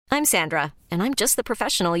I'm Sandra, and I'm just the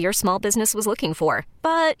professional your small business was looking for.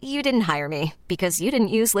 But you didn't hire me because you didn't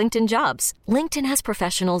use LinkedIn Jobs. LinkedIn has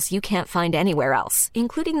professionals you can't find anywhere else,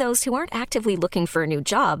 including those who aren't actively looking for a new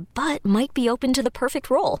job, but might be open to the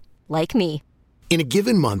perfect role, like me. In a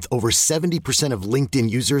given month, over 70% of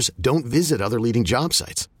LinkedIn users don't visit other leading job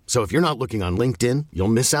sites. So if you're not looking on LinkedIn, you'll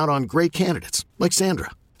miss out on great candidates like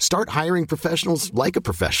Sandra. Start hiring professionals like a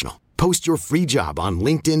professional. Post your free job on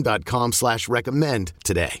linkedin.com/recommend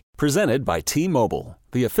today. Presented by T-Mobile,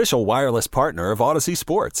 the official wireless partner of Odyssey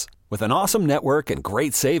Sports. With an awesome network and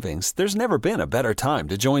great savings, there's never been a better time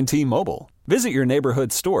to join T-Mobile. Visit your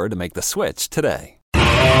neighborhood store to make the switch today.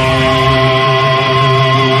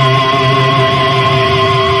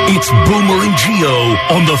 It's Boomer and Gio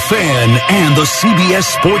on The Fan and the CBS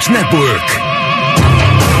Sports Network.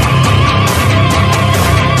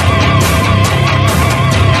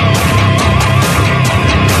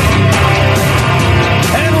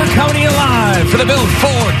 For the Built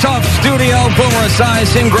Ford Tough Studio, Boomer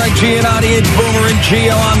Esiason, Greg Giannotti, it's Boomer and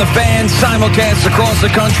Gio on The Fan, simulcast across the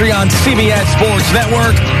country on CBS Sports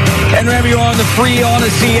Network, and wherever you are on the free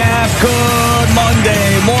Odyssey app. Good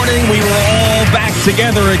Monday morning. We were all back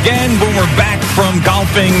together again. Boomer back from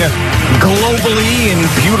golfing globally in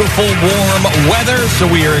beautiful, warm weather, so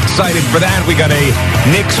we are excited for that. We got a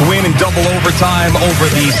Knicks win in double overtime over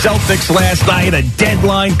the Celtics last night, a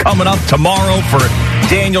deadline coming up tomorrow for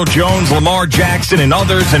Daniel Jones, Lamar Jackson, and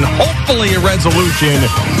others, and hopefully a resolution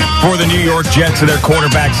for the New York Jets and their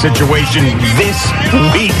quarterback situation this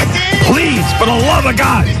week. Please, for the love of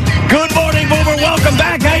God. Good morning, Boomer. Welcome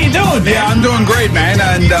back. How you doing, man? Yeah, I'm doing great, man.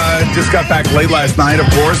 And just got back late last night, of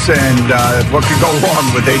course. And what could go wrong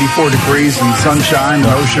with 84 degrees and sunshine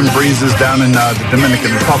and ocean breezes down in the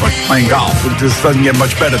Dominican Republic playing golf? It just doesn't get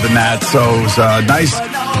much better than that. So it was a nice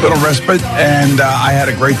little respite, and I had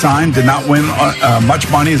a great time. Did not win much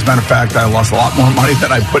money. As a matter of fact, I lost a lot more money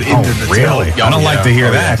than I put into the really? till. I don't like to hear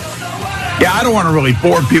that. Yeah, I don't want to really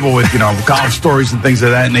bore people with, golf stories and things of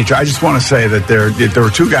that nature. I just want to say that there were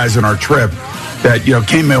two guys on our trip that,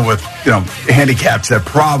 came in with, handicaps that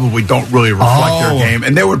probably don't really reflect their game.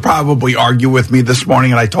 And they would probably argue with me this morning,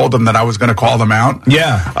 and I told them that I was going to call them out.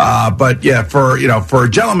 Yeah. But yeah, for a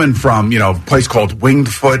gentleman from, a place called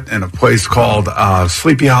Winged Foot and a place called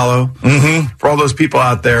Sleepy Hollow, for all those people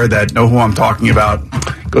out there that know who I'm talking about,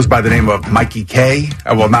 goes by the name of Mikey K.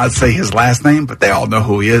 I will not say his last name, but they all know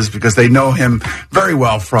who he is because they know him very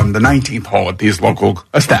well from the 19th hole at these local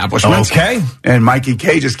establishments. Okay. And Mikey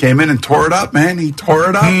K just came in and tore it up, man. He tore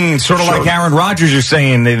it up. Sort of like Aaron Rodgers is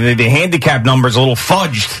saying, the handicap number's a little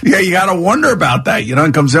fudged. Yeah, you got to wonder about that. He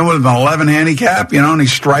comes in with an 11 handicap, and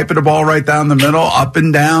he's striping the ball right down the middle, up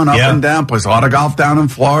and down, plays a lot of golf down in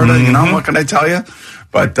Florida. What can I tell you?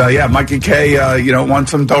 But, Mikey K, won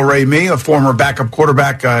some do-re-mi, a former backup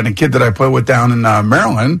quarterback and a kid that I played with down in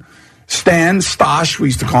Maryland. Stan Stosh, we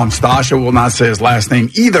used to call him Stosh. I will not say his last name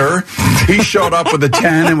either. He showed up with a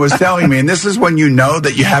 10 and was telling me, and this is when you know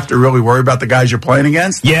that you have to really worry about the guys you're playing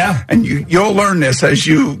against. Yeah. And you'll learn this as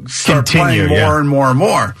you start playing more and more and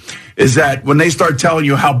more. Is that when they start telling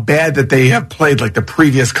you how bad that they have played like the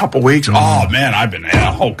previous couple weeks? Oh, man, I've been,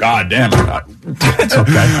 God damn it. It's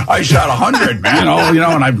okay. I shot 100, man.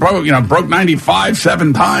 And I broke 95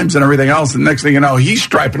 7 times and everything else. And next thing you know, he's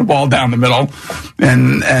striping the ball down the middle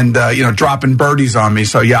and dropping birdies on me.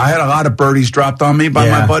 So, yeah, I had a lot of birdies dropped on me by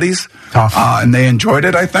my buddies. Tough. And they enjoyed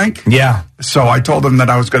it, I think. Yeah. So I told them that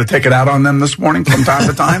I was going to take it out on them this morning from time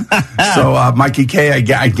to time. So Mikey K,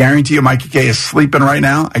 I guarantee you Mikey K is sleeping right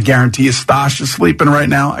now. I guarantee you Stosh is sleeping right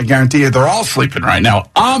now. I guarantee you they're all sleeping right now.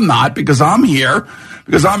 I'm not because I'm here,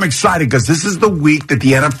 because I'm excited because this is the week that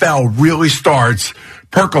the NFL really starts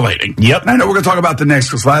percolating. Yep. And I know we're going to talk about the Knicks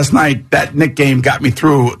because last night that Knick game got me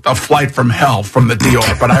through a flight from hell from the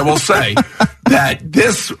Dior. But I will say that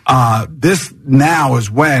this now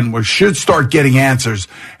is when we should start getting answers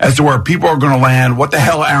as to where people are going to land, what the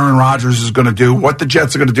hell Aaron Rodgers is going to do, what the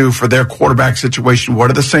Jets are going to do for their quarterback situation, what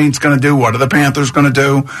are the Saints going to do, what are the Panthers going to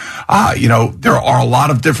do. There are a lot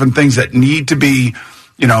of different things that need to be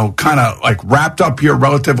kind of like wrapped up here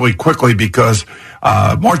relatively quickly because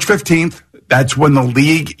March 15th, that's when the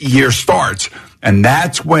league year starts. And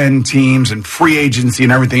that's when teams and free agency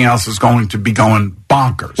and everything else is going to be going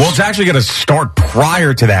bonkers. Well, it's actually going to start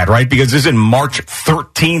prior to that, right? Because this is March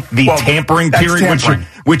 13th, the tampering period,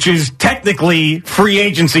 which is technically free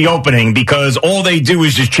agency opening because all they do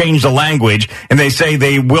is just change the language and they say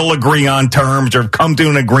they will agree on terms or come to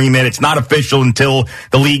an agreement. It's not official until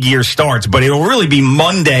the league year starts, but it'll really be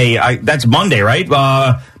Monday. That's Monday, right?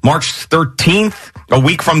 March 13th, a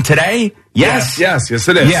week from today. Yes,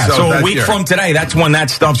 it is. Yeah, so a week from today, that's when that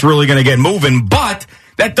stuff's really going to get moving. But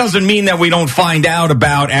that doesn't mean that we don't find out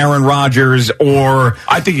about Aaron Rodgers or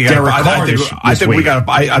I think you Derek got. I think we got.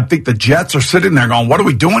 I think the Jets are sitting there going, "What are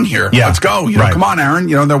we doing here? Yeah. Let's go! You know, come on, Aaron.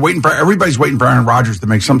 You know, they're waiting for everybody's waiting for Aaron Rodgers to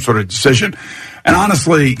make some sort of decision." And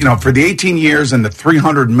honestly, you know, for the 18 years and the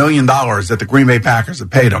 $300 million that the Green Bay Packers have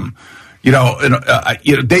paid him,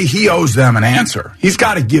 he owes them an answer. He's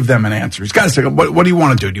got to give them an answer. He's got to say, what do you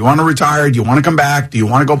want to do? Do you want to retire? Do you want to come back? Do you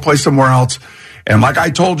want to go play somewhere else? And like I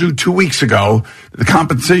told you 2 weeks ago, the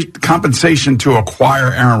compensation to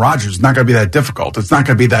acquire Aaron Rodgers is not going to be that difficult. It's not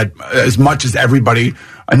going to be that as much as everybody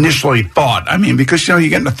initially thought. I mean, because, you know, you're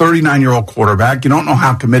getting a 39-year-old quarterback. You don't know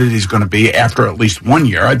how committed he's going to be after at least 1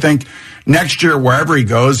 year. I think next year, wherever he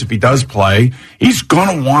goes, if he does play, he's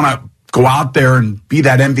going to want to go out there and be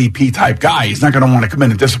that MVP type guy. He's not going to want to come in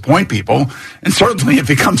and disappoint people. And certainly if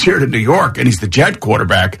he comes here to New York and he's the Jet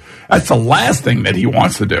quarterback, that's the last thing that he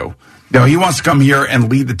wants to do. You know, he wants to come here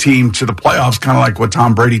and lead the team to the playoffs, kind of like what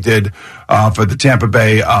Tom Brady did for the Tampa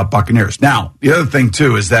Bay Buccaneers. Now, the other thing,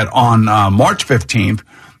 too, is that on March 15th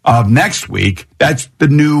of next week, that's the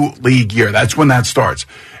new league year. That's when that starts.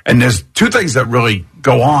 And there's two things that really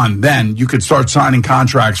go on then. You could start signing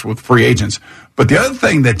contracts with free agents. But the other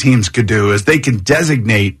thing that teams could do is they can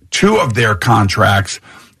designate two of their contracts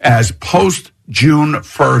as post-June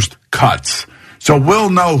 1st cuts. So we'll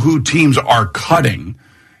know who teams are cutting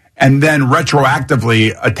and then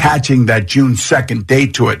retroactively attaching that June 2nd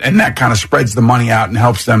date to it. And that kind of spreads the money out and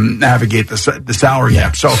helps them navigate the salary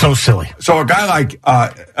cap. So silly. So a guy like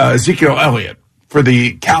Ezekiel Elliott for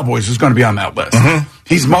the Cowboys is going to be on that list. Mm-hmm.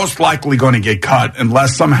 He's most likely going to get cut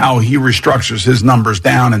unless somehow he restructures his numbers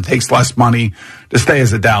down and takes less money to stay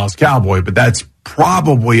as a Dallas Cowboy. But that's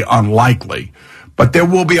probably unlikely. But there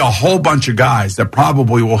will be a whole bunch of guys that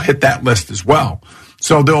probably will hit that list as well.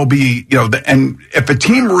 So there'll be, you know, and if a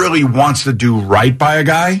team really wants to do right by a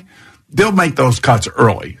guy, they'll make those cuts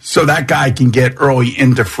early. So that guy can get early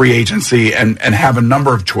into free agency and have a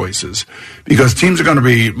number of choices because teams are going to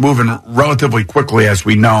be moving relatively quickly, as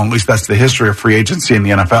we know. At least that's the history of free agency in the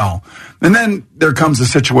NFL. And then there comes a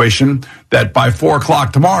situation that by 4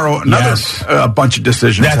 o'clock tomorrow, another bunch of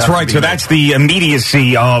decisions. That's right. So that's the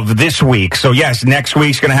immediacy of this week. So, yes, next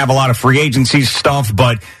week's going to have a lot of free agency stuff.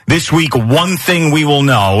 But this week, one thing we will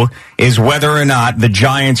know is whether or not the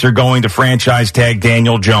Giants are going to franchise tag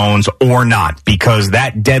Daniel Jones or not, because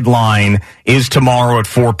that deadline is tomorrow at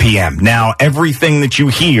 4 p.m. Now, everything that you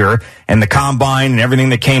hear and the combine and everything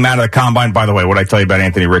that came out of the combine, by the way, what I tell you about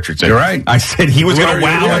Anthony Richardson? You're right. I said he was going to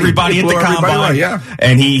wow everybody at the combine. Right,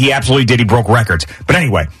 and he absolutely did. He broke records. But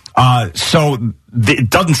anyway, so it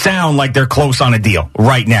doesn't sound like they're close on a deal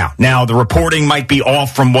right now. Now, the reporting might be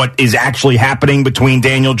off from what is actually happening between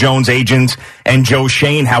Daniel Jones' agents and Joe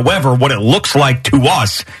Schoen. However, what it looks like to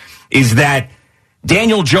us is that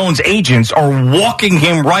Daniel Jones' agents are walking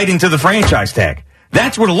him right into the franchise tag.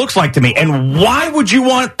 That's what it looks like to me. And why would you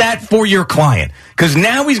want that for your client? Because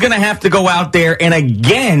now he's going to have to go out there and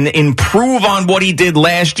again improve on what he did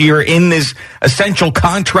last year in this essential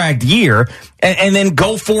contract year and then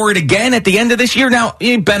go for it again at the end of this year. Now,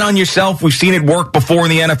 you bet on yourself. We've seen it work before in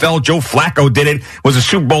the NFL. Joe Flacco did it, was a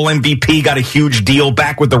Super Bowl MVP, got a huge deal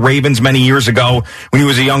back with the Ravens many years ago when he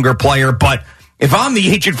was a younger player. But if I'm the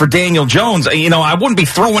agent for Daniel Jones, you know, I wouldn't be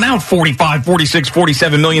throwing out $45, $46,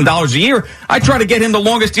 $47 million a year. I try to get him the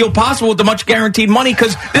longest deal possible with the much guaranteed money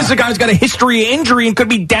because this is a guy who's got a history of injury and could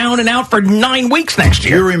be down and out for 9 weeks next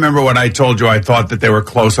year. You remember when I told you I thought that they were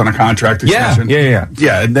close on a contract extension?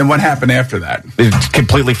 Yeah, and then what happened after that? It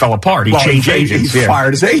completely fell apart. He changed agents. He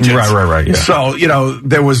fired his agents. Right. Yeah. So, you know,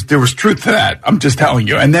 there was truth to that. I'm just telling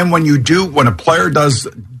you. And then when a player does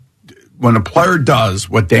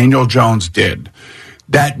what Daniel Jones did,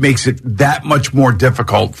 that makes it that much more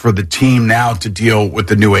difficult for the team now to deal with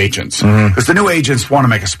the new agents. Because the new agents want to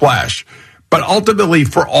make a splash. But ultimately,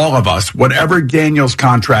 for all of us, whatever Daniel's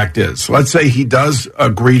contract is, let's say he does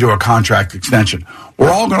agree to a contract extension,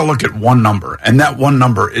 we're all going to look at one number, and that one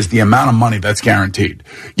number is the amount of money that's guaranteed.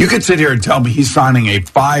 You could sit here and tell me he's signing a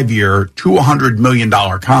 5-year, $200 million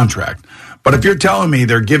contract. But if you're telling me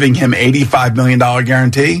they're giving him $85 million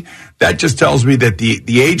guarantee, that just tells me that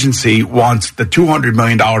the agency wants the $200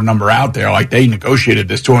 million number out there, like they negotiated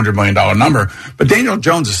this $200 million number. But Daniel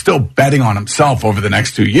Jones is still betting on himself over the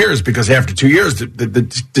next 2 years because after 2 years,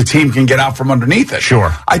 the team can get out from underneath it.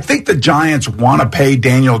 Sure. I think the Giants want to pay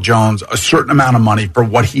Daniel Jones a certain amount of money for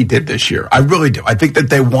what he did this year. I really do. I think that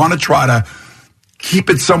they want to try to keep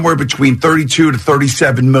it somewhere between $32 to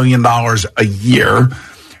 $37 million a year.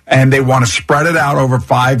 And they want to spread it out over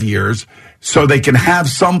 5 years so they can have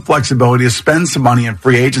some flexibility to spend some money in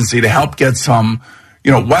free agency to help get some,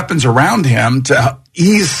 weapons around him to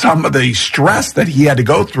ease some of the stress that he had to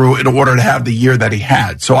go through in order to have the year that he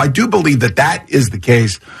had. So I do believe that is the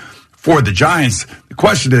case for the Giants. The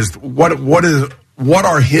question is, what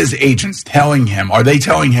are his agents telling him? Are they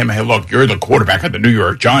telling him, hey, look, you're the quarterback of the New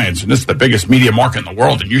York Giants, and this is the biggest media market in the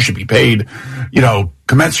world, and you should be paid,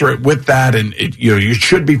 commensurate with that, and you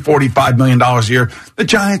should be $45 million a year? The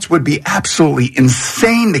Giants would be absolutely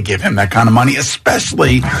insane to give him that kind of money,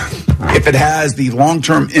 especially if it has the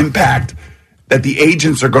long-term impact that the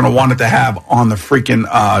agents are going to want it to have on the freaking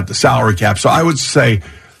the salary cap. So I would say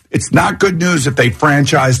it's not good news if they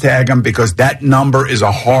franchise tag him, because that number is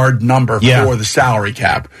a hard number for the salary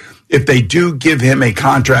cap. If they do give him a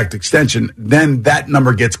contract extension, then that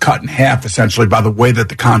number gets cut in half, essentially, by the way that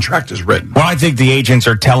the contract is written. What I think the agents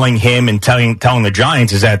are telling him and telling the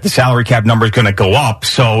Giants is that the salary cap number is going to go up.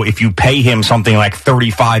 So if you pay him something like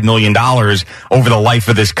 $35 million over the life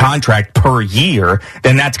of this contract per year,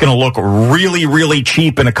 then that's going to look really, really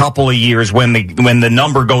cheap in a couple of years when the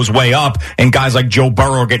number goes way up and guys like Joe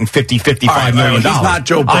Burrow are getting $55 million. He's not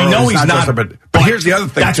Joe Burrow. I know he's not. But here's the other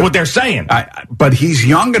thing. That's what they're saying. But he's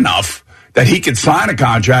young enough that he could sign a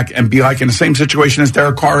contract and be like in the same situation as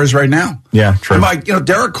Derek Carr is right now. Yeah, true.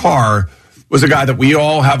 Derek Carr was a guy that we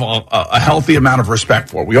all have a healthy amount of respect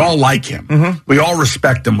for. We all like him. Mm-hmm. We all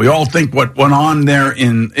respect him. We all think what went on there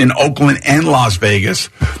in Oakland and Las Vegas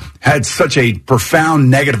had such a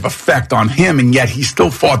profound negative effect on him, and yet he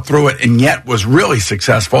still fought through it and yet was really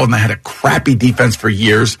successful, and they had a crappy defense for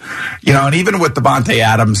years. And even with Devontae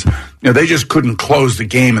Adams, they just couldn't close the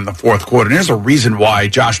game in the fourth quarter. And there's a reason why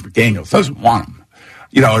Josh McDaniels doesn't want him.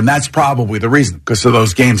 And that's probably the reason, because of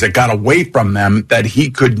those games that got away from them, that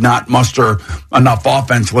he could not muster enough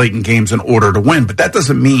offense late in games in order to win. But that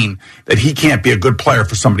doesn't mean that he can't be a good player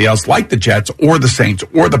for somebody else like the Jets or the Saints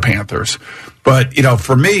or the Panthers. But,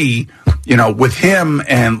 for me, with him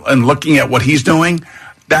and looking at what he's doing,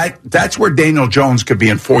 that's where Daniel Jones could be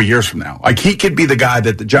in 4 years from now. Like, he could be the guy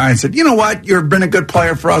that the Giants said, you know what, you've been a good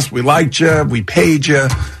player for us. We liked you. We paid you.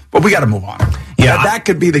 But we got to move on. Yeah, that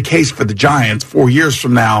could be the case for the Giants 4 years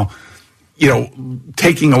from now,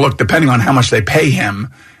 taking a look, depending on how much they pay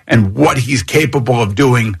him and what he's capable of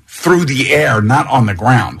doing through the air, not on the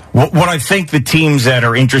ground. What I think the teams that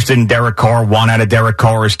are interested in Derek Carr want out of Derek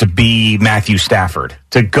Carr is to be Matthew Stafford.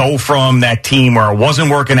 To go from that team where it wasn't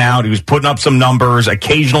working out, he was putting up some numbers,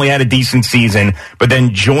 occasionally had a decent season, but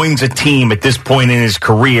then joins a team at this point in his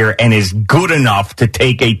career and is good enough to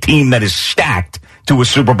take a team that is stacked to a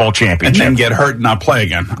Super Bowl championship. And then get hurt and not play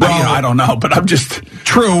again. Well, I don't know, but I'm just...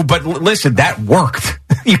 True, but listen, that worked.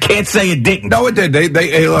 You can't say it didn't. No, it did.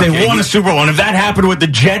 They won a Super Bowl, and if that happened with the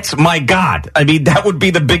Jets, my God. I mean, that would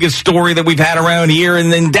be the biggest story that we've had around here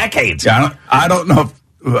in decades. Yeah, I don't know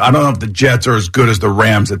if the Jets are as good as the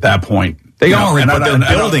Rams at that point. They are, but they're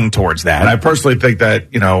building towards that. And I personally think that,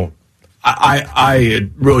 I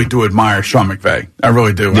really do admire Sean McVay. I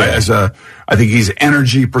really do. Yeah. I think he's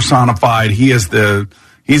energy personified. He's the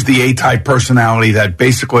A-type personality that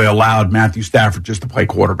basically allowed Matthew Stafford just to play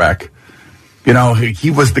quarterback.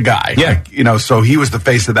 He was the guy. Yeah. So he was the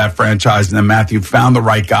face of that franchise, and then Matthew found the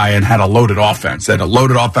right guy and had a loaded offense. Had a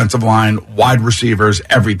loaded offensive line, wide receivers,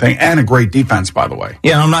 everything, and a great defense, by the way.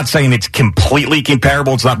 Yeah, I'm not saying it's completely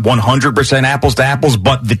comparable. It's not 100% apples to apples,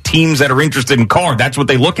 but the teams that are interested in Carr, that's what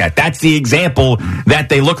they look at. That's the example that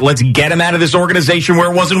they look. Let's get him out of this organization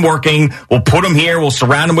where it wasn't working. We'll put him here. We'll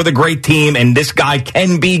surround him with a great team, and this guy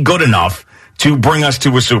can be good enough to bring us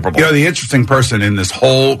to a Super Bowl. The interesting person in this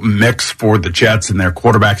whole mix for the Jets and their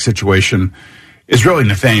quarterback situation is really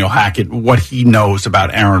Nathaniel Hackett, what he knows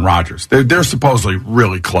about Aaron Rodgers. They're supposedly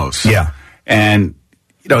really close. Yeah. And,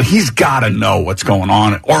 he's got to know what's going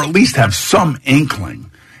on, or at least have some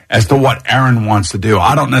inkling as to what Aaron wants to do.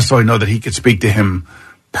 I don't necessarily know that he could speak to him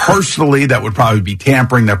personally. That would probably be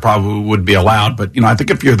tampering. That probably would be allowed. But, I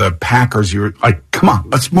think if you're the Packers, you're like, come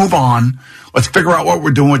on, let's move on. Let's figure out what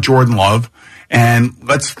we're doing with Jordan Love. And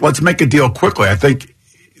let's make a deal quickly. I think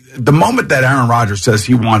the moment that Aaron Rodgers says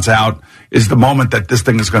he wants out is the moment that this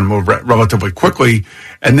thing is going to move relatively quickly.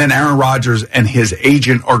 And then Aaron Rodgers and his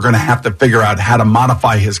agent are going to have to figure out how to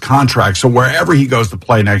modify his contract. So wherever he goes to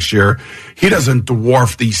play next year, he doesn't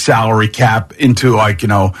dwarf the salary cap into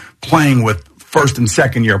playing with first and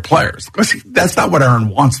second year players. That's not what Aaron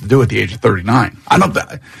wants to do at the age of 39.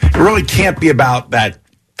 It really can't be about that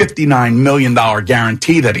 $59 million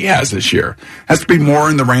guarantee that he has this year. It has to be more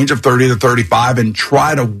in the range of 30 to 35 and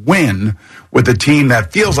try to win with a team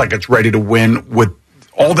that feels like it's ready to win with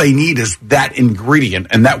all they need is that ingredient,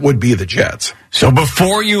 and that would be the Jets. So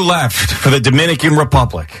before you left for the Dominican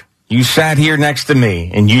Republic, you sat here next to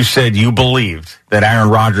me and you said you believed that Aaron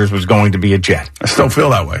Rodgers was going to be a Jet. I still feel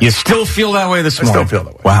that way. You still feel that way this morning? I still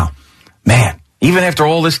feel that way. Wow. Man. Even after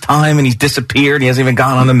all this time and he's disappeared, he hasn't even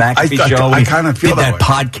gone on the McAfee show. I kind of feel that way.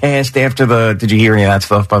 Podcast after did you hear any of that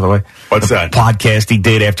stuff, by the way? What's that? Podcast he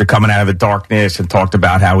did after coming out of the darkness and talked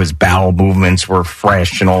about how his bowel movements were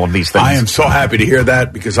fresh and all of these things. I am so happy to hear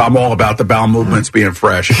that because I'm all about the bowel movements being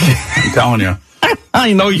fresh. I'm telling you.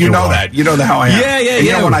 I know you know that. You know how I am. Yeah.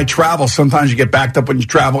 You know, when I travel, sometimes you get backed up when you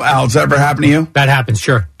travel. Al, does that ever happen to you? That happens,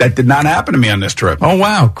 sure. That did not happen to me on this trip. Oh,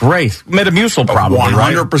 wow. Great. Metamucil probably,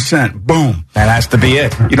 100%. Right? Boom. That has to be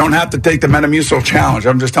it. You don't have to take the Metamucil challenge.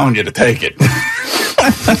 I'm just telling you to take it.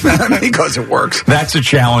 Because it works. That's a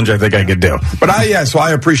challenge I think I could do. But so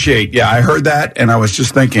I appreciate, I heard that, and I was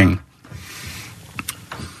just thinking,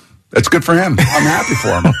 that's good for him. I'm happy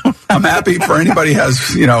for him. I'm happy for anybody who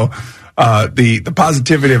has, the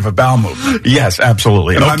positivity of a bowel movement. Yes,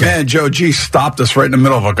 absolutely. And my man Joe G stopped us right in the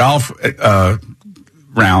middle of a golf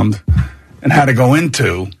round and had to go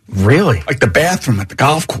into like the bathroom at the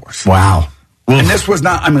golf course. Wow. And this was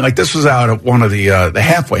not. This was out at one of the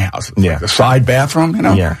halfway houses, the side bathroom.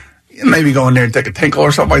 Yeah. Maybe go in there and take a tinkle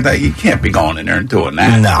or something like that. You can't be going in there and doing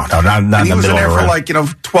that. No, not and in he the was in middle there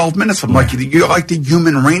for 12 minutes. I'm like, you're like the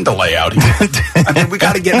human rain delay out here. We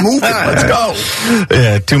got to get moving. Let's go.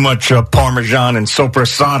 Yeah, too much Parmesan and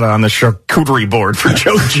sopressata on the charcuterie board for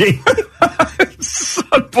Joe G. It's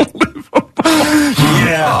unbelievable.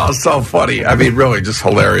 Yeah. Oh, so funny. Really just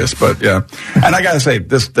hilarious. But yeah. And I got to say,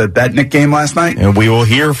 that Knick game last night. And we will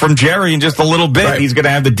hear from Jerry in just a little bit. Right. He's going to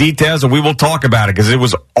have the details and we will talk about it because it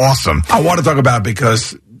was awesome. I want to talk about it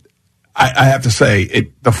because I have to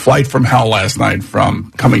say, the flight from hell last night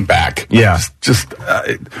from coming back. Yeah. Just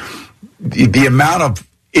the amount of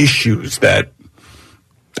issues that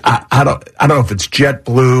I don't know if it's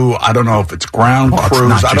JetBlue. I don't know if it's ground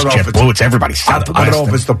crews. It's not just JetBlue. It's everybody. I don't know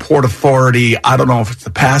if it's the Port Authority. I don't know if it's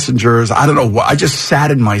the passengers. I don't know what. I just sat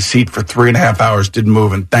in my seat for 3.5 hours, didn't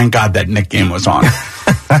move, and thank God that Knick game was on.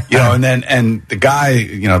 And the guy,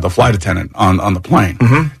 the flight attendant on the plane,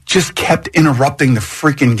 just kept interrupting the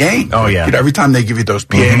freaking game. Oh yeah. Every time they give you those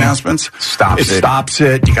PA announcements, stops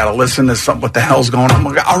it. You got to listen to something. What the hell's going on? I'm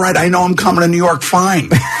like, all right, I know I'm coming to New York. Fine,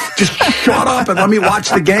 just shut up and let me watch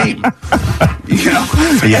the game.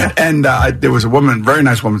 Yeah. And there was a woman, very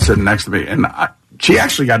nice woman, sitting next to me, and she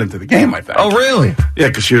actually got into the game, I think. Oh, really? Yeah,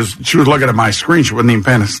 because she was looking at my screen. She wasn't even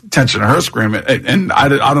paying attention to her screen. And I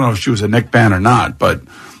don't know if she was a Knick fan or not, but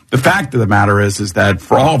the fact of the matter is that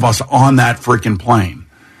for all of us on that freaking plane,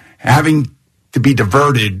 having to be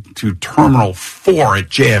diverted to Terminal 4 at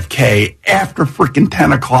JFK after freaking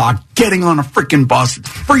 10 o'clock, getting on a freaking bus, it's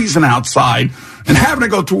freezing outside, and having to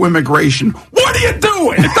go through immigration. What are you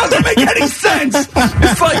doing? It doesn't make any sense.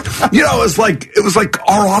 It's like, it was like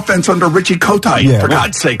our offense under Richie Kotite, for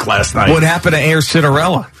God's sake, last night. What happened to Air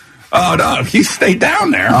Cinderella? Oh, no, he stayed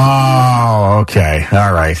down there. Oh, okay.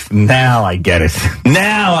 All right. Now I get it.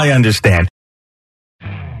 Now I understand.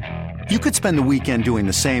 You could spend the weekend doing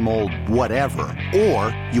the same old whatever,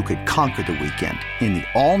 or you could conquer the weekend in the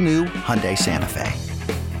all-new Hyundai Santa Fe.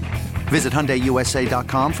 Visit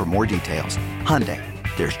HyundaiUSA.com for more details. Hyundai,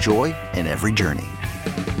 there's joy in every journey.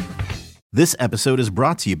 This episode is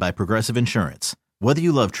brought to you by Progressive Insurance. Whether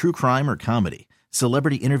you love true crime or comedy,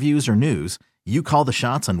 celebrity interviews or news, you call the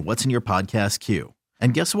shots on what's in your podcast queue.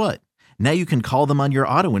 And guess what? Now you can call them on your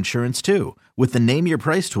auto insurance too with the Name Your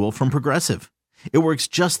Price tool from Progressive. It works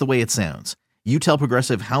just the way it sounds. You tell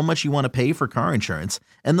Progressive how much you want to pay for car insurance,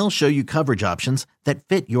 and they'll show you coverage options that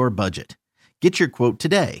fit your budget. Get your quote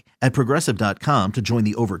today at Progressive.com to join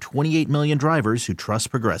the over 28 million drivers who trust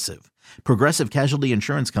Progressive. Progressive Casualty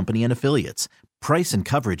Insurance Company and Affiliates. Price and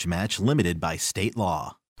coverage match limited by state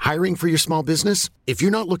law. Hiring for your small business? If you're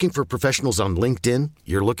not looking for professionals on LinkedIn,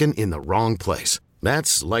 you're looking in the wrong place.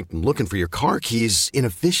 That's like looking for your car keys in a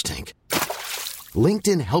fish tank.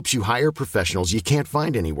 LinkedIn helps you hire professionals you can't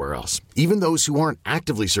find anywhere else, even those who aren't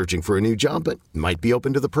actively searching for a new job but might be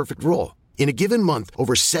open to the perfect role. In a given month,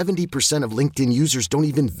 over 70% of LinkedIn users don't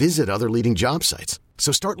even visit other leading job sites.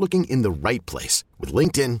 So start looking in the right place. With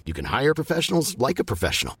LinkedIn, you can hire professionals like a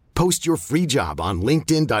professional. Post your free job on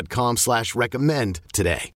linkedin.com/recommend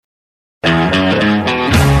today.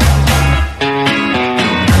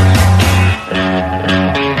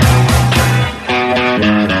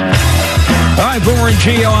 All right, Boomer and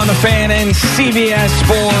Gio on the Fan and CBS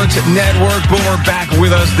Sports Network. Boomer back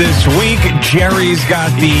with us this week. Jerry's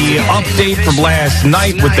got the update from last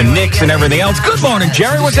night with the Knicks and everything else. Good morning,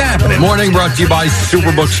 Jerry. What's happening? Morning, brought to you by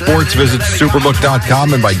Superbook Sports. Visit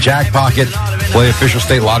superbook.com and by Jackpocket. Play official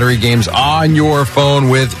state lottery games on your phone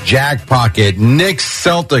with Jackpocket. Knicks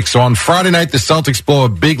Celtics. So on Friday night, the Celtics blow a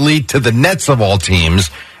big lead to the Nets of all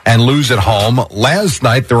teams and lose at home. Last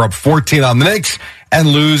night, they're up 14 on the Knicks and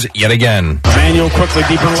lose yet again. Emmanuel quickly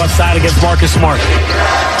deep on the left side against Marcus Smart.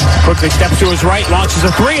 Quickly steps to his right, launches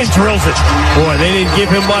a three and drills it. Boy, they didn't give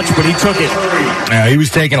him much, but he took it. Yeah, he was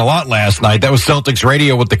taking a lot last night. That was Celtics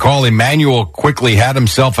radio with the call. Emmanuel quickly had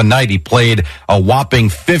himself a night. He played a whopping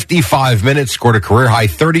 55 minutes, scored a career-high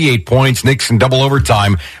 38 points. Knicks in double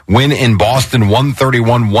overtime win in Boston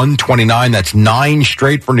 131-129. That's 9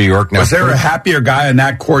 straight for New York. Now, was there a happier guy in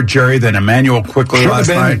that court, Jerry, than Emmanuel quickly last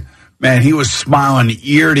night? Man, he was smiling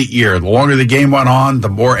ear to ear. The longer the game went on, the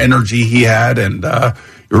more energy he had. And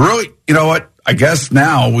really, you know what? I guess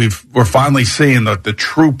now we're finally seeing the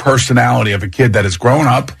true personality of a kid that has grown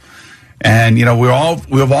up. And, you know,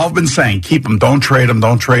 we've all been saying, keep him, don't trade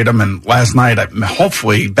him. And last night,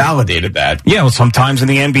 hopefully, validated that. Yeah, well, sometimes in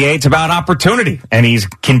the NBA, it's about opportunity. And he's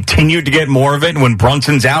continued to get more of it. And when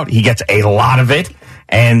Brunson's out, he gets a lot of it.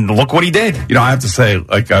 And look what he did. You know, I have to say,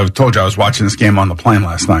 like I told you, I was watching this game on the plane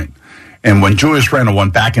last night. And when Julius Randle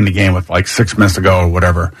went back in the game with like 6 minutes to go or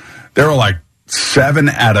whatever, there were like 7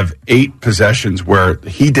 out of 8 possessions where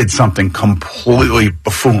he did something completely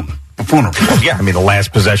buffoonish. Yeah, I mean, the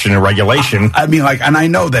last possession in regulation. I mean, like, and I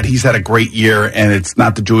know that he's had a great year, and it's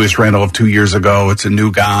not the Julius Randle of 2 years ago. It's a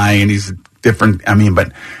new guy, and he's different. I mean,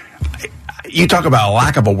 but you talk about a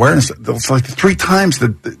lack of awareness. It's like 3 times the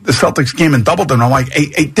Celtics game and doubled them. I'm like,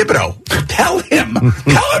 hey, Thibodeau, tell him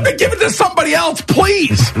to give it to somebody else,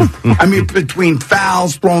 please. I mean, between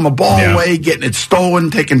fouls, throwing the ball away, getting it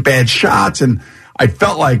stolen, taking bad shots, and I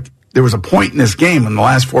felt like there was a point in this game in the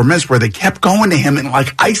last 4 minutes where they kept going to him in like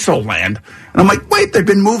ISO land. And I'm like, wait, they've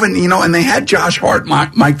been moving, you know, and they had Josh Hart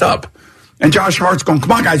mic'd up. And Josh Hart's going,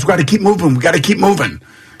 come on, guys, we got to keep moving. We got to keep moving.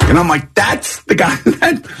 And I'm like, that's the guy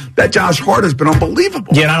that Josh Hart has been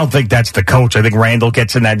unbelievable. Yeah, and I don't think that's the coach. I think Randall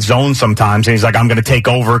gets in that zone sometimes, and he's like, I'm going to take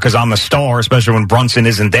over because I'm the star, especially when Brunson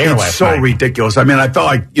isn't there last night. It's so ridiculous. I mean, I felt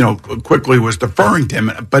like, you know, quickly was deferring to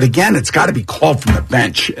him. But again, it's got to be called from the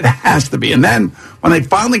bench. It has to be. And then when they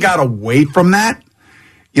finally got away from that,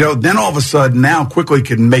 you know, then all of a sudden now quickly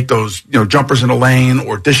can make those, you know, jumpers in the lane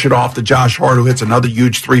or dish it off to Josh Hart, who hits another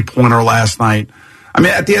huge 3-pointer last night. I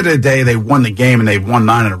mean, at the end of the day, they won the game, and they've won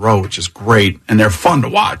 9 in a row, which is great, and they're fun to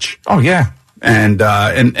watch. Oh, yeah. And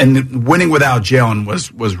winning without Jalen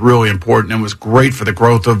was really important and was great for the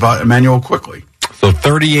growth of Emmanuel Quickly. So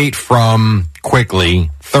 38 from Quickly,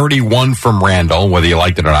 31 from Randall, whether you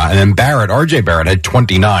liked it or not. And then RJ Barrett had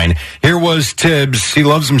 29. Here was Tibbs. He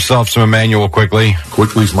loves himself some Emmanuel Quickly.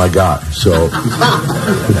 Quickly's my guy. So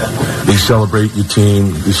you celebrate your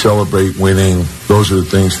team. You celebrate winning. Those are the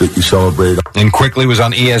things that you celebrate. And Quickly was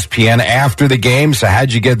on ESPN after the game. So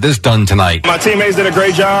how'd you get this done tonight? My teammates did a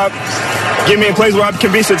great job. Get me in places where I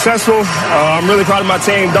can be successful. I'm really proud of my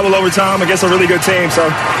team. Double overtime against a really good team. So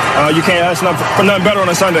you can't ask for nothing better on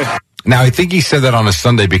a Sunday. Now, I think he said that on a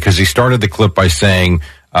Sunday because he started the clip by saying,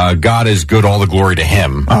 God is good, all the glory to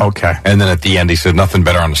him. Oh, okay. And then at the end, he said nothing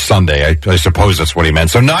better on a Sunday. I suppose that's what he meant.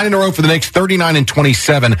 So 9 in a row for the Knicks,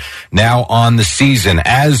 39-27 now on the season.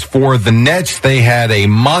 As for the Nets, they had a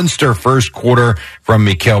monster first quarter from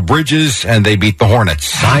Mikal Bridges, and they beat the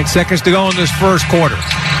Hornets. 9 seconds to go in this first quarter.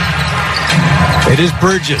 It is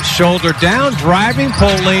Bridges, shoulder down, driving, pull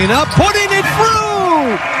lane up, putting it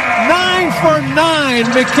through! 9 for 9.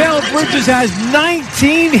 Mikal Bridges has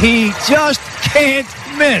 19. He just can't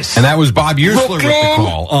miss. And that was Bob Ursler with the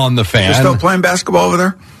call on the Fan. They're still playing basketball over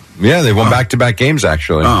there? Yeah, they won back-to-back games,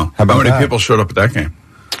 actually. Oh, how many people showed up at that game?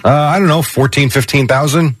 I don't know, 14,000,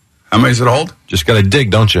 15,000. How many does it hold? Just got to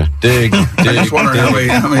dig, don't you? Dig. I'm just wondering how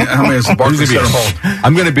many is the Barclays Center hold?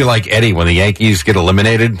 I'm going to be like Eddie when the Yankees get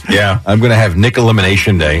eliminated. Yeah. I'm going to have Nick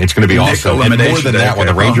Elimination Day. It's going to be awesome. And more than that, when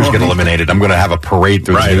the Rangers get eliminated, I'm going to have a parade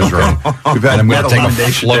through the newsroom. We've had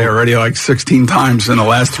Elimination Day already like 16 times in the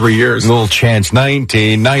last 3 years. Little chance,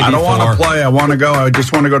 1994. I don't want to play. I want to go. I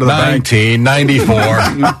just want to go to the bank.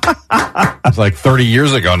 1994. It's like 30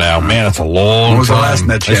 years ago now. Man, it's a long time. What was the last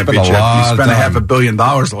net championship? You spent $500 million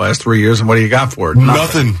the last 3 years, and what do you got? F word.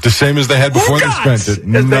 Nothing. The same as they had before they spent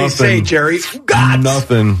it. As they say, Jerry.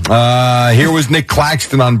 Nothing. Here was Nick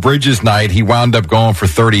Claxton on Bridges night. He wound up going for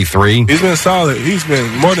 33. He's been solid. He's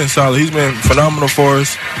been more than solid. He's been phenomenal for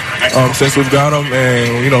us since we've got him.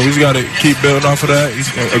 And, we just got to keep building off of that.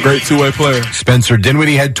 He's a great two-way player. Spencer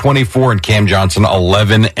Dinwiddie had 24 and Cam Johnson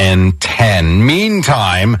 11 and 10.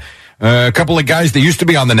 Meantime, a couple of guys that used to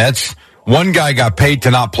be on the Nets. One guy got paid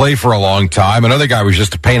to not play for a long time. Another guy was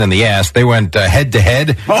just a pain in the ass. They went head-to-head,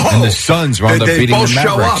 and the Suns wound up beating the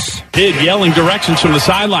Mavericks. Kid yelling directions from the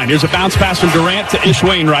sideline. Here's a bounce pass from Durant to Ish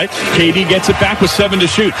Wainwright. KD gets it back with 7 to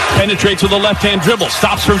shoot. Penetrates with a left-hand dribble.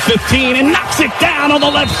 Stops from 15 and knocks it down on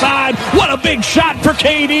the left side. What a big shot for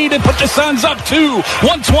KD to put the Suns up 2.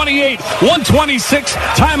 128-126.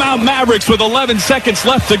 Timeout Mavericks with 11 seconds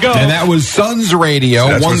left to go. And that was Suns radio.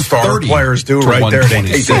 That's what star players do right there. They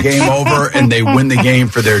take the game over and they win the game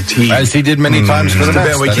for their team. As he did many times for the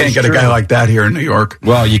Nets. We can't get a guy like that here in New York.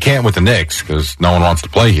 Well, you can't with the Knicks because no one wants to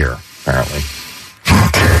play here, apparently.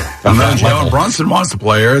 And then Jalen Brunson wants to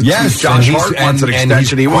play here. Yes, Josh Hart wants an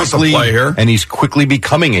extension. He wants to play here. And he's quickly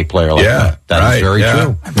becoming a player like that. That is very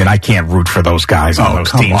true. I mean, I can't root for those guys on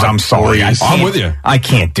those teams. I'm sorry. I'm with you. I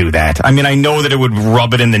can't do that. I mean, I know that it would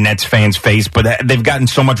rub it in the Nets fans' face, but they've gotten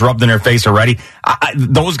so much rubbed in their face already.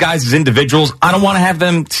 Those guys as individuals, I don't want to have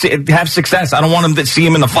them have success. I don't want them to see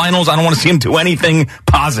them in the finals. I don't want to see them do anything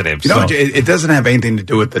positive. It doesn't have anything to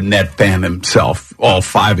do with the Net fan himself, all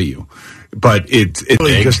 5 of you. But it's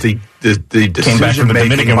really just the came back from the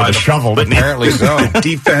Dominican with a shovel, didn't he? Apparently so. The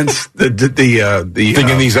defense, the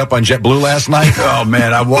thinking these up on JetBlue last night. Oh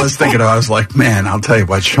man, I was thinking. I was like, man, I'll tell you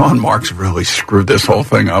what, Sean Marks really screwed this whole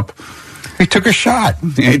thing up. He took a shot.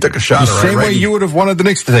 Yeah, he took a shot. The same way you would have wanted the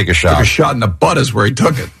Knicks to take a shot. Took a shot in the butt is where he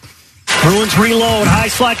took it. Bruins reload. High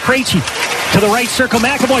slot Krejci to the right circle.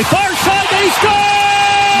 McAvoy far side. They score.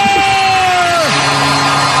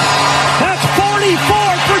 That's 44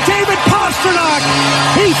 for David Pastrnak.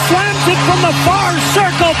 He slams it from the far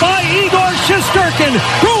circle by Igor Shesterkin.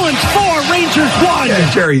 Bruins 4, Rangers 1.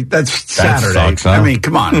 Yeah, Jerry, that's Saturday. Sucks, huh? I mean,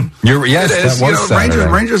 come on. Yes, that was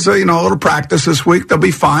Saturday. Rangers, a little practice this week. They'll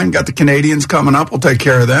be fine. Got the Canadians coming up. We'll take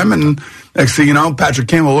care of them. And next thing you know, Patrick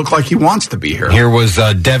Kane will look like he wants to be here. Here was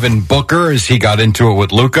Devin Booker as he got into it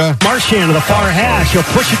with Luka. Marchand to the far hash. He'll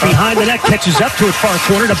push it behind the net. Catches up to it far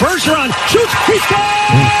corner to Bergeron. Shoots. He scores!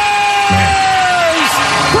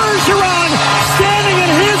 Bergeron standing in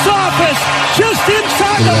his office just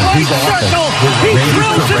inside the right circle. He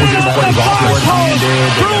drills it in on the far post.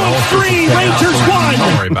 Bruins 3, Rangers 1.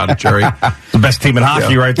 Don't worry about it, Jerry. The best team in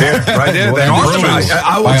hockey right there. Right there. They are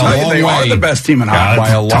I will tell you, they are the best team in hockey. By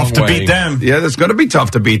a long tough to way. beat them. Yeah, it's going to be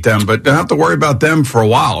tough to beat them, but don't have to worry about them for a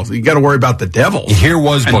while. You got to worry about the Devils. Here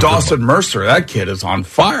was and Booker. Dawson Mercer. That kid is on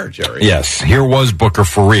fire, Jerry. Yes, here was Booker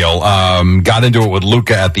for real. Got into it with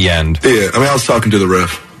Luka at the end. Yeah, I mean, I was talking to the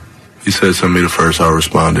ref. He said something to me the first, I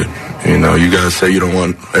responded. You guys say you don't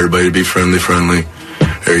want everybody to be friendly.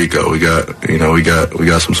 There you go. We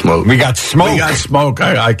got some smoke. We got smoke.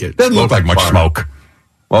 I like it. Didn't look like much smoke.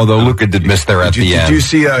 Although Luka did miss there at the end. Did you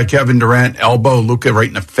see Kevin Durant elbow Luka right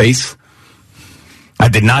in the face? I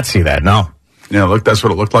did not see that, no. Yeah, look, that's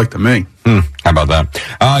what it looked like to me. How about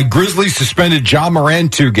that? Grizzlies suspended Ja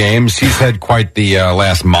Morant 2 games. He's had quite the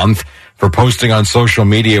last month for posting on social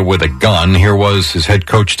media with a gun. Here was his head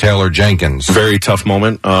coach, Taylor Jenkins. Very tough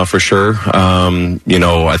moment, for sure.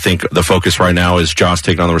 I think the focus right now is Josh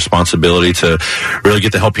taking on the responsibility to really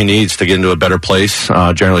get the help he needs to get into a better place,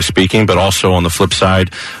 generally speaking, but also on the flip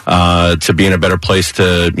side, to be in a better place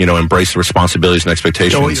to, embrace the responsibilities and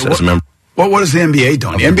expectations as a member. What is the NBA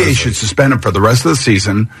doing? The NBA should suspend him for the rest of the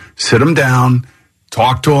season, sit him down,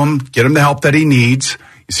 talk to him, get him the help that he needs.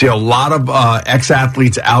 You see a lot of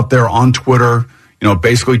ex-athletes out there on Twitter,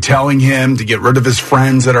 basically telling him to get rid of his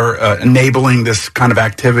friends that are enabling this kind of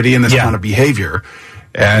activity and this kind of behavior.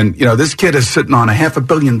 And, this kid is sitting on $500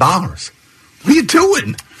 million. What are you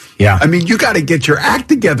doing? Yeah. I mean, you got to get your act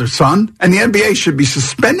together, son. And the NBA should be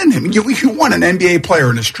suspending him. You want an NBA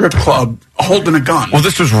player in a strip club holding a gun. Well,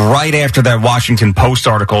 this was right after that Washington Post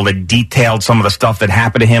article that detailed some of the stuff that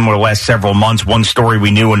happened to him over the last several months. One story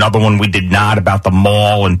we knew, another one we did not, about the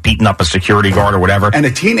mall and beating up a security guard or whatever. And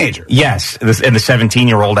a teenager. Yes, and the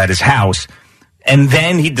 17-year-old at his house. And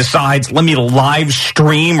then he decides, let me live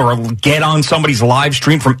stream or get on somebody's live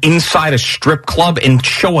stream from inside a strip club and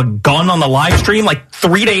show a gun on the live stream like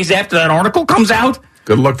 3 days after that article comes out.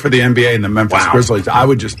 Good luck for the NBA and the Memphis Grizzlies. I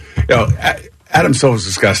would just, Adam Silver's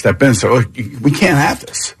just got to step in. So we can't have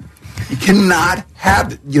this. You cannot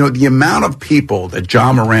have, the amount of people that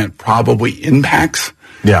Ja Morant probably impacts.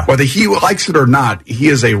 Yeah. Whether he likes it or not, he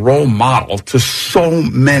is a role model to so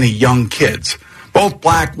many young kids, both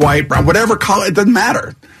black, white, brown, whatever color, it doesn't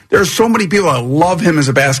matter. There are so many people that love him as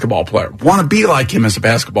a basketball player, want to be like him as a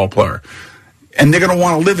basketball player, and they're going to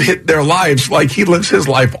want to live their lives like he lives his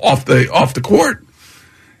life off the court.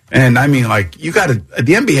 And I mean, like, the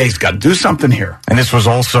NBA's got to do something here. And this was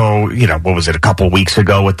also, what was it, a couple of weeks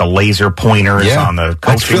ago with the laser pointers on the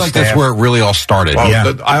coaching staff? I feel like that's where it really all started.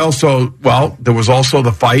 Well, there was also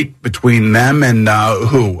the fight between them and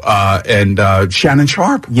Shannon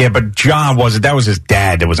Sharp. Yeah, but that was his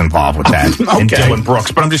dad that was involved with that. Okay. And Dylan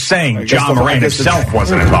Brooks. But I'm just saying, John Moran himself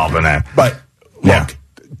wasn't involved in that. But look,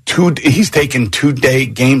 he's taken 2-day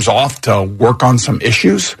games off to work on some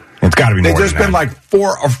issues. It's got to be more There's been like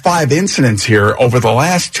 4 or 5 incidents here over the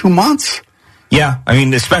last 2 months. Yeah, I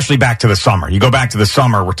mean, especially back to the summer. You go back to the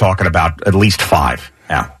summer, we're talking about at least 5.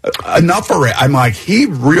 Yeah. Enough for it. I'm like, he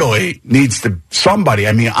really needs somebody.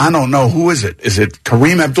 I mean, I don't know. Who is it? Is it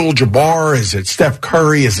Kareem Abdul-Jabbar? Is it Steph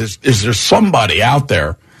Curry? Is there somebody out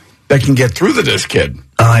there that can get through to this kid?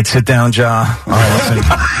 All right, sit down, Ja. All right, listen.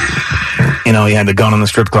 He had the gun in the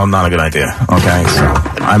strip club. Not a good idea. Okay, so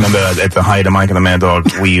I remember at the height of Mike and the Mad Dog,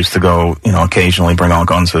 we used to go, occasionally bring our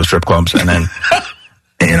guns to the strip clubs, and then,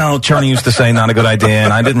 Charlie used to say not a good idea,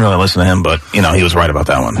 and I didn't really listen to him, but, he was right about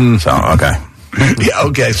that one. So, okay. Yeah,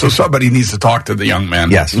 okay, so somebody needs to talk to the young man.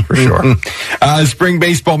 Yes, for sure. Spring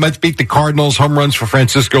baseball, Mets beat the Cardinals. Home runs for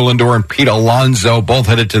Francisco Lindor and Pete Alonso, both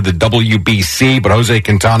headed to the WBC, but Jose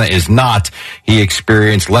Quintana is not. He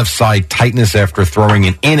experienced left side tightness after throwing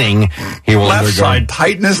an inning. He will left side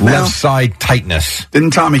tightness now? Left side tightness.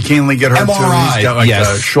 Didn't Tommy Kahnle get hurt MRI. too? He's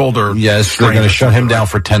got a shoulder. Yes, they're going to shut him down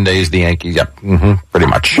for 10 days, the Yankees. Yep, pretty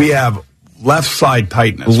much. We have left side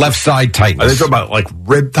tightness. Left side tightness. Are they talking about like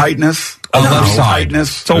rib tightness? Left side.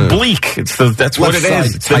 Tightness. It's oblique. That's what it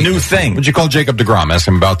is. It's the new thing. What'd you call Jacob deGrom? Ask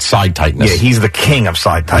him about side tightness. Yeah, he's the king of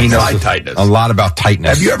side tightness. He knows side tightness. A lot about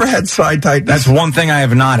tightness. Have you ever had side tightness? That's one thing I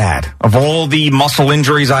have not had. Of all the muscle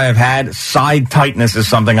injuries I have had, side tightness is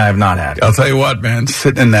something I have not had. I'll tell you what, man.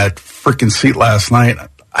 Sitting in that freaking seat last night,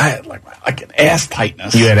 I had like an ass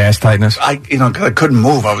tightness. You had ass tightness? I couldn't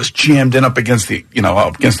move. I was jammed in up against the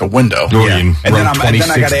window. Yeah. And then I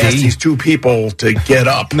got to ask these 2 people to get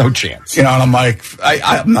up. No chance. And I'm like,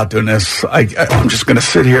 I'm not doing this. I'm just going to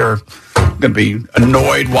sit here. I'm going to be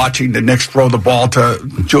annoyed watching the Knicks throw the ball to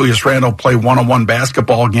Julius Randle play one-on-one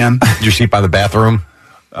basketball again. Did you sleep by the bathroom?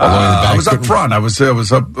 I was up front. It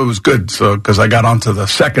was good. So because I got onto the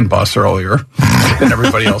second bus earlier than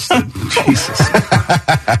everybody else did. Jesus.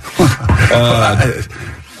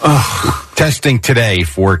 Testing today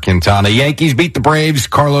for Quintana. Yankees beat the Braves.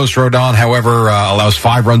 Carlos Rodon, however, allows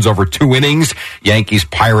 5 runs over 2 innings. Yankees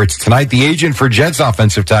Pirates tonight. The agent for Jets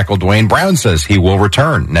offensive tackle Dwayne Brown says he will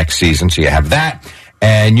return next season. So you have that.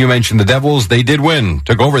 And you mentioned the Devils. They did win.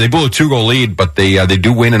 Took over. They blew a 2-goal lead, but they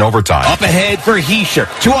do win in overtime. Up ahead for Hischier.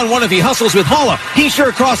 2-on-1 if he hustles with Haula. Hischier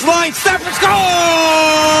across the line. Stafford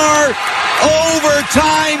score!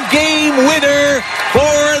 Overtime game winner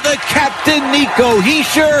for the captain, Nico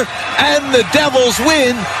Hischier. And the Devils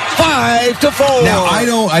win 5-4. Now,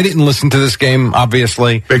 I didn't listen to this game,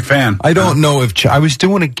 obviously. Big fan. I don't know if I was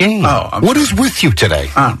doing a game. What is with you today?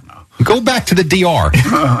 Go back to the DR.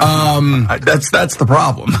 That's the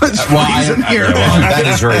problem. It's freezing here. That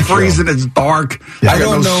is very true. Freezing. It's dark. I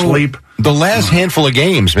don't know. Sleep. The last handful of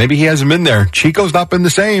games, maybe he hasn't been there. Chico's not been the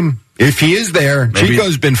same. If he is there,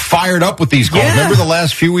 Chico's been fired up with these calls. Yeah. Remember the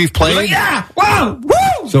last few we've played? Yeah. Wow.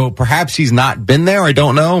 Woo. So perhaps he's not been there. I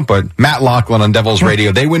don't know. But Matt Lachlan on Devils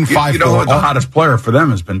Radio, they win 5-4. You know what? The hottest player for them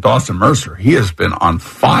has been Dawson Mercer. He has been on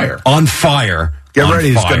fire. On fire. Get ready.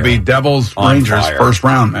 It's going to be Devils Rangers first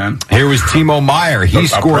round, man. Here was Timo Meyer. He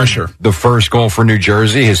scored the first goal for New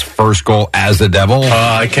Jersey, his first goal as the Devil.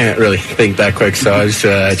 I can't really think that quick, so I was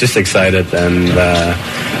just excited. And,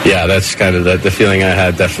 that's kind of the feeling I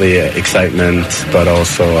had. Definitely excitement, but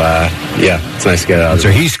also, it's nice to get out of it.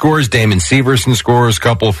 So he scores. Damon Severson scores a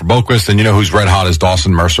couple for Boquist. And you know who's red hot is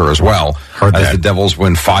Dawson Mercer as well. The Devils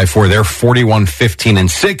win 5-4. They're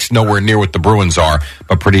 41-15-6. Nowhere near what the Bruins are,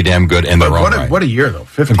 but pretty damn good in their own right. What a year, though.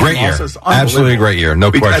 15 great losses. Year. Absolutely a great year.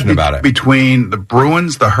 No question about it. Between the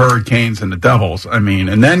Bruins, the Hurricanes, and the Devils,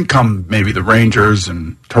 and then come maybe the Rangers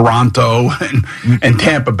and Toronto and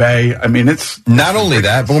Tampa Bay. It's... Not only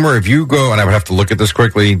that, Boomer, if you go, and I would have to look at this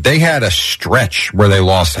quickly, they had a stretch where they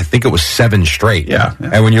lost, I think it was 7 straight. Yeah.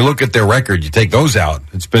 And when you look at their record, you take those out,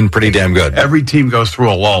 it's been pretty damn good. Every team goes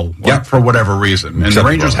through a lull for whatever reason. And the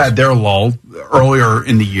Rangers had their lull earlier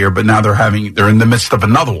in the year, but now they're in the midst of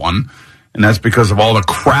another one. And that's because of all the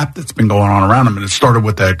crap that's been going on around them. And it started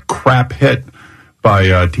with that crap hit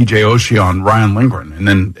by T.J. Oshie on Ryan Lindgren. And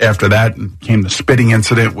then after that came the spitting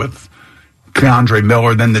incident with Keandre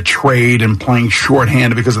Miller, then the trade and playing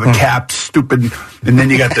shorthanded because of the cap, stupid. And then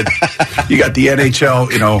you got the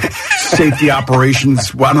NHL, safety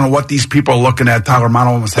operations. Well, I don't know what these people are looking at. Tyler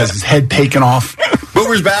Mono almost has his head taken off.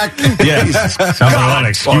 Boomer's back. Yeah, sounds like a lot of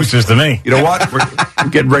excuses to me. You know what? We're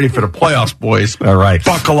getting ready for the playoffs, boys. All right.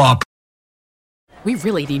 Buckle up. We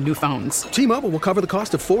really need new phones. T-Mobile will cover the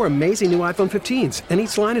cost of 4 amazing new iPhone 15s, and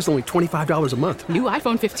each line is only $25 a month. New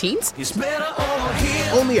iPhone 15s? It's better over here.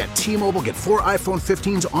 Only at T-Mobile, get 4 iPhone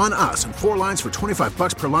 15s on us and 4 lines for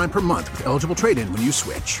 $25 per line per month with eligible trade-in when you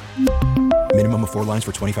switch. Minimum of 4 lines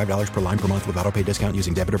for $25 per line per month with autopay discount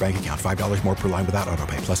using debit or bank account. $5 more per line without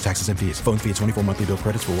autopay, plus taxes and fees. Phone fee at 24 monthly bill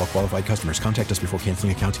credits for well-qualified customers. Contact us before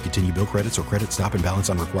canceling account to continue bill credits or credit stop and balance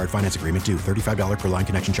on required finance agreement due. $35 per line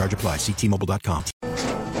connection charge applies. See T-Mobile.com.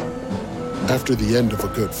 After the end of a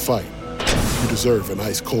good fight, you deserve an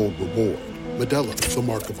ice-cold reward. Modelo is the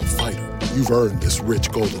mark of a fighter. You've earned this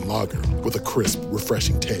rich golden lager with a crisp,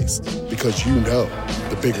 refreshing taste. Because you know,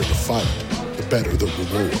 the bigger the fight, the better the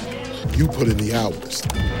reward. You put in the hours,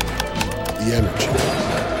 the energy,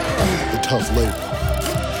 the tough labor.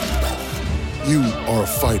 You are a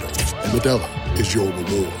fighter, and Modelo is your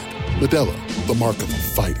reward. Modelo, the mark of a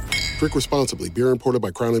fighter. Drink responsibly. Beer imported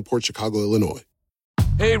by Crown Imports, Chicago, Illinois.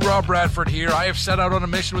 Hey, Rob Bradford here. I have set out on a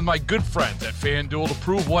mission with my good friends at FanDuel to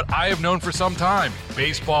prove what I have known for some time.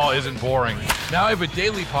 Baseball isn't boring. Now I have a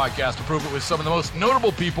daily podcast to prove it with some of the most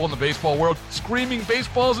notable people in the baseball world, screaming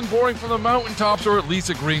baseball isn't boring from the mountaintops, or at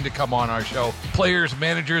least agreeing to come on our show. Players,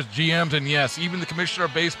 managers, GMs, and yes, even the commissioner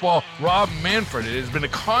of baseball, Rob Manfred. It has been a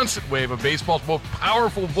constant wave of baseball's most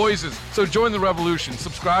powerful voices. So join the revolution.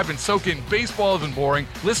 Subscribe and soak in Baseball Isn't Boring.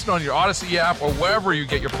 Listen on your Odyssey app or wherever you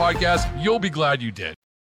get your podcasts. You'll be glad you did.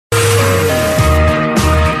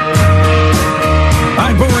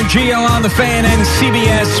 I'm Boomer and Gio on the Fan and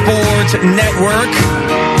CBS Sports Network.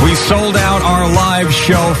 We sold out our live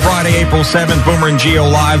show Friday, April 7th, Boomer and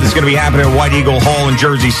Gio Live. It's going to be happening at White Eagle Hall in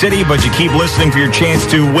Jersey City, but you keep listening for your chance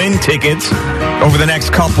to win tickets over the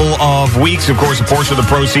next couple of weeks. Of course, a portion of the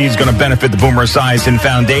proceeds is going to benefit the Boomer Esiason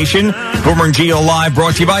Foundation. Boomer and Gio Live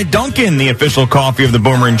brought to you by Dunkin', the official coffee of the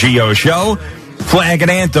Boomer and Gio show. Flag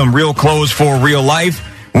and Anthem, real clothes for real life.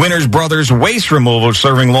 Winners Brothers Waste Removal,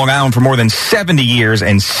 serving Long Island for more than 70 years,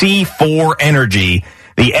 and C4 Energy,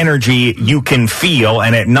 the energy you can feel.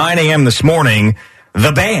 And at 9 a.m. this morning,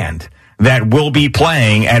 the band that will be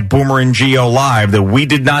playing at Boomer and Gio Live that we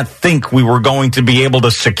did not think we were going to be able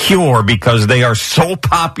to secure because they are so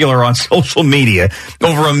popular on social media.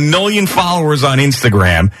 Over 1 million followers on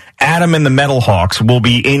Instagram. Adam and the Metal Hawks will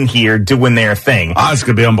be in here doing their thing. Oh, it's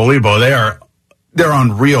going to be unbelievable. They're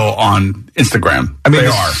unreal on Instagram. I mean, they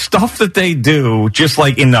the are. Stuff that they do, just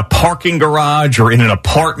like in a parking garage or in an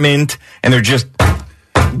apartment, and they're just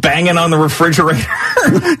banging on the refrigerator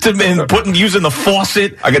and using the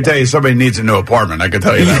faucet. I can tell you somebody needs a new apartment. I can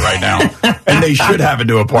tell you that right now. And they should have a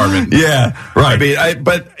new apartment. Yeah, right. I mean,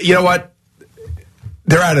 but you know what?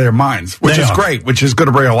 They're out of their minds, which is great, which is going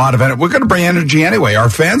to bring a lot of energy. We're going to bring energy anyway. Our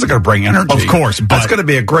fans are going to bring energy. Of course. But that's going to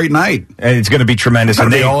be a great night. And it's going to be tremendous.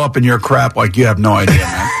 And they all up in your crap like you have no idea,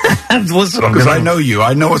 man. Listen, because I know you.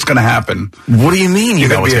 I know what's going to happen. What do you mean you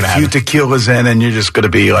know what's going to happen? You're going to be a few tequilas in, and you're just going to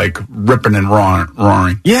be like ripping and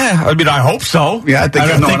roaring. Yeah, I mean, I hope so. Yeah,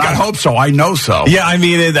 I hope so. I know so. Yeah, I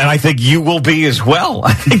mean, and I think you will be as well.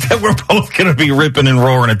 I think that we're both going to be ripping and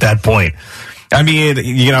roaring at that point. I mean,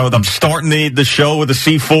 I'm starting the show with a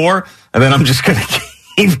C4, and then I'm just going to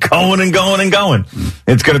keep going and going and going.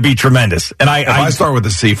 It's going to be tremendous. And if I start with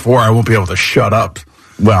the C4, I won't be able to shut up.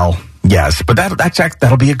 Well, yes, but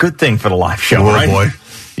that'll be a good thing for the live show, right? Oh, boy.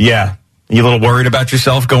 Yeah. You a little worried about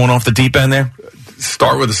yourself going off the deep end there?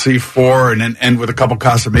 Start with a C4 and then end with a couple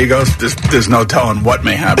Casamigos. There's no telling what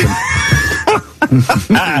may happen.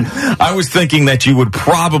 I was thinking that you would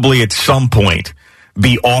probably at some point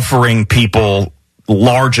be offering people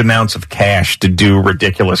large amounts of cash to do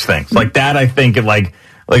ridiculous things like that. I think like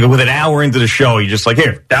with an hour into the show, you're just like,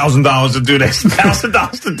 here, $1,000 to do this,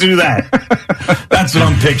 $1,000 to do that. That's what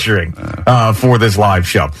I'm picturing for this live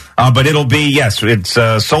show. But it'll be, yes, it's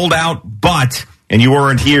sold out, but... And you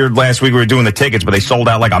weren't here last week. We were doing the tickets, but they sold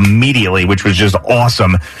out like immediately, which was just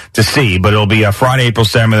awesome to see. But it'll be Friday, April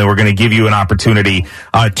 7th, and we're going to give you an opportunity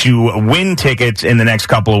to win tickets in the next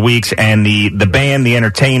couple of weeks. And the band, the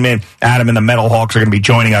entertainment, Adam and the Metal Hawks are going to be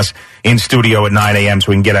joining us in studio at 9 a.m. so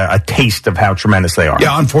we can get a taste of how tremendous they are.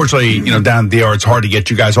 Yeah, unfortunately, down at the DR, it's hard to get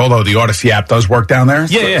you guys, although the Odyssey app does work down there.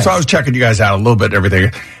 Yeah. So I was checking you guys out a little bit,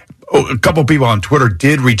 everything. A couple of people on Twitter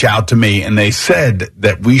did reach out to me, and they said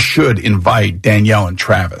that we should invite Danielle and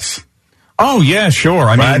Travis. Oh, yeah, sure.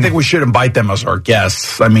 I think we should invite them as our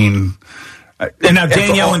guests. I mean... And now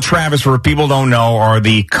Danielle and Travis, for people don't know, are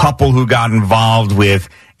the couple who got involved with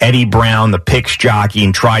Eddie Brown, the Picks jockey,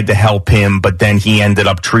 and tried to help him, but then he ended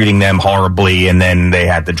up treating them horribly, and then they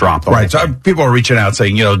had to drop them. Right, so people are reaching out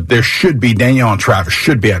saying, there should be, Danielle and Travis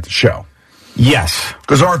should be at the show. Yes.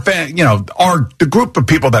 Because our fan, the group of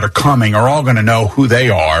people that are coming are all going to know who they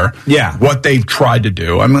are. Yeah. What they've tried to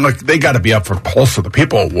do. I mean, they got to be up for Pulse of the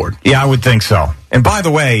People Award. Yeah, I would think so. And by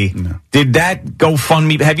the way, did that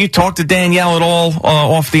GoFundMe, have you talked to Danielle at all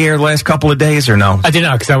off the air the last couple of days or no? I did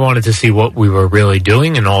not, because I wanted to see what we were really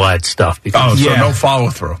doing and all that stuff. Because, so no follow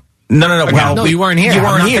through. No. Well, no, you weren't here. You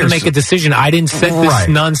weren't I'm not here. going to make a decision. I didn't set this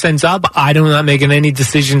nonsense up. I'm not making any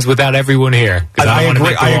decisions without everyone here. I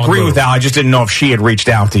agree with Al. I just didn't know if she had reached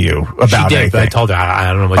out to you about she did, anything. But I told her I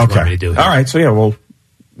don't know what you want me to do here. All right. So yeah, well,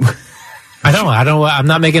 I don't. I'm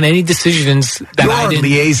not making any decisions that You're I didn't. a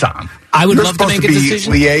liaison. I would You're love to make a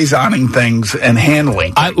decision. Liaisoning things and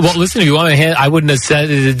handling things. Well, listen, if you want to, I wouldn't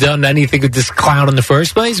have done anything with this clown in the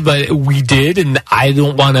first place, but we did, and I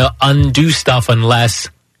don't want to undo stuff unless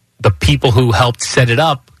the people who helped set it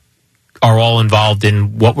up are all involved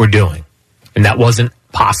in what we're doing. And that wasn't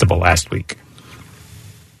possible last week.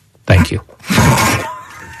 Thank you.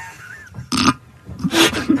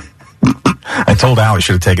 I told Al he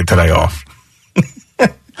should have taken today off.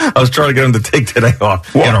 I was trying to get him to take today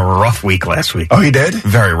off. He had a rough week last week. Oh, he did?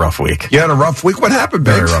 Very rough week. You had a rough week? What happened,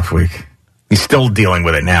 Very Biggs? rough week. He's still dealing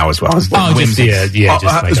with it now as well. Is Whimsy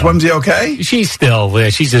okay? She's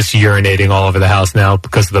just urinating all over the house now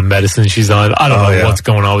because of the medicine she's on. I don't know what's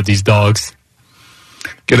going on with these dogs.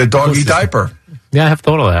 Get a doggy diaper. Yeah, I have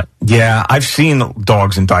thought of that. Yeah, I've seen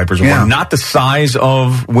dogs in diapers. Yeah. Not the size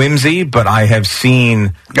of Whimsy, but I have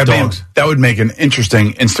seen dogs. That would make an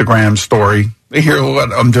interesting Instagram story. Hear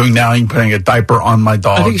what I'm doing now, I'm putting a diaper on my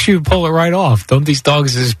dog. I think she would pull it right off. Don't these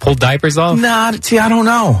dogs just pull diapers off? Nah, see, I don't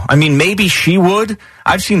know. I mean, maybe she would.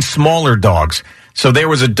 I've seen smaller dogs. So there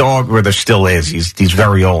was a dog, where there still is. He's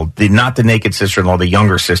very old. Not the naked sister-in-law, the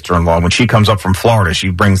younger sister-in-law. When she comes up from Florida, she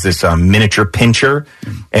brings this miniature pinscher,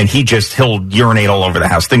 and he'll urinate all over the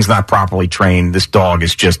house. Thing's not properly trained. This dog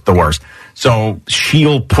is just the worst. So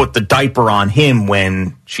she'll put the diaper on him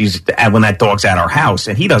when that dog's at our house,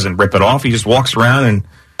 and he doesn't rip it off. He just walks around and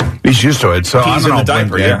he's used to it. So he's in the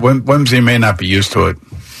diaper. Whimsy may not be used to it.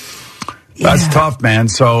 That's tough, man.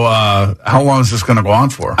 So how long is this going to go on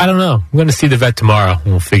for? I don't know. I'm going to see the vet tomorrow, and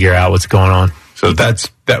we'll figure out what's going on. So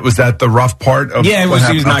was that the rough part of he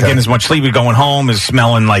was not getting as much sleep. He was going home, is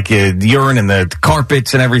smelling like urine and the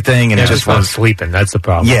carpets and everything, and it just was sleeping. That's the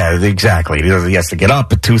problem. Yeah, exactly. He has to get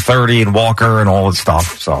up at 2:30 and walk her and all that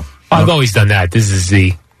stuff. So I've always done that. This is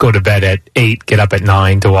the go to bed at 8, get up at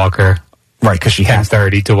 9 to walk her. Right, because she has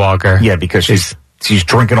 10:30 to walk her. Yeah, because she's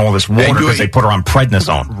drinking all this water because they put her on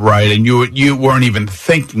prednisone. Right, and you weren't even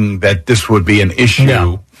thinking that this would be an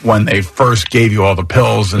issue when they first gave you all the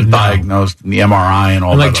pills and diagnosed and the MRI and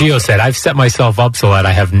all that. Like Gio said, I've set myself up so that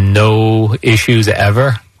I have no issues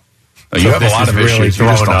ever. You have a lot of issues. You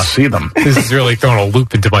just don't see them. This is really throwing a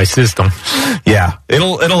loop into my system. Yeah,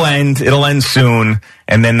 it'll end. It'll end soon,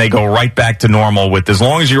 and then they go right back to normal. With as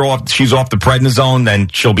long as she's off the prednisone, then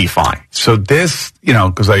she'll be fine. So this,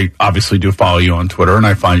 because I obviously do follow you on Twitter, and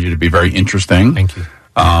I find you to be very interesting. Thank you.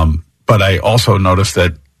 But I also noticed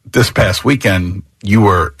that this past weekend you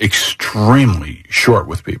were extremely short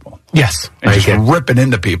with people. Yes, and just ripping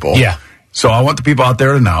into people. Yeah. So I want the people out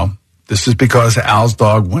there to know. This is because Al's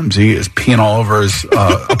dog, Whimsy, is peeing all over his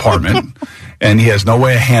apartment, and he has no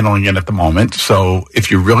way of handling it at the moment. So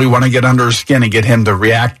if you really want to get under his skin and get him to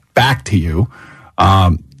react back to you,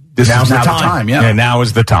 this is now the time. Yeah, now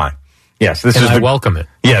is the time. Yes, I welcome it.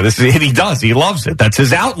 Yeah, he does. He loves it. That's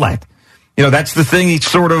his outlet. That's the thing he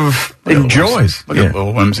sort of enjoys. Look at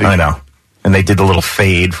little Whimsy. I know. And they did the little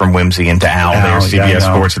fade from Whimsy into Al there, CBS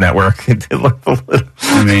Sports Network.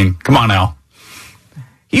 I mean, come on, Al.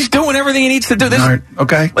 He's doing everything he needs to do. This, right.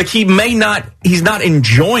 Okay. Like he's not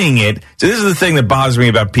enjoying it. So this is the thing that bothers me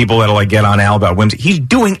about people that'll get on Al about Whimsy. He's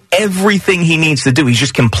doing everything he needs to do. He's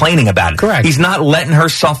just complaining about it. Correct. He's not letting her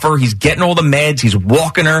suffer. He's getting all the meds. He's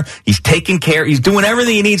walking her. He's taking care. He's doing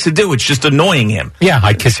everything he needs to do. It's just annoying him. Yeah,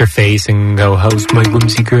 I kiss her face and go, "How's my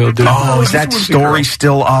Whimsy girl doing?" Oh, is that story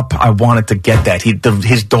still up? I wanted to get that.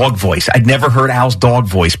 His dog voice. I'd never heard Al's dog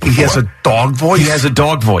voice before. He has a dog voice? He has a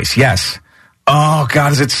dog voice, yes. Oh,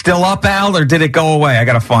 God, is it still up, Al, or did it go away? I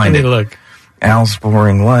got to find it. Look. Al's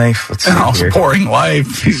Boring Life. Let's see Al's here. Boring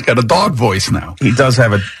Life. He's got a dog voice now. He does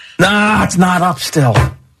have a... Nah, it's not up still.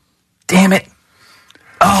 Damn it.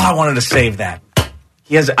 Oh, I wanted to save that.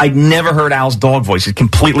 I never heard Al's dog voice. It's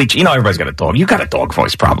completely... everybody's got a dog. You got a dog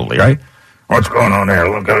voice probably, right? What's going on there?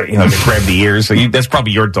 Look, they grab the ears. So that's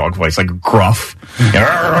probably your dog voice, like gruff.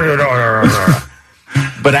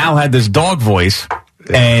 But Al had this dog voice,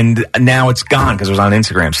 and now it's gone because it was on an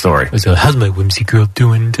Instagram story. So, how's my whimsy girl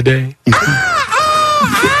doing today?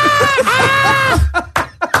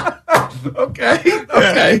 Okay.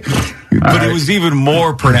 But it was even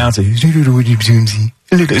more pronounced. It's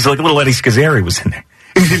like little Eddie Scazzeri was in there.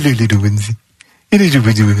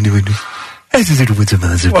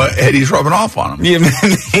 Well, Eddie's rubbing off on him. Yeah,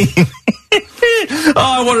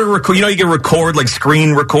 I wanted to record. You can record, like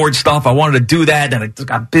screen record stuff. I wanted to do that, and I just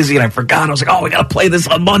got busy and I forgot. I was like, we got to play this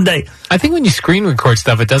on Monday. I think when you screen record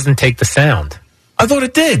stuff, it doesn't take the sound. I thought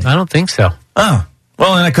it did. I don't think so. Oh,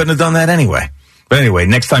 well, then I couldn't have done that anyway. But anyway,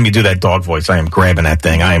 next time you do that dog voice, I am grabbing that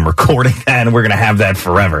thing. I am recording that, and we're going to have that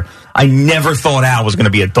forever. I never thought Al was going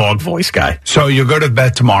to be a dog voice guy. So you'll go to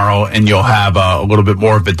bed tomorrow, and you'll have a little bit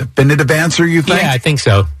more of a definitive answer, you think? Yeah, I think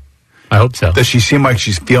so. I hope so. Does she seem like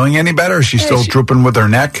she's feeling any better? Is she still drooping with her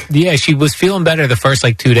neck? Yeah, she was feeling better the first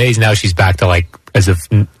 2 days. Now she's back to as if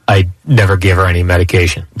I never gave her any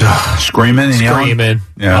medication. Screaming and yelling? Screaming.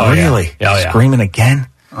 Yeah. Oh, really? Yeah. Screaming again?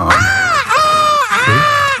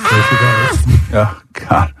 Oh,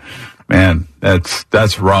 God. Man,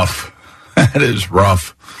 that's rough. That is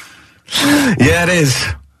rough. Yeah, it is.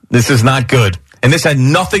 This is not good. And this had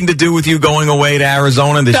nothing to do with you going away to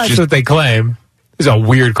Arizona. That's what they claim. It's a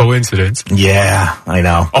weird coincidence. Yeah, I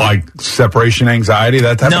know. Oh, like separation anxiety,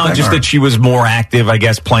 that type of thing? No, just that she was more active, I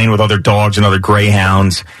guess, playing with other dogs and other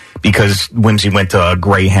greyhounds because Whimsy went to a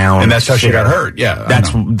greyhound. And that's how she got hurt, yeah.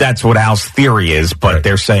 That's what Al's theory is, but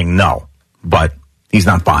they're saying no. But he's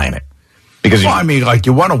not buying it. Because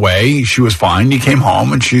you went away, she was fine, you came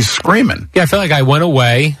home, and she's screaming. Yeah, I feel like I went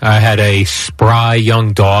away, I had a spry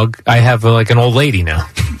young dog. I have an old lady now.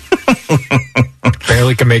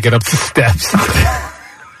 Barely can make it up the steps.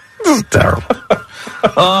 This is terrible.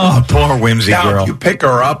 Oh, poor Whimsy girl. If you pick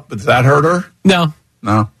her up, does that hurt her? No.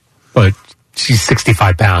 But she's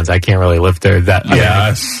 65 pounds. I can't really lift her that.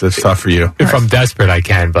 Yeah, that's tough for you. If I'm desperate, I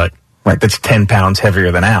can, but. Right, that's 10 pounds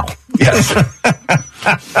heavier than Al. Yes.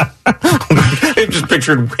 I just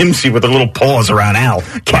pictured Whimsy with her little paws around Al,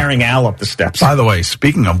 carrying Al up the steps. By the way,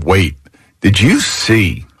 speaking of weight, did you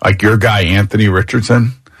see, your guy, Anthony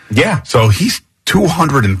Richardson? Yeah. So he's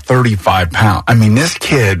 235 pounds. I mean, this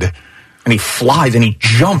kid. And he flies and he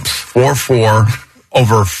jumps. 4'4",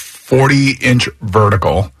 over 40-inch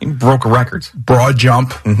vertical. He broke records. Broad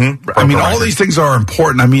jump. Mm-hmm. I mean, all these things are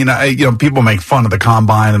important. I mean, people make fun of the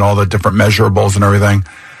combine and all the different measurables and everything.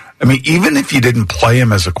 I mean, even if you didn't play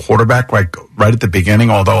him as a quarterback, right at the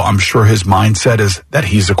beginning, although I'm sure his mindset is that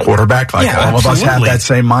he's a quarterback, all of us have that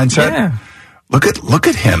same mindset. Yeah. Look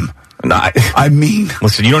at him. I mean,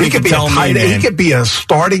 listen, you don't need to tell me, man. He could be a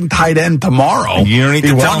starting tight end tomorrow. You don't need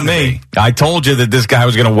to tell me. I told you that this guy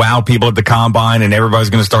was going to wow people at the combine, and everybody's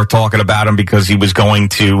going to start talking about him because he was going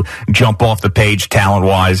to jump off the page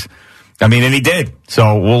talent-wise. I mean, and he did.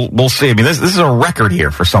 So we'll see. I mean, this is a record here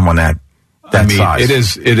for someone that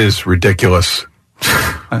size. It is ridiculous.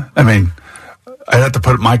 I mean, I'd have to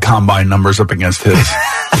put my combine numbers up against his.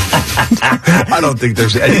 I don't think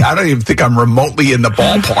there's any. I don't even think I'm remotely in the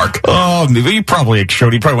ballpark. Oh, he probably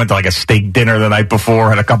showed. He probably went to a steak dinner the night before,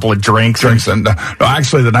 had a couple of drinks. And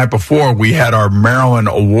actually, the night before we had our Maryland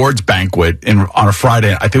Awards banquet on a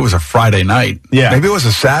Friday. I think it was a Friday night. Yeah, maybe it was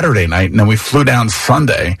a Saturday night, and then we flew down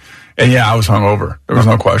Sunday. And I was hungover. There was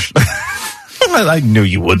no question. I knew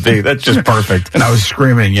you would be. That's just perfect. And I was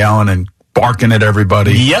screaming and yelling and barking at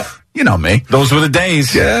everybody. Yep. You know me. Those were the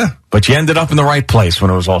days. Yeah. But you ended up in the right place when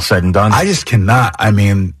it was all said and done. I just cannot. I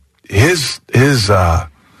mean, it's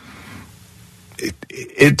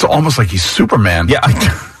almost like he's Superman. Yeah,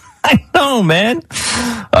 I know, man.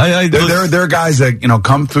 There are guys that,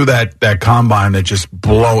 come through that combine that just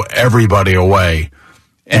blow everybody away.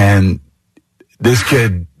 And this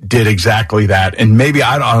kid did exactly that. And maybe,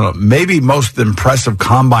 I don't know, maybe most impressive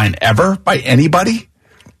combine ever by anybody.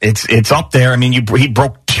 It's up there. I mean, he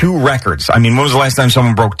broke 2 records. I mean, when was the last time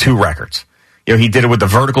someone broke 2 records? He did it with the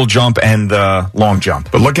vertical jump and the long jump.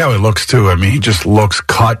 But look how he looks, too. I mean, he just looks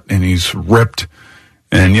cut and he's ripped.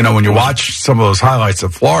 And, when you watch some of those highlights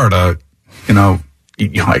of Florida,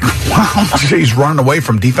 you're like, wow, he's running away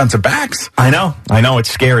from defensive backs. I know. It's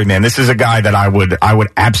scary, man. This is a guy that I would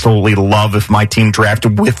absolutely love if my team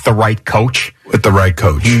drafted with the right coach. With the right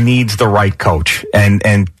coach. He needs the right coach. And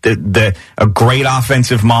a great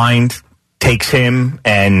offensive mind takes him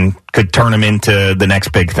and could turn him into the next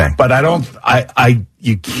big thing. But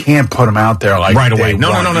you can't put him out there like right away.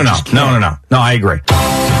 No, I agree.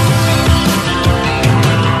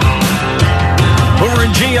 Boomer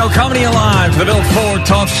and Geo coming to you live from the Bill Ford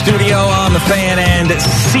Tough Studio on the Fan and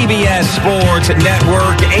CBS Sports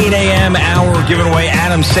Network. 8 a.m. hour giving away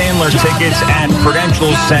Adam Sandler tickets at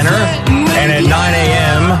Prudential Center. And at 9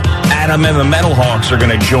 a.m., Adam and the Metal Hawks are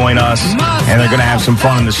going to join us, and they're going to have some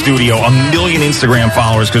fun in the studio. 1 million Instagram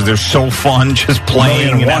followers because they're so fun just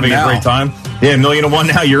playing and having a great time. Yeah, 1,000,001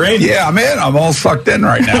 now. You're in? Yeah, I'm in. I'm all sucked in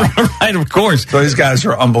right now. Right, of course. So these guys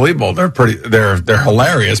are unbelievable. They're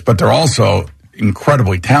hilarious, but they're also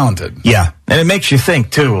incredibly talented. Yeah, and it makes you think,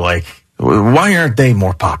 too, like, why aren't they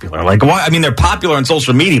more popular? Like, why? I mean, they're popular on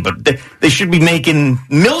social media, but they should be making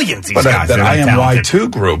millions, these guys. But that IMY2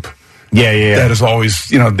 group. Yeah. That is always,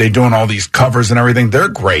 they're doing all these covers and everything. They're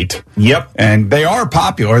great. Yep. And they are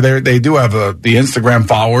popular. They do have the Instagram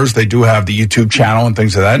followers. They do have the YouTube channel and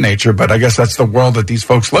things of that nature. But I guess that's the world that these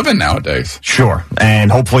folks live in nowadays. Sure.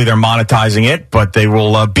 And hopefully they're monetizing it. But they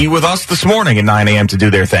will be with us this morning at 9 a.m. to do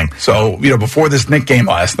their thing. So, before this Knick game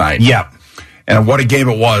last night. Yeah. And what a game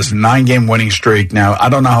it was. 9-game winning streak. Now, I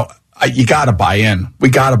don't know. You got to buy in. We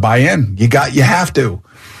got to buy in. You have to.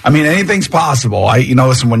 I mean, anything's possible.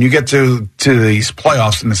 Listen, when you get to these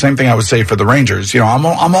playoffs, and the same thing I would say for the Rangers, I'm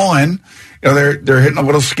all in. They're hitting a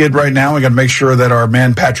little skid right now. We got to make sure that our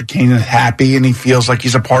man Patrick Kane is happy and he feels like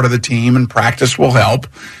he's a part of the team, and practice will help.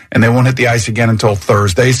 And they won't hit the ice again until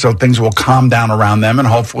Thursday, so things will calm down around them, and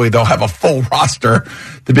hopefully they'll have a full roster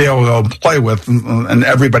to be able to go play with, and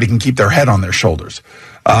everybody can keep their head on their shoulders.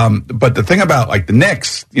 But the thing about like the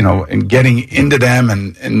Knicks, and getting into them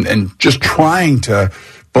and just trying to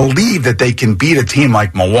believe that they can beat a team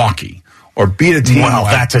like Milwaukee or beat a team. Well,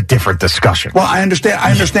 that's a different discussion. Well, I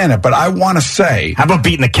understand it, but I want to say, how about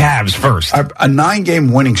beating the Cavs first? A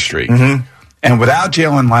 9-game winning streak, and without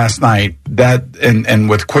Jalen last night, and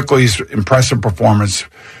with Quickly's impressive performance.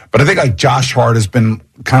 But I think like Josh Hart has been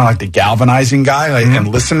kind of like the galvanizing guy, and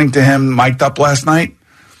listening to him mic'd up last night,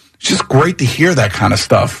 it's just great to hear that kind of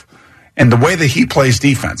stuff. And the way that he plays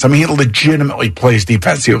defense, I mean, he legitimately plays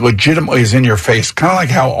defense. He legitimately is in your face, kind of like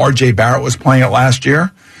how R.J. Barrett was playing it last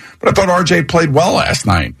year. But I thought R.J. played well last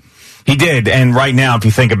night. He did. And right now, if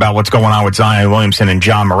you think about what's going on with Zion Williamson and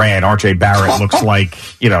John Morant, R.J. Barrett looks like,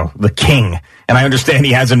 the king. And I understand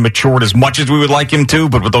he hasn't matured as much as we would like him to,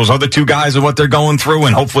 but with those other two guys and what they're going through,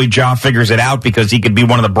 and hopefully Ja figures it out because he could be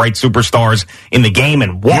one of the bright superstars in the game,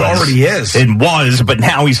 and was. He already is. It was, but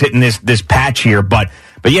now he's hitting this patch here. But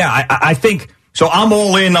yeah, I think, so I'm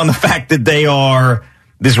all in on the fact that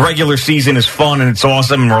this regular season is fun and it's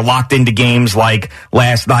awesome, and we're locked into games like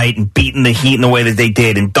last night and beating the Heat in the way that they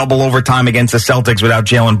did, and double overtime against the Celtics without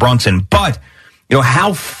Jalen Brunson. But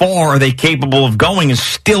how far are they capable of going is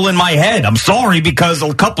still in my head. I'm sorry, because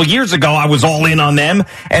a couple years ago I was all in on them,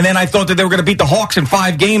 and then I thought that they were going to beat the Hawks in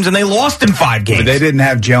 5 games, and they lost in 5 games. But they didn't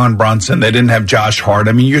have Jalen Brunson. They didn't have Josh Hart.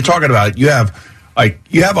 I mean, you're talking about you have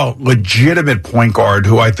a legitimate point guard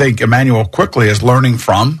who I think Emmanuel Quickly is learning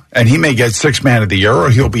from, and he may get 6th man of the year, or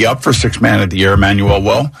he'll be up for 6th man of the year. Emmanuel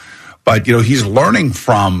will. But, he's learning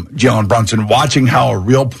from Jalen Brunson, watching how a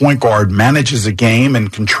real point guard manages a game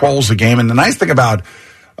and controls a game. And the nice thing about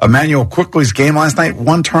Emmanuel Quickly's game last night,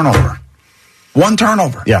 1 turnover. 1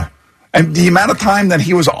 turnover. Yeah. And the amount of time that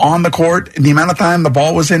he was on the court and the amount of time the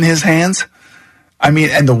ball was in his hands, I mean,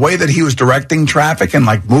 and the way that he was directing traffic and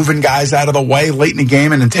like moving guys out of the way late in the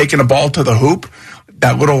game and then taking the ball to the hoop,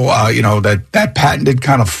 that little, that patented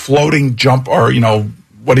kind of floating jump, or,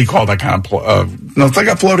 what do you call that kind of, it's like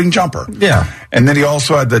a floating jumper. Yeah. And then he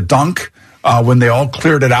also had the dunk when they all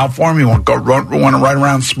cleared it out for him. He went right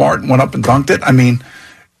around smart and went up and dunked it. I mean,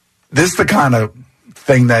 this is the kind of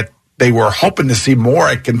thing that they were hoping to see more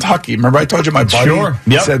at Kentucky. Remember I told you my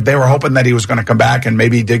buddy said they were hoping that he was going to come back, and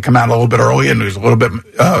maybe he did come out a little bit early and he was a little bit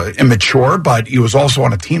immature, but he was also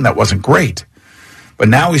on a team that wasn't great. But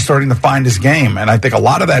now he's starting to find his game, and I think a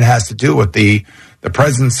lot of that has to do with the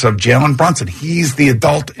presence of Jalen Brunson. He's the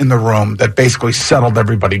adult in the room that basically settled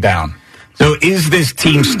everybody down. So is this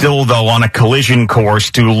team still, though, on a collision course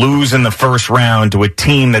to lose in the first round to a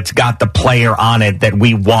team that's got the player on it that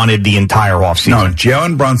we wanted the entire offseason? No,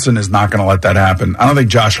 Jalen Brunson is not going to let that happen. I don't think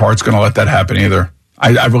Josh Hart's going to let that happen either.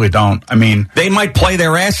 I really don't. I mean, they might play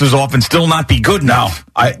their asses off and still not be good enough.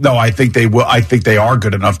 I think they will. I think they are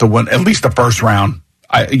good enough to win at least the first round.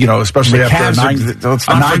 Especially the after let's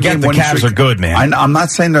not forget the Cavs are good, man. I'm not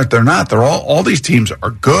saying that they're not. They're all these teams are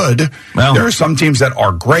good. Well, there are some teams that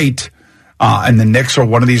are great, and the Knicks are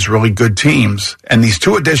one of these really good teams. And these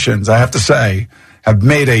 2 additions, I have to say, have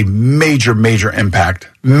made a major, major impact.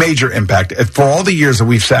 Major impact. For all the years that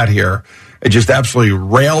we've sat here, it just absolutely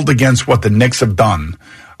railed against what the Knicks have done.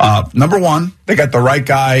 Number one, they got the right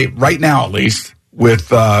guy right now, at least, with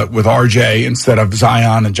RJ instead of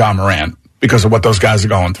Zion and John Morant. because of what those guys are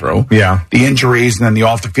going through. Yeah. The injuries and then the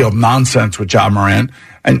off-the-field nonsense with Ja Morant.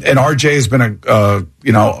 And RJ has been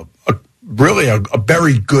really a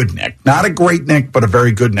very good Nick. Not a great Nick, but a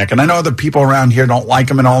very good Nick. And I know other people around here don't like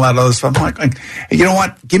him and all that other stuff. I'm like, you know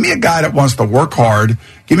what? Give me a guy that wants to work hard.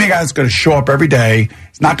 Give me a guy that's going to show up every day.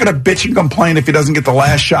 He's not going to bitch and complain if he doesn't get the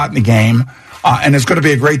last shot in the game. And is going to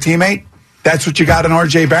be a great teammate. That's what you got in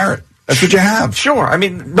RJ Barrett. That's what you have. Sure. I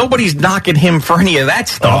mean, nobody's knocking him for any of that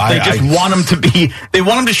stuff. They just want him they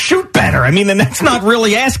want him to shoot better. I mean, and that's not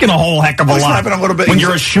really asking a whole heck of a lot when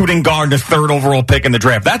you're a shooting guard, the 3rd overall pick in the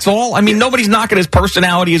draft. That's all. I mean, nobody's knocking his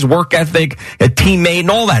personality, his work ethic, a teammate,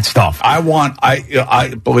 and all that stuff. I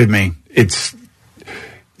believe me,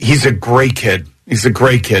 he's a great kid. He's a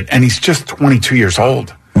great kid. And he's just 22 years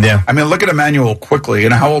old. Yeah. I mean, look at Emmanuel quickly.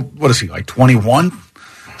 And how old, what is he, like 21?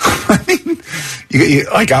 I mean,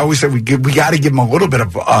 like I always say, we got to give him a little bit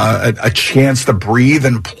of a chance to breathe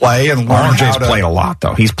and play and learn. RJ's played a lot,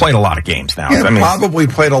 though. He's played a lot of games now. Yeah, probably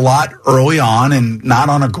played a lot early on and not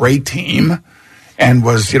on a great team, and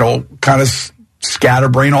was kind of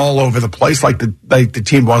scatterbrain all over the place like the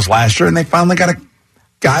team was last year. And they finally got a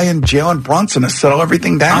guy in Jalen Brunson to settle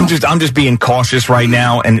everything down. I'm just being cautious right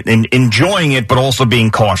now and enjoying it, but also being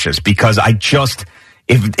cautious because I just.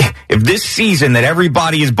 If this season that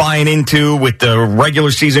everybody is buying into with the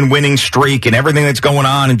regular season winning streak and everything that's going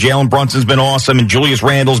on, and Jalen Brunson's been awesome and Julius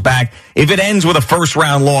Randle's back, if it ends with a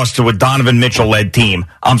first-round loss to a Donovan Mitchell-led team,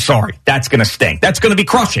 I'm sorry. That's going to stink. That's going to be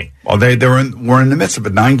crushing. Well, we're in the midst of a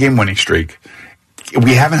 9-game winning streak.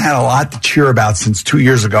 We haven't had a lot to cheer about since 2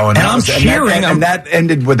 years ago. And I'm cheering. And that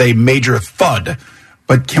ended with a major thud.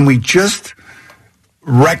 But can we just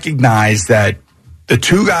recognize that the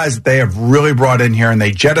 2 guys that they have really brought in here, and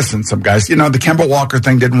they jettisoned some guys. The Kemba Walker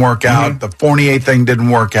thing didn't work out. The Fournier thing didn't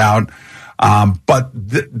work out. But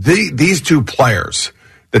these 2 players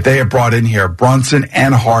that they have brought in here, Brunson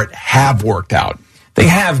and Hart, have worked out. They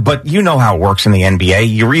have, but you know how it works in the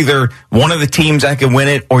NBA. You're either one of the teams that can win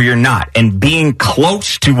it or you're not. And being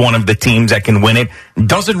close to one of the teams that can win it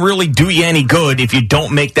doesn't really do you any good if you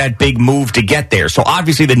don't make that big move to get there. So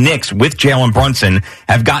obviously the Knicks with Jalen Brunson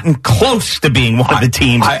have gotten close to being one of the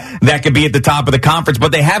teams that could be at the top of the conference,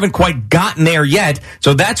 but they haven't quite gotten there yet.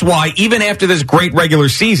 So that's why even after this great regular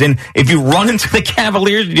season, if you run into the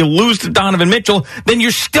Cavaliers and you lose to Donovan Mitchell, then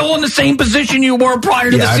you're still in the same position you were prior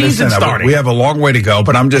to the season starting. We have a long way to go,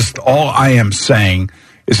 but all I am saying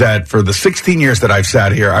is that for the 16 years that I've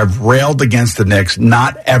sat here, I've railed against the Knicks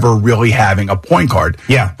not ever really having a point guard.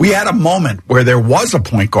 Yeah. We had a moment where there was a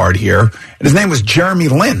point guard here, and his name was Jeremy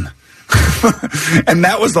Lin. And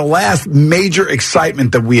that was the last major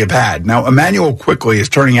excitement that we have had. Now, Emmanuel Quickley is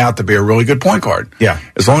turning out to be a really good point guard. Yeah.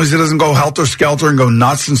 As long as he doesn't go helter-skelter and go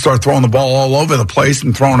nuts and start throwing the ball all over the place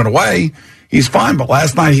and throwing it away, he's fine. But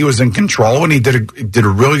last night he was in control, and he did a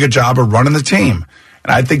really good job of running the team.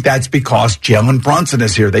 And I think that's because Jalen Brunson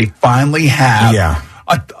is here. They finally have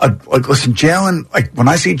listen, Jalen, like when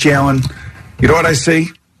I see Jalen, you know what I see?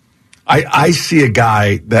 I see a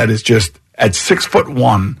guy that is just at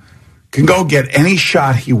 6'1", can go get any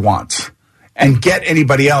shot he wants and get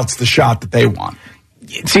anybody else the shot that they want.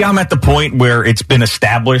 See, I'm at the point where it's been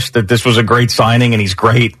established that this was a great signing and he's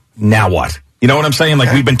great. Now what? You know what I'm saying?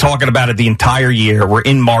 Like we've been talking about it the entire year. We're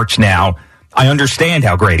in March now. I understand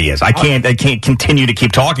how great he is. I can't continue to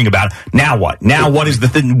keep talking about it. Now what? Now what is the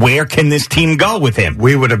thing? Where can this team go with him?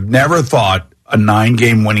 We would have never thought a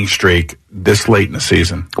 9-game winning streak this late in the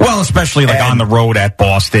season. Well, especially on the road at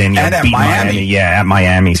Boston and at Miami. Yeah, at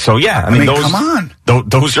Miami. So yeah, I mean those, come on.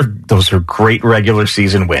 Those are great regular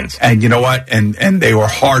season wins. And you know what? And they were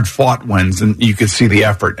hard fought wins, and you could see the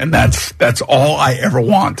effort. And that's all I ever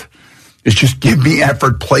want. Is just give me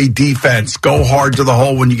effort, play defense, go hard to the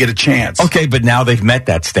hole when you get a chance. Okay, but now they've met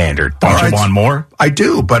that standard. Don't you want more? I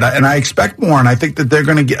do, but I expect more, and I think that they're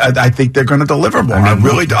going to I think they're going to deliver more. I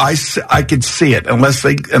really do. I could see it.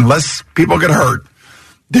 Unless people get hurt,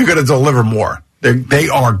 they're going to deliver more. They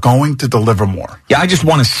are going to deliver more. Yeah, I just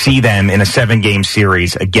want to see them in a 7-game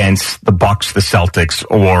series against the Bucks, the Celtics,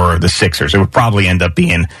 or the Sixers. It would probably end up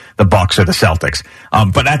being the Bucks or the Celtics.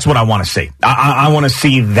 But that's what I want to see. I want to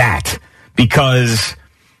see that. Because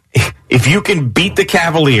if you can beat the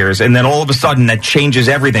Cavaliers and then all of a sudden that changes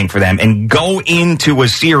everything for them and go into a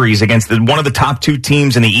series against one of the top 2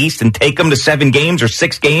 teams in the East and take them to 7 games or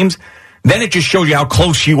 6 games, then it just shows you how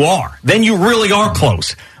close you are. Then you really are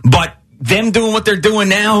close. But them doing what they're doing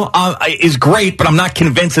now is great, but I'm not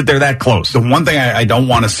convinced that they're that close. The one thing I don't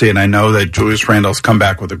want to see, and I know that Julius Randle's come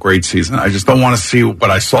back with a great season, I just don't want to see what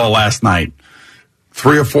I saw last night.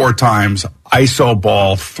 3 or 4 times, ISO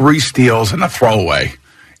ball, 3 steals, and a throwaway.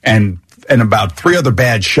 And and about 3 other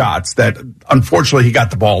bad shots that, unfortunately, he got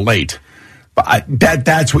the ball late. But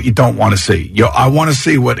that's what you don't want to see. I want to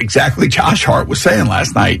see what exactly Josh Hart was saying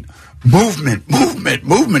last night. Movement.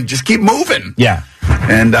 Just keep moving. Yeah.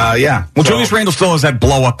 And, yeah. Well, Julius Randle still has that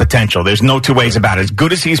blow-up potential. There's no two ways about it. As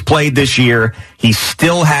good as he's played this year, he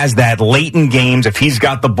still has that late in games. If he's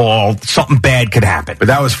got the ball, something bad could happen. But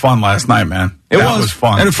that was fun last night, man. That was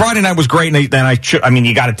fun. And Friday night was great. And then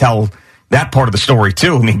you got to tell that part of the story,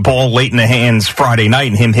 too. I mean, ball late in the hands Friday night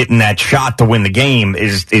and him hitting that shot to win the game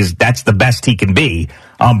that's the best he can be.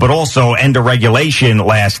 But also end of regulation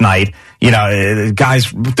last night.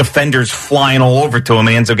 Defenders flying all over to him.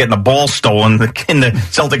 He ends up getting the ball stolen. And the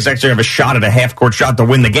Celtics actually have a shot at a half-court shot to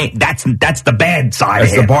win the game. That's the bad side.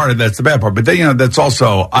 That's the bad part. But then, that's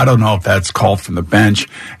also, I don't know if that's called from the bench.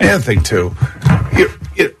 And the other thing, too,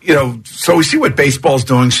 so we see what baseball's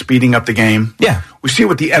doing, speeding up the game. Yeah. We see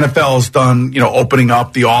what the NFL's done, opening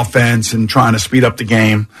up the offense and trying to speed up the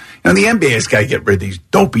game. The NBA has got to get rid of these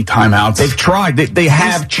dopey timeouts. They've tried. They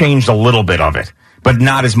have changed a little bit of it, but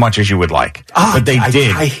not as much as you would like. But they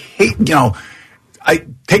did. I hate, I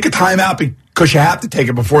take a timeout because you have to take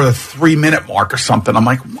it before the 3-minute mark or something. I'm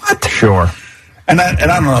like, what? Sure. And I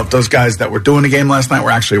don't know if those guys that were doing the game last night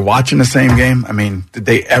were actually watching the same game. I mean, did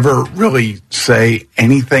they ever really say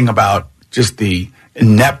anything about just the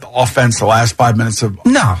inept offense the last 5 minutes of...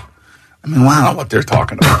 No. I mean, I don't know what they're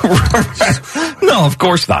talking about. No, of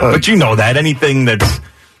course not. But you know that. Anything that's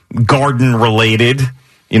Garden-related,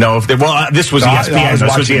 if they... Well, this was ESPN.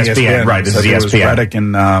 This was ESPN. Right, this is ESPN. It was Redick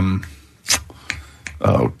and...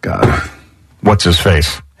 oh, God. What's his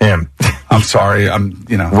face? Him. I'm sorry.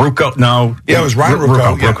 Ruocco, no. Yeah, it was Ryan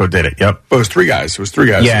Ruocco. Ruocco did it, yep. But it was 3 guys.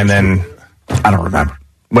 Yeah, and then... I don't remember.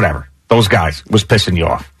 Whatever. Those guys was pissing you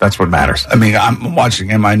off. That's what matters. I mean, I'm watching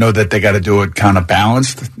him. I know that they got to do it kind of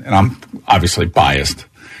balanced, and I'm obviously biased.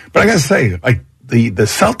 But I got to say, the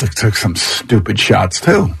Celtics took some stupid shots,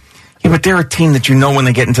 too. Yeah, but they're a team that when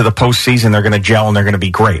they get into the postseason, they're going to gel and they're going to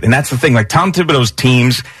be great. And that's the thing. Like, Tom Thibodeau's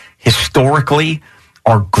teams, historically,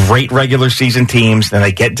 are great regular season teams. Then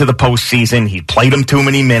they get into the postseason. He played them too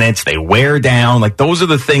many minutes. They wear down. Like, those are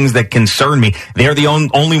the things that concern me. They're the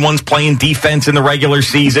only ones playing defense in the regular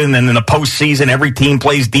season. And in the postseason, every team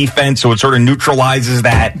plays defense. So it sort of neutralizes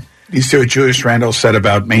that. You see what Julius Randle said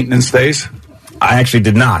about maintenance days? I actually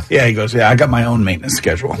did not. Yeah, he goes, I got my own maintenance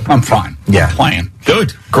schedule. I'm fine. Yeah. I'm playing.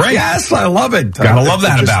 Good. Great. Yes, I love it. Gotta love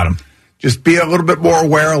that about him. Just be a little bit more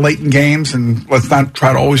aware of late in games, and let's not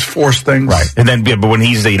try to always force things. Right. And then, but when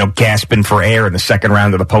he's gasping for air in the second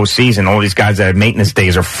round of the postseason, all these guys that have maintenance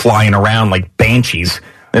days are flying around like banshees.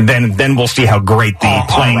 And then we'll see how great the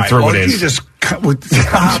playing through it is. You just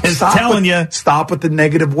telling you. Stop with the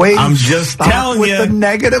negative waves. I'm just telling you. Stop with the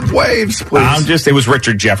negative waves, please. It was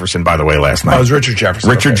Richard Jefferson, by the way, last night. Oh, it was Richard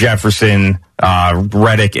Jefferson. Richard Jefferson,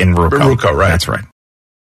 Redick, and Ruocco. Ruocco, right. That's right.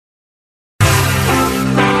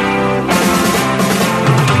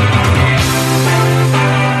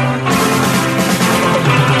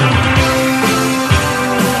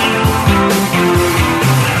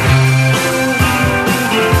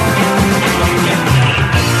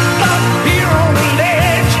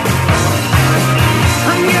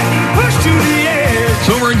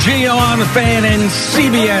 Gio on the Fan and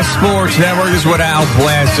CBS Sports Network. Is what Al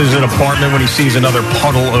blasts his apartment when he sees another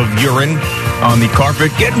puddle of urine on the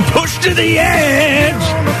carpet getting pushed to the edge.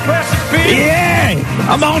 Yeah,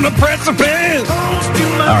 I'm on the precipice.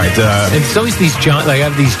 All right, and it's always these giant. Like I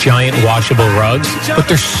have these giant washable rugs, but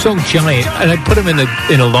they're so giant, and I put them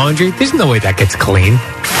in a laundry. There's no way that gets clean.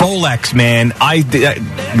 Folex, man.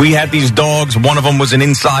 We had these dogs. One of them was an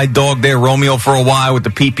inside dog there, Romeo, for a while with the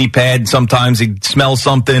pee-pee pad. Sometimes he'd smell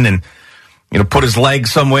something and put his leg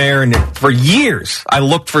somewhere. And for years, I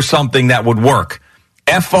looked for something that would work.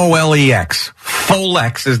 Folex.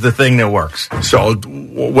 Folex is the thing that works. So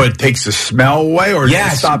what, takes the smell away, or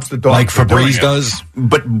it stops the dog? Like Febreze does,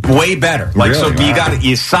 but way better. Like really? So,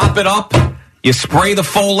 you sop it up, you spray the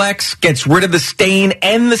Folex, gets rid of the stain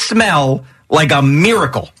and the smell like a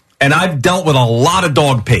miracle. And I've dealt with a lot of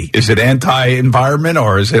dog pee. Is it anti-environment,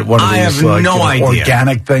 or is it one of these I have no idea.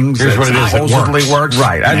 Organic things? Here's what it is. Supposedly works.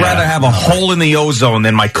 Right. I'd rather have a hole in the ozone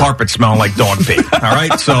than my carpet smelling like dog pee. All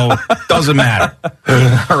right? So, doesn't matter.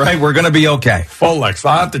 All right? We're going to be okay. Folex.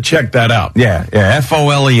 I'll have to check that out. Yeah.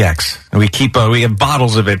 Folex. We have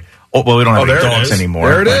bottles of it. Oh, well, we don't have any dogs anymore.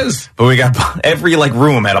 There it is. But we got every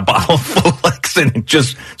room had a bottle of Folex in it.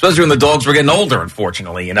 Just, especially when the dogs were getting older,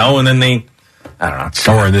 unfortunately, and then they... I don't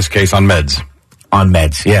know. Or in this case, on meds. On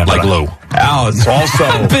meds, yeah. Like Lou. Al, it's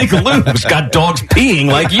also... Big Lou's got dogs peeing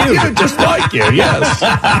like you. Just like you, yes.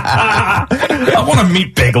 I want to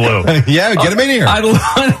meet Big Lou. Yeah, get him in here. I'd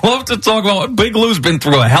love to talk about... Big Lou's been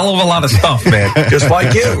through a hell of a lot of stuff, man. Just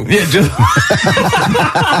like you. Yeah, just...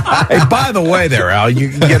 Hey, by the way there, Al, you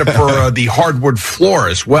can get it for the hardwood floor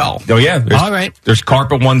as well. Oh, yeah. All right. There's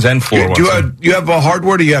carpet ones and floor ones. You have a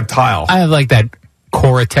hardwood or you have tile? I have like that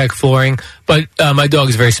Coratec flooring, but my dog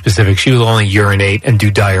is very specific. She will only urinate and do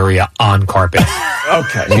diarrhea on carpet.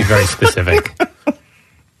 Okay. She's very specific.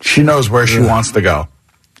 She knows where she wants to go.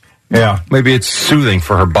 Yeah. Maybe it's soothing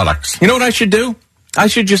for her buttocks. You know what I should do? I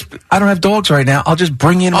don't have dogs right now. I'll just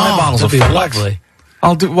bring in my bottles of Flex. Lovely.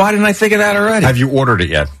 Why didn't I think of that already? Have you ordered it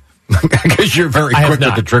yet? Because you're very quick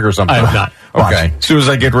with the trigger sometimes. I have not. Okay. As soon as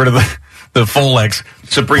I get rid of the Folex,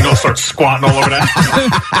 Sabrina will start squatting all over that.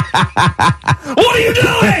 What are you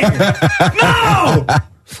doing? No!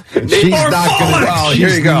 She's not going to. Well, here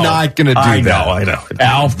you go. Not going to do that. I know.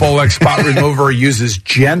 Al Folex Spot Remover uses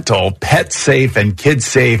gentle, pet-safe, and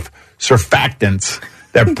kid-safe surfactants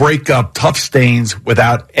that break up tough stains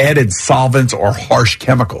without added solvents or harsh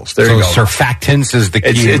chemicals. There you go. Surfactants is the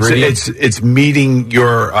key ingredient. It's meeting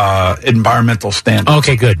your environmental standards.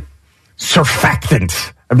 Okay, good.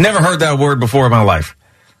 Surfactant. I've never heard that word before in my life.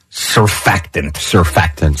 Surfactant.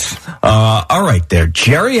 Surfactants. All right there.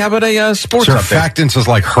 Jerry, how about a sports update? Surfactants is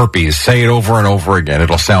like herpes. Say it over and over again.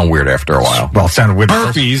 It'll sound weird after a while. Well, it sounded weird.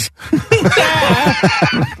 Herpes.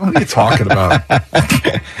 What are you talking about?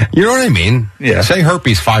 You know what I mean? Yeah. Say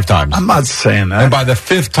herpes 5 times. I'm not saying that. And by the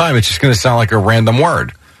 5th time, it's just going to sound like a random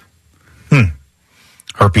word.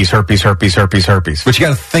 Herpes, herpes, herpes, herpes, herpes. But you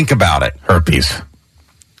got to think about it. Herpes.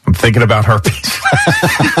 I'm thinking about herpes.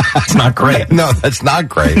 It's not great. No, that's not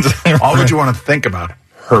great. All would you want to think about?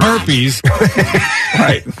 Herpes.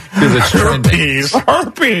 Right. Because it's trending.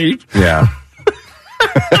 Herpes. Yeah.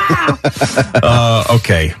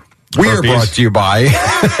 Okay. We are brought to you by,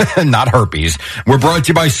 not herpes, we're brought to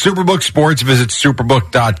you by Superbook Sports. Visit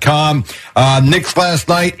superbook.com. Knicks last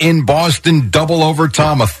night in Boston, double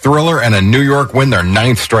overtime, a thriller, and a New York win, their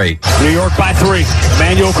 9th straight. New York by 3.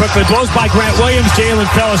 Emmanuel quickly blows by Grant Williams. Jalen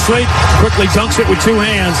fell asleep, quickly dunks it with 2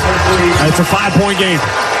 hands. And it's a 5-point game.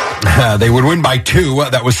 They would win by 2.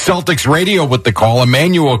 That was Celtics radio with the call.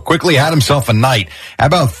 Emmanuel quickly had himself a night.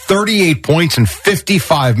 About 38 points in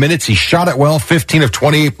 55 minutes. He shot it well, 15 of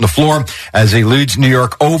 28 from the floor as he leads New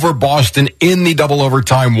York over Boston in the double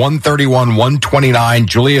overtime, 131-129.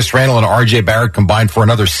 Julius Randle and R.J. Barrett combined for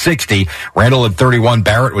another 60. Randle had 31,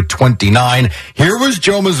 Barrett with 29. Here was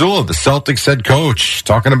Joe Mazzulla, the Celtics head coach,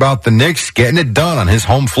 talking about the Knicks getting it done on his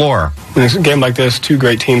home floor. In a game like this, 2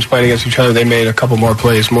 great teams playing against each other. They made a couple more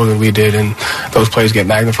plays, more than we did, and those plays get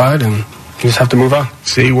magnified, and you just have to move on.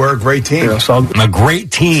 See, we're a great team. You know, so a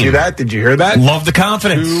great team. See that? Did you hear that? Love the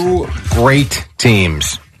confidence. 2 great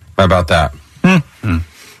teams. How about that? Yeah,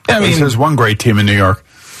 I mean, there's one great team in New York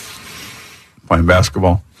playing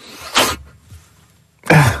basketball.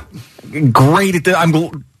 Great.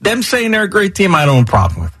 Them saying they're a great team, I don't have a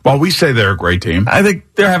problem with. Well, we say they're a great team. I think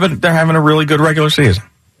they're having a really good regular season.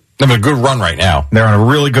 They have a good run right now. They're on a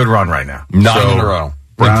really good run right now. 9 in a row.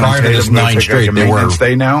 Prior to this 9 straight, they were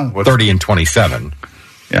now 30 and 27.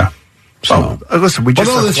 Yeah. So listen, we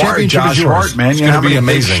just acquired Josh Hart, man. You know how many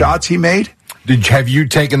amazing shots he made? Have you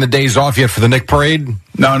taken the days off yet for the Knick Parade?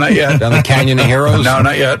 No, not yet. Down the Canyon of Heroes? No,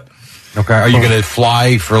 not yet. Okay. Are you going to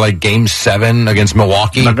fly for like Game 7 against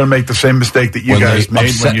Milwaukee? I'm not going to make the same mistake that you guys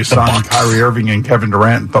made when you signed Kyrie Irving and Kevin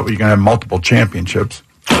Durant and thought we were going to have multiple championships.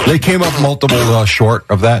 They came up multiple short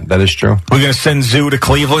of that. That is true. We're going to send Zoo to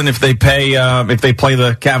Cleveland if they play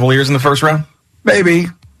the Cavaliers in the first round? Maybe.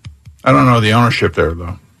 I don't know the ownership there,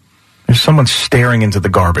 though. There's someone staring into the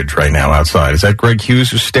garbage right now outside. Is that Greg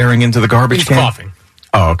Hughes who's staring into the garbage He's can? coughing.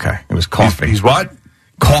 Oh, okay. It was coughing. He's what?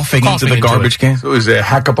 Coughing into the garbage can? So is it a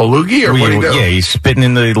hack up a loogie or what do you do? Yeah, he's spitting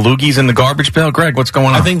in the loogies in the garbage pail. Greg, what's going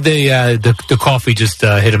on? I think the coffee just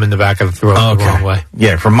hit him in the back of the throat the wrong way.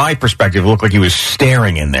 Yeah, from my perspective, it looked like he was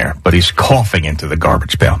staring in there, but he's coughing into the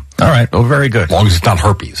garbage pail. All right. Well, very good. As long as it's not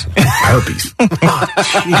herpes. Herpes.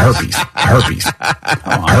 Herpes.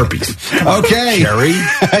 Herpes. Okay. Jerry.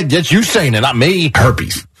 That's you saying it, not me.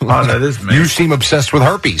 Herpes. Oh, that is me. You seem obsessed with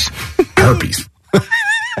herpes. Herpes.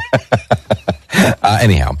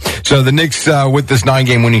 Anyhow, so the Knicks with this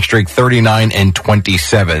 9-game winning streak, 39 and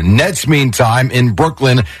 27. Nets, meantime, in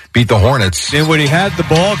Brooklyn, beat the Hornets. And when he had the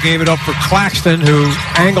ball, gave it up for Claxton, who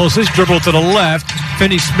angles his dribble to the left.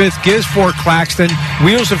 Finney Smith gives for Claxton,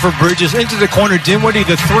 wheels it for Bridges into the corner. Dinwiddie,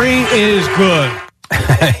 the 3 is good.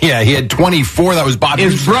 Yeah, he had 24. That was Bobby.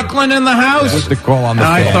 Is Brooklyn in the house? What's the call on the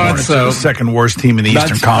I fan? thought so. The second worst team in the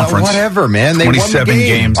Eastern Conference. Whatever, man. They 27 won the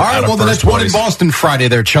game. games. All right, out of well, then first let's one in place. Boston Friday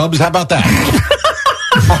there, Chubbs. How about that?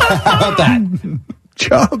 How about that?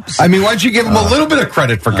 Chubbs. I mean, why don't you give them a little bit of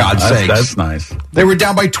credit, for God's sake? That's nice. They were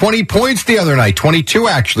down by 20 points the other night, 22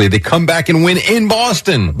 actually. They come back and win in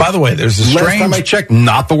Boston. By the way, there's a Last strange... time I checked,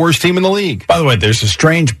 not the worst team in the league. By the way, there's a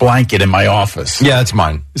strange blanket in my office. Yeah, that's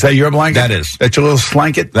mine. Is that your blanket? That is. That's your little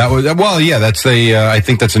slanket? That was that's I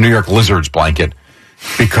think that's a New York Lizards blanket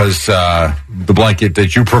because the blanket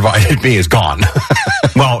that you provided me is gone.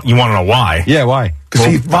 Well, you want to know why? Yeah, why? Because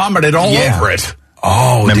he vomited all over it.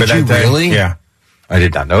 Oh, Remember did you that day? really? Yeah. I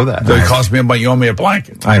did not know that. It cost me you owe me a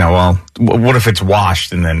blanket. I know. Well, what if it's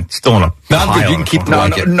washed and then still in a pile? You can keep the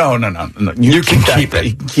blanket. No. You can keep it.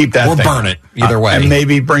 You can keep that or thing. burn it. Either way. And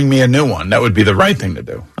maybe bring me a new one. That would be the right thing to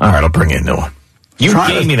do. All right, I'll bring you a new one. You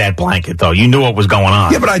gave me that blanket, though. You knew what was going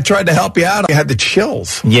on. Yeah, but I tried to help you out. I had the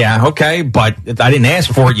chills. Yeah, okay, but I didn't ask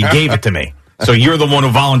for it. You gave it to me. So you're the one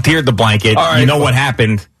who volunteered the blanket. All right, you know what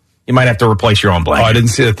happened. You might have to replace your own blanket. Oh, I didn't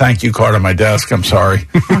see the thank you card on my desk. I'm sorry.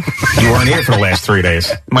 You weren't here for the last 3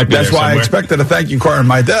 days. Might be That's there why somewhere. I expected a thank you card on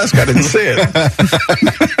my desk. I didn't see it.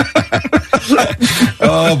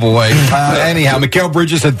 Oh, boy. Anyhow, Mikal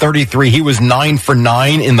Bridges had 33. He was 9 for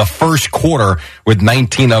 9 in the first quarter with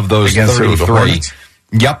 19 of those Against who, the 33. Hornets?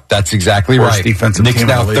 Yep, that's exactly Worst right. defensive Knicks team in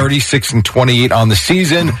now the league. 36 and 28 on the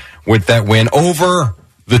season with that win over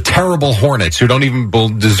the terrible Hornets, who don't even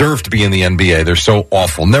deserve to be in the NBA. They're so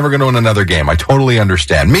awful. Never going to win another game. I totally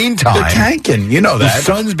understand. Meantime, They're tanking. You know the that.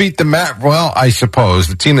 Suns beat the Well, I suppose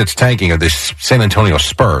the team that's tanking are the San Antonio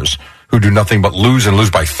Spurs, who do nothing but lose and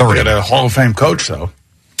lose by 30. They got a Hall of Fame coach, though.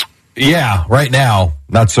 Yeah, right now,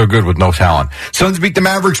 not so good with no talent. Suns beat the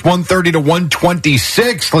Mavericks 130 to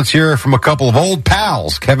 126. Let's hear from a couple of old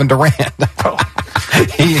pals. Kevin Durant.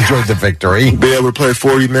 He enjoyed the victory. Be able to play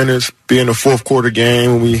 40 minutes, be in the fourth quarter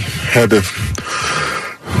game. We had to,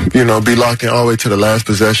 be locked in all the way to the last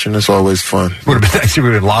possession. It's always fun. Would have been actually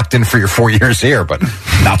would have been locked in for your 4 years here, but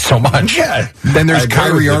not so much. Yeah. Then there's I agree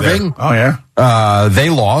Kyrie with you Irving. there. Oh, yeah. They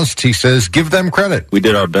lost. He says, give them credit. We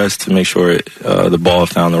did our best to make sure the ball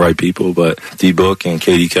found the right people, but D-Book and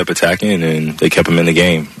KD kept attacking, and they kept them in the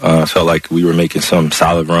game. Felt like we were making some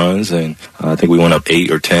solid runs, and I think we went up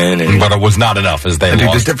 8 or 10. But it was not enough as they I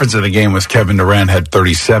think lost. the difference in the game was Kevin Durant had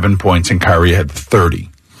 37 points and Kyrie had 30.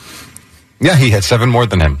 Yeah, he had 7 more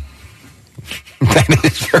than him. That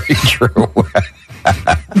is very true.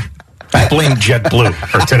 I blame JetBlue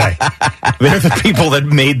for today. They're the people that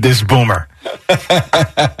made this boomer.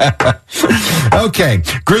 Okay.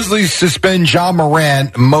 Grizzlies suspend Ja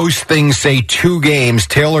Morant. Most things say 2 games.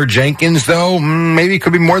 Taylor Jenkins, though, maybe it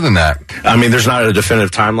could be more than that. I mean, there's not a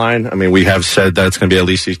definitive timeline. I mean, we have said that it's going to be at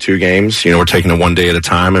least these 2 games. We're taking it one day at a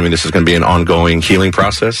time. I mean, this is going to be an ongoing healing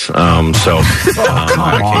process. I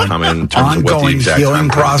can't comment in terms of what the Ongoing exact healing timeline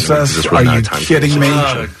is. process? It's Are really not you a time kidding me?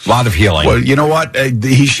 A lot of healing. Well, you know what?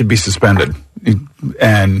 He should be suspended.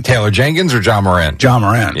 And Taylor Jenkins or Ja Morant? Ja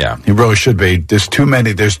Morant. Yeah. He really should be. There's too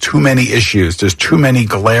many issues. There's too many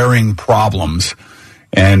glaring problems.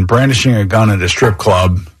 And brandishing a gun at a strip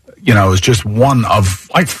club, is just one of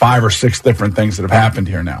like 5 or 6 different things that have happened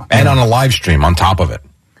here now. And on a live stream on top of it.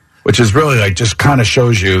 Which is really just kind of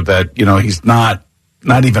shows you that, he's not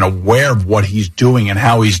even aware of what he's doing and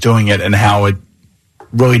how he's doing it and how it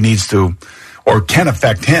really needs to or can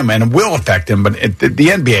affect him and will affect him. But the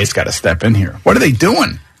NBA's got to step in here. What are they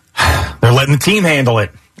doing? They're letting the team handle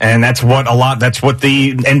it. And that's what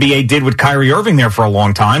the NBA did with Kyrie Irving there for a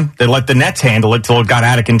long time. They let the Nets handle it till it got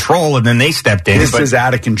out of control, and then they stepped in. This is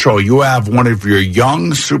out of control. You have one of your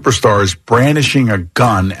young superstars brandishing a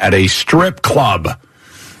gun at a strip club.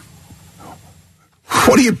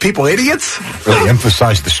 What are you people, idiots? Really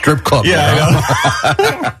emphasize the strip club. Yeah, I know.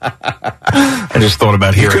 I just thought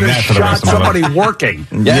about hearing that for the rest of my life. Somebody working.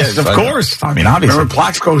 Yes, of course. I mean, obviously. Remember,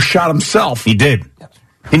 Plaxico shot himself. He did.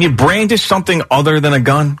 Can you brandish something other than a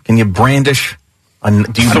gun? Can you brandish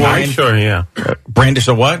do you sword? Sure, yeah. Brandish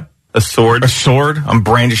a what? A sword. A sword? I'm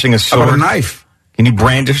brandishing a sword. How about a knife? Can you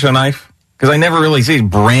brandish a knife? Because I never really see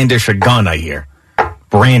brandish a gun, I hear.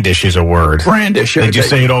 Brandish is a word. Brandish. They just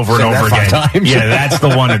say it over and over again. 5 times. Yeah, that's the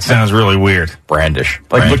one that sounds really weird. Brandish.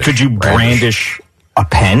 But could you brandish a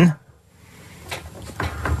pen?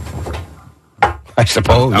 I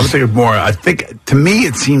suppose. I would think of more. I think, to me,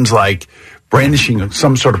 it seems like brandishing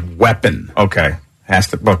some sort of weapon. Okay.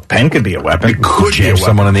 But pen could be a weapon. It could be a Jab weapon.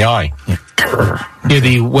 someone in the eye. Yeah,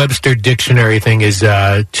 the Webster dictionary thing is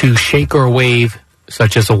to shake or wave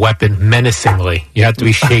such as a weapon menacingly. You have to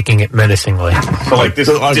be shaking it menacingly. So like this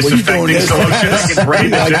disinfecting solution like in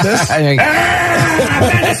Brandon. Like this?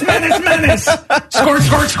 Menace.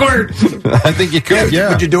 Squirt. I think you could, yeah.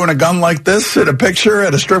 Would you doing a gun like this at a picture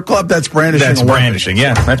at a strip club? That's brandishing. That's brandishing,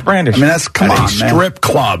 yeah. That's brandishing. I mean, that's, come on, strip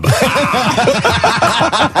club.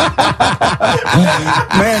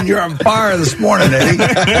 Man, you're on fire this morning, Eddie.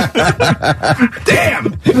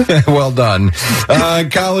 Damn. Well done.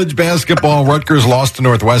 College basketball, Rutgers lost to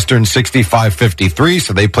Northwestern 65-53,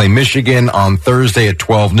 so they play Michigan on Thursday at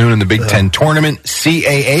 12 noon in the Big Ten tournament.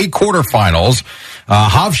 CAA quarterfinals.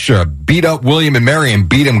 Hofstra beat up William and Mary and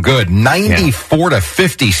beat them good,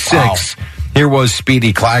 94-56. Wow. Here was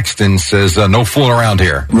Speedy Claxton, says, no fooling around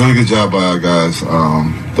here. Really good job by our guys.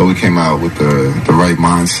 Though we came out with the right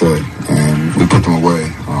mindset, and we put them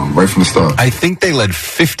away right from the start. I think they led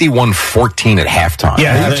 51-14 at halftime.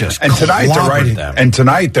 Yeah, and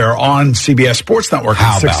tonight they're on CBS Sports Network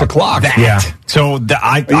at 6 o'clock. Yeah. So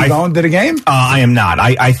are you going to the game? I am not.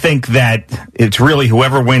 I think that it's really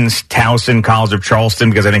whoever wins Towson, College of Charleston,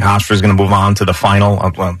 because I think Hofstra is going to move on to the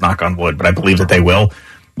final. Well, knock on wood, but I believe that they will.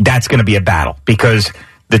 That's going to be a battle because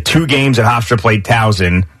the two games that Hofstra played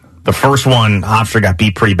Towson, the first one, Hofstra got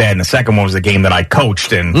beat pretty bad, and the second one was the game that I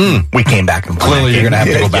coached, and we came back and won. Clearly, you're going to have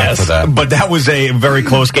to go back for that. But that was a very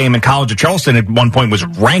close game, and College of Charleston at one point was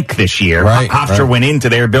ranked this year. Right, Hofstra went into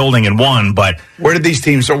their building and won, but... Where did these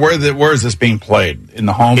teams... So where is this being played? In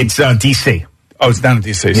the home? It's D.C. Oh, it's down at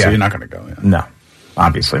D.C., so you're not going to go. Yeah. No,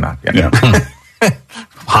 obviously not. Yeah.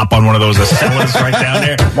 Hop on one of those Acellas right down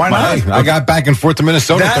there. Why not? I got back and forth to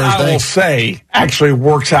Minnesota that, Thursday. I will say, actually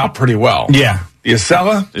works out pretty well. Yeah. The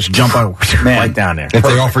Acela? Just jump out right down there. If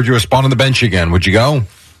they offered you a spot on the bench again, would you go?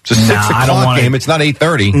 It's a 6 o'clock game. It's not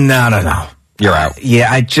 8:30. No. You're out.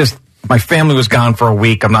 Yeah, my family was gone for a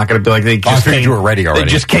week. I'm not going to be like, they just you were ready already. They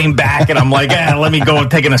just came back, and I'm like, let me go and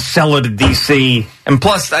take an Acela to D.C. And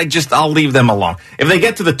plus, I'll leave them alone. If they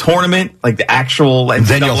get to the tournament, like the actual...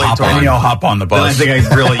 Then you'll hop on. You'll hop on the bus. Then I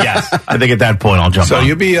think I think at that point I'll jump on. So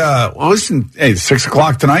you'll be, listen, 6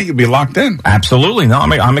 o'clock tonight, you'll be locked in. Absolutely. No,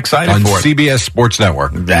 I'm excited on for it. CBS Sports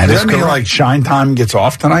Network. Does that mean like Shine Time gets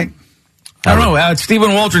off tonight? I don't know.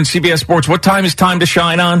 Stephen Waldron, CBS Sports. What time is Time to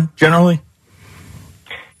Shine on, generally?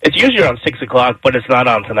 It's usually around 6 o'clock, but it's not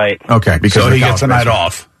on tonight. Okay, because he gets a night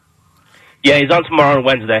off. Yeah, he's on tomorrow and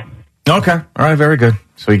Wednesday. Okay, all right, very good.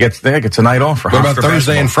 So he gets a night off for What about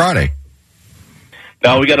Thursday and Friday?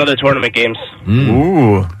 No, we got other tournament games.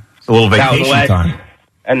 Ooh, it's a little vacation West time.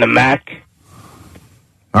 And the MAC.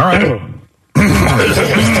 All right.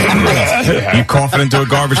 You coughing into a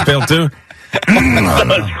garbage pail too?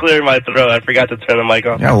 Let's clear my throat. I forgot to turn the mic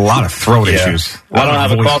off. Yeah, a lot of throat issues. I don't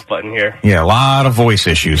have a cough button here. Yeah, a lot of voice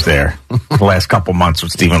issues there the last couple months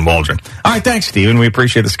with Stephen Waldron. All right, thanks, Stephen. We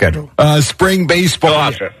appreciate the schedule. Spring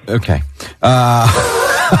baseball. Okay.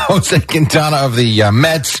 Jose Quintana of the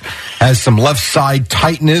Mets has some left side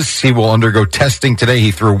tightness. He will undergo testing today.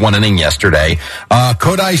 He threw 1 inning yesterday.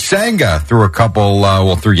 Kodai Senga threw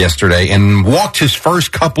threw yesterday and walked his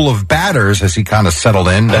first couple of batters as he kind of settled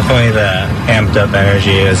in. Definitely the amped up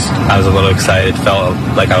energy. I was a little excited, felt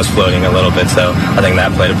like I was floating a little bit, so I think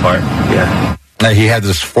that played a part. Yeah. He had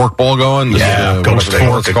this fork ball going. Ghost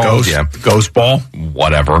fork, ghost ball.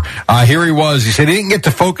 Whatever. Here he was. He said he didn't get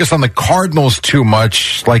to focus on the Cardinals too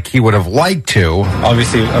much like he would have liked to.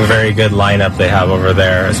 Obviously, a very good lineup they have over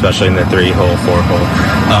there, especially in the 3-hole,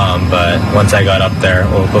 4-hole. But once I got up there,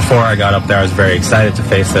 before I got up there, I was very excited to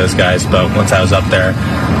face those guys. But once I was up there,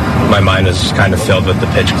 my mind was just kind of filled with the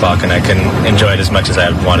pitch clock, and I couldn't enjoy it as much as I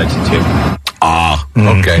wanted to.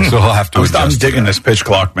 Okay, so he'll have to adjust. I'm digging this pitch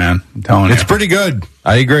clock, man. I'm telling you. It's pretty good.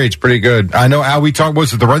 I agree. It's pretty good. I know Al, we talked,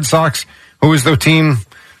 was it the Red Sox? Who was the team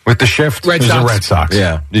with the shift? Red Sox. The Red Sox.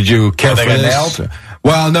 Yeah. Did you care for this? Nailed?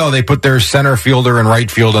 Well, no, they put their center fielder in right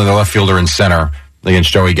field and the left fielder in center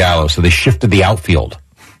against Joey Gallo, so they shifted the outfield.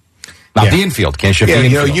 Not the infield. Can't shift the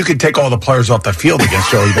infield. You could take all the players off the field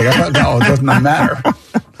against Joey Gallo. No, it doesn't matter.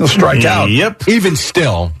 He'll strike out. Yep. Even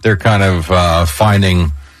still, they're kind of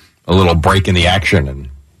finding a little break in the action, and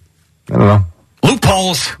I don't know.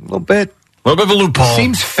 Loopholes. A little bit. A little bit of a loophole.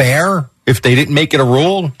 Seems fair. If they didn't make it a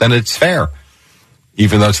rule, then it's fair.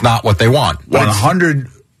 Even though it's not what they want.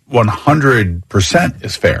 100%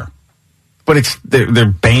 is fair. But they're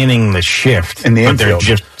banning the shift. In the infield. But they're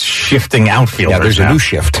just shifting outfielders. Yeah, there's a new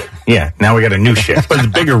shift. Yeah, now we got a new shift. But the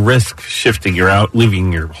bigger risk shifting, you're out,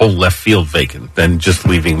 leaving your whole left field vacant than just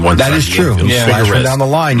leaving one side. That is true. Yeah, bigger risk. Down the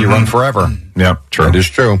line, you run forever. Yep, true. That is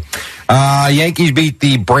true. Yankees beat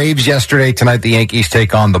the Braves yesterday. Tonight, the Yankees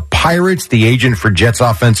take on the Pirates. The agent for Jets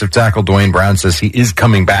offensive tackle Dwayne Brown says he is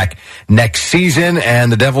coming back next season.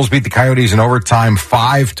 And the Devils beat the Coyotes in overtime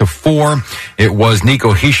 5-4. It was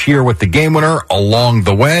Nico Hischier with the game winner along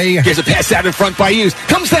the way. Here's a pass out in front by Hughes.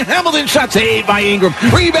 Comes to Hamilton. Shot saved by Ingram.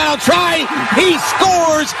 Rebound try. He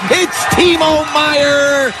scores. It's Timo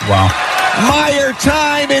Meyer. Wow. Meyer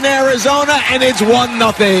time in Arizona, and it's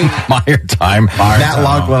 1-0. Meyer time. Matt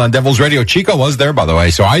Loughlin on Devils Radio. Chico was there, by the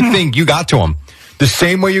way, so I think you got to him. The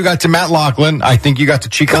same way you got to Matt Loughlin, I think you got to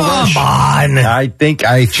Chico Lynch. Come on. I think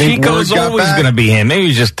Chico's always going to be him. Maybe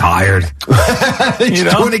he's just tired. He's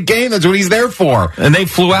doing a game. That's what he's there for. And they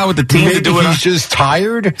flew out with the team to do it. He's just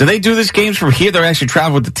tired. Do they do these games from here? They're actually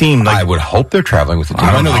traveling with the team. I would hope they're traveling with the team.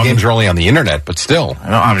 I know the games are only on the internet, but still.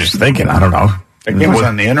 I'm just thinking. I don't know. The game was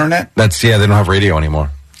on the internet? They don't have radio anymore.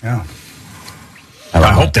 Yeah.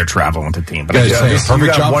 I hope they're traveling with the team. But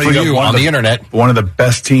perfect job for you on the internet. One of the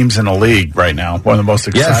best teams in the league right now. One of the most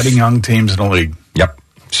exciting young teams in the league. Yep.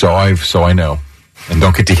 So I know. And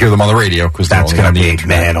don't get to hear them on the radio because that's going to be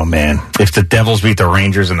man, oh man. If the Devils beat the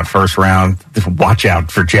Rangers in the first round, watch out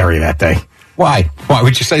for Jerry that day. Why? Why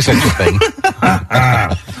would you say such a thing?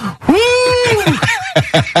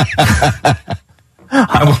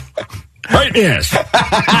 Right, yes.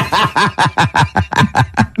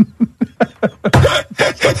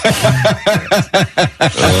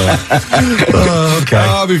 Okay.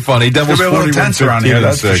 That'll be funny. Devils It'll be a little tense around here,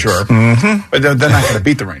 that's for sure. Mm-hmm. But they're not going to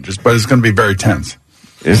beat the Rangers, but it's going to be very tense.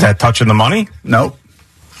 Is that touching the money? Nope.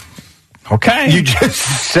 Okay. You just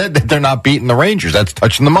said that they're not beating the Rangers. That's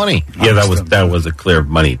touching the money. Yeah, that was a clear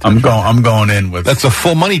money touch. I'm going in with. That's a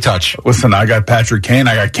full money touch. Listen, I got Patrick Kane.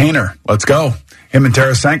 I got Kaner. Let's go. Him and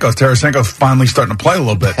Tarasenko. Tarasenko's finally starting to play a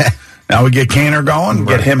little bit. Now we get Kaner going,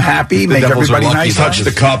 get him happy, make everybody nice. Touch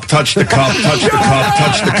the cup, touch the cup, touch the cup,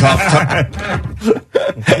 touch the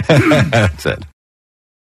cup. That's it.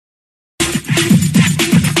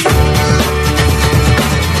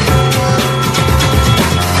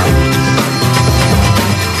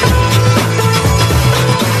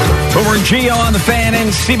 Boomer and Gio on the Fan and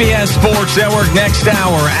CBS Sports Network. Next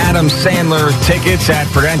hour, Adam Sandler tickets at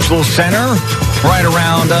Prudential Center. Right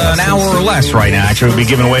around an hour or less right now. Actually, we'll be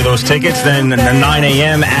giving away those tickets. Then at 9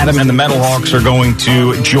 a.m., Adam and the Metal Hawks are going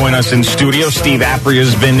to join us in studio. Steve Apria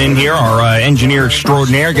has been in here, our engineer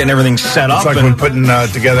extraordinaire, getting everything set up. It's like we're putting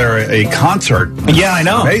together a concert. Yeah, I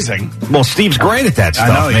know. Amazing. Well, Steve's great at that stuff,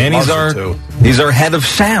 I know, man. He's our head of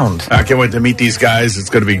sound. I can't wait to meet these guys. It's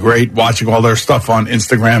going to be great. Watching all their stuff on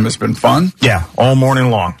Instagram has been fun. Yeah, all morning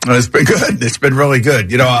long. It's been good. It's been really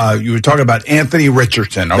good. You know, you were talking about Anthony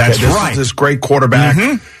Richardson. Okay, That's right. This great quarterback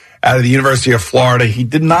out of the University of Florida. He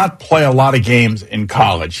did not play a lot of games in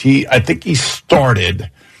college. I think he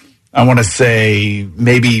started, I want to say,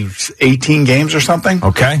 maybe 18 games or something.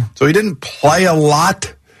 Okay. So he didn't play a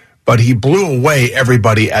lot, but he blew away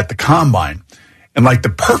everybody at the combine. And like the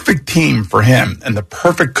perfect team for him and the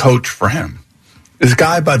perfect coach for him is a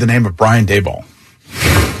guy by the name of Brian Daboll.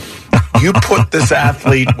 You put this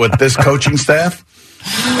athlete with this coaching staff,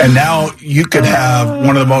 and now you could have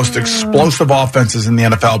one of the most explosive offenses in the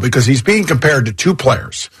NFL because he's being compared to two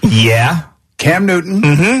players. Yeah. Cam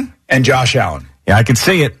Newton and Josh Allen. Yeah, I can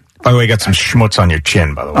see it. By the way, you got some schmutz on your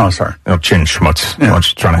chin, by the way. Oh, sorry. No, chin schmutz. Yeah. I'm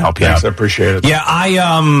just trying to help you out. I appreciate it.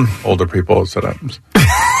 Yeah, older people, so that happens.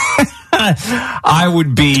 I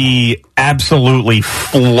would be absolutely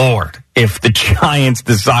floored if the Giants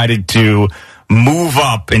decided to move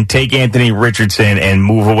up and take Anthony Richardson and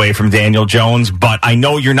move away from Daniel Jones. But I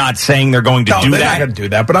know you're not saying they're going to do that. They're not going to do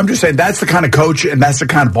that. But I'm just saying that's the kind of coach and that's the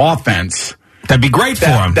kind of offense. That'd be great for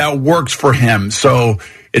him. That works for him. So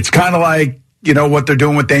it's kind of like, you know, what they're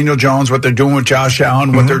doing with Daniel Jones, what they're doing with Josh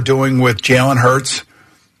Allen, what they're doing with Jalen Hurts.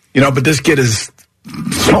 You know, but this kid is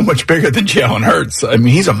so much bigger than Jalen Hurts. I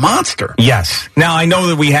mean, he's a monster. Yes. Now, I know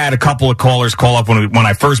that we had a couple of callers call up when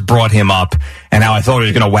I first brought him up, and how I thought he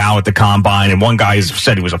was going to wow at the combine. And one guy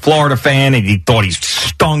said he was a Florida fan, and he thought he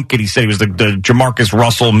stunk, and he said he was the Jamarcus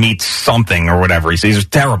Russell meets something or whatever. He said he was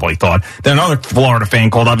terrible, he thought. Then another Florida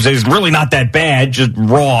fan called up and said he's really not that bad, just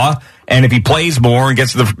raw. And if he plays more and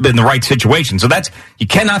gets in the right situation. So you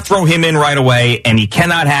cannot throw him in right away, and you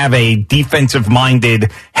cannot have a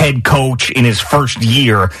defensive-minded head coach in his first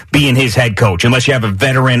year being his head coach, unless you have a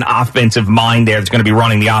veteran offensive mind there that's going to be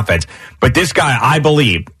running the offense. But this guy, I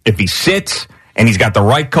believe, if he sits and he's got the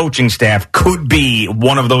right coaching staff, could be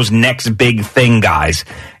one of those next big thing guys.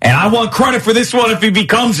 And I want credit for this one if he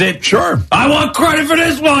becomes it. Sure. I want credit for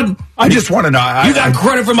this one. I just want to know. You got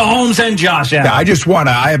credit for Mahomes and Josh Allen. Yeah,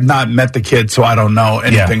 I have not met the kid, so I don't know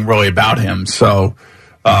anything really about him. So,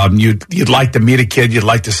 You'd like to meet a kid. You'd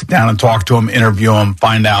like to sit down and talk to him, interview him,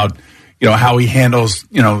 find out, how he handles,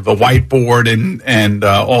 the whiteboard and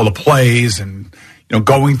all the plays and,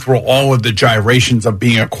 going through all of the gyrations of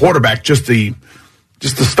being a quarterback, just the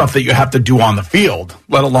stuff that you have to do on the field,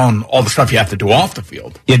 let alone all the stuff you have to do off the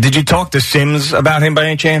field. Yeah, did you talk to Sims about him by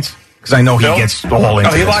any chance? Because I know he gets all into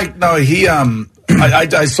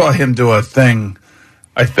I saw him do a thing,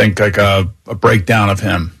 I think, like a breakdown of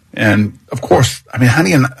him. And, of course, I mean, how do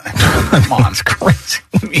you come on. It's crazy.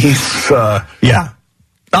 He's, yeah.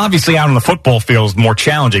 Obviously, out on the football field is more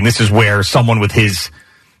challenging. This is where someone with his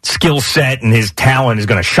skill set and his talent is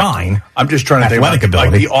going to shine. I'm just trying to think about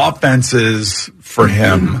like the offenses for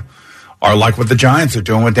him are like what the Giants are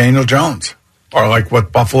doing with Daniel Jones, or like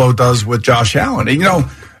what Buffalo does with Josh Allen. And,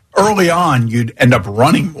 early on, you'd end up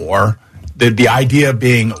running more. The idea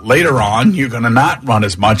being later on, you're going to not run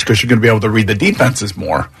as much because you're going to be able to read the defenses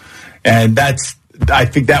more. And I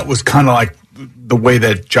think that was kind of like the way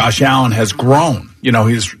that Josh Allen has grown.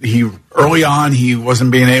 He early on, he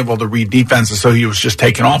wasn't being able to read defenses, so he was just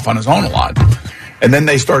taking off on his own a lot. And then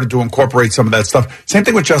they started to incorporate some of that stuff. Same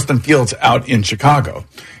thing with Justin Fields out in Chicago.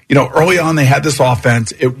 Early on they had this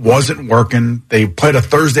offense. It wasn't working. They played a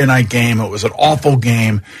Thursday night game. It was an awful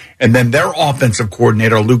game. And then their offensive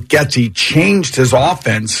coordinator, Luke Getsy, changed his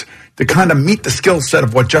offense to kind of meet the skill set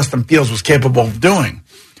of what Justin Fields was capable of doing.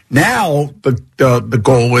 Now the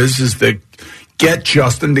goal is to get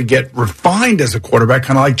Justin to get refined as a quarterback,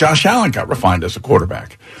 kind of like Josh Allen got refined as a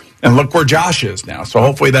quarterback. And look where Josh is now. So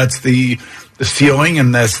hopefully that's the ceiling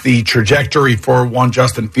and that's the trajectory for one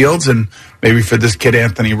Justin Fields and maybe for this kid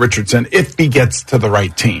Anthony Richardson if he gets to the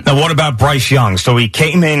right team. Now, what about Bryce Young? So he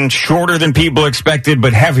came in shorter than people expected,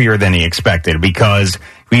 but heavier than he expected because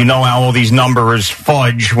we know how all these numbers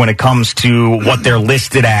fudge when it comes to what they're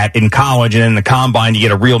listed at in college, and in the combine you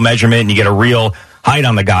get a real measurement and you get a real height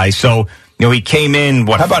on the guy. So he came in.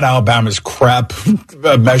 How about Alabama's crap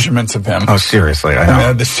measurements of him? Oh, seriously. I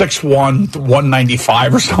know. The 6'1",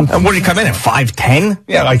 195 or something. And what did he come in at, 5'10"?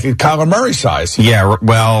 Yeah, like Kyler Murray size. Yeah,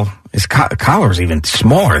 well, Kyler's even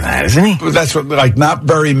smaller than that, isn't he? That's what, not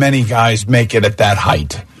very many guys make it at that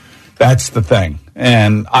height. That's the thing.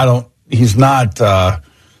 And I don't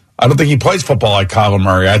think he plays football like Kyler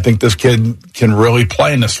Murray. I think this kid can really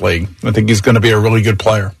play in this league. I think he's going to be a really good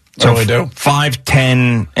player. I really do.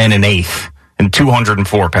 5'10" and an eighth and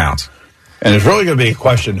 204 pounds. And it's really going to be a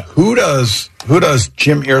question: who does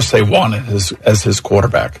Jim Irsay want as his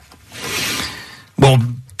quarterback? Well,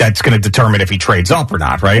 that's going to determine if he trades up or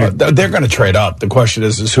not, right? They're going to trade up. The question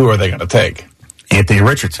is who are they going to take? Anthony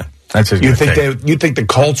Richardson. That's who you think you think the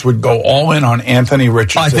Colts would go all in on Anthony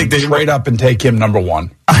Richardson? I think they trade up and take him number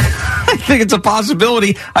one. I think it's a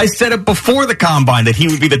possibility. I said it before the combine that he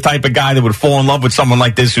would be the type of guy that would fall in love with someone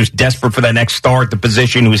like this who's desperate for that next star at the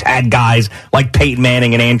position, who's had guys like Peyton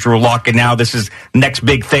Manning and Andrew Luck, and now this is next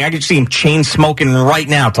big thing. I could see him chain smoking right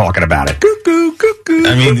now talking about it. Cuckoo, cuckoo,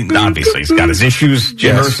 I mean, obviously he's got his issues,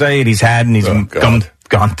 Jim Irsay, and he's had, and he's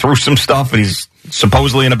gone through some stuff, and he's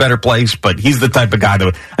supposedly in a better place, but he's the type of guy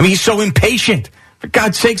that he's so impatient. For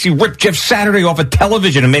God's sakes, he ripped Jeff Saturday off of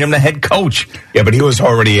television and made him the head coach. Yeah, but he was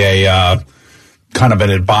already a kind of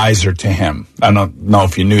an advisor to him. I don't know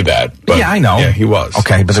if you knew that. But yeah, I know. Yeah, he was.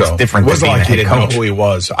 Okay, but it's different. It wasn't like he didn't know who he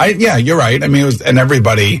was. Yeah, you're right. I mean, and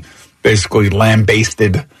everybody basically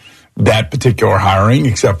lambasted that particular hiring,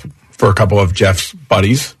 except for a couple of Jeff's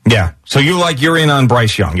buddies. Yeah. So you're in on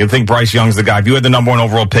Bryce Young. You think Bryce Young's the guy. If you had the number one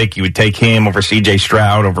overall pick, you would take him over C.J.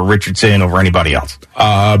 Stroud, over Richardson, over anybody else?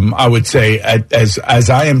 I would say, as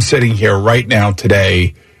I am sitting here right now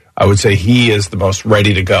today, I would say he is the most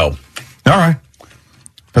ready to go. All right.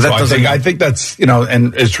 So I think that's,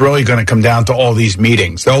 and it's really going to come down to all these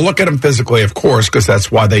meetings. They'll look at him physically, of course, because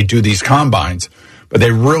that's why they do these combines. But they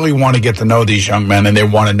really want to get to know these young men, and they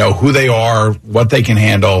want to know who they are, what they can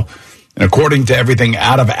handle. And according to everything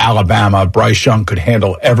out of Alabama, Bryce Young could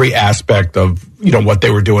handle every aspect of, what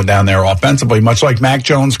they were doing down there offensively, much like Mac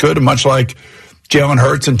Jones could, and much like Jalen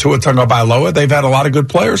Hurts and Tua Tagovailoa. They've had a lot of good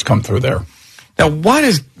players come through there. Now, why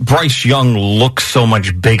does Bryce Young look so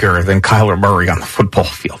much bigger than Kyler Murray on the football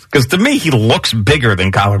field? Because to me, he looks bigger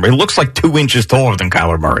than Kyler Murray. He looks like 2 inches taller than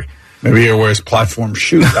Kyler Murray. Maybe he wears platform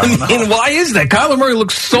shoes. I mean, why is that? Kyler Murray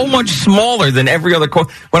looks so much smaller than every other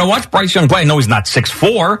When I watch Bryce Young play, I know he's not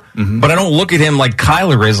 6'4", but I don't look at him like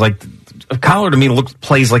Kyler is. Like Kyler to me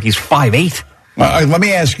plays like he's 5'8". Let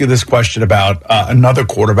me ask you this question about another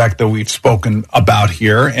quarterback that we've spoken about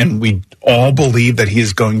here, and we all believe that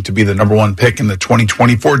he's going to be the number one pick in the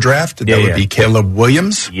 2024 draft. That would be Caleb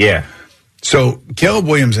Williams. Yeah. So Caleb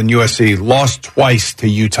Williams and USC lost twice to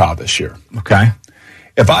Utah this year. Okay.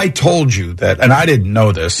 if I told you that, and I didn't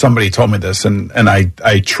know this, somebody told me this, and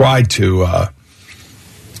I tried to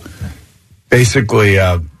basically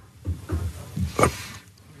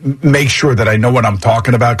make sure that I know what I'm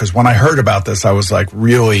talking about, because when I heard about this, I was like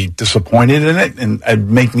really disappointed in it, and it'd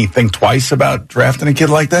make me think twice about drafting a kid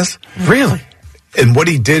like this. Really? And what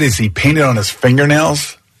he did is he painted on his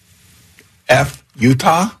fingernails, F,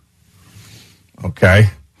 Utah. Okay.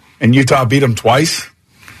 And Utah beat him twice.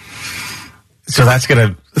 So that's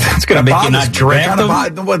gonna make you not draft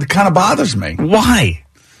him? What kind of bothers me? Why?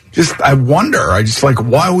 I wonder. I just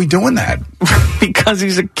why are we doing that? Because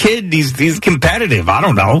he's a kid. He's competitive. I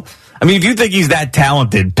don't know. I mean, if you think he's that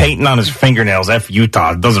talented, painting on his fingernails, F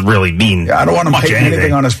Utah, doesn't really mean I don't want him painting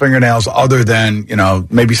anything on his fingernails other than,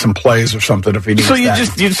 maybe some plays or something if he needs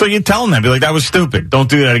that. So you tell him that. Be like, that was stupid. Don't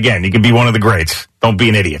do that again. You can be one of the greats. Don't be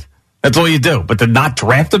an idiot. That's all you do. But to not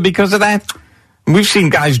draft him because of that? We've seen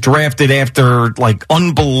guys drafted after,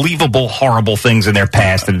 unbelievable, horrible things in their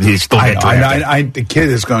past, and he still get drafted. The kid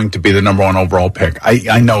is going to be the number 1 overall pick.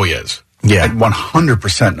 I know he is. Yeah. I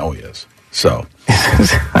 100% know he is. So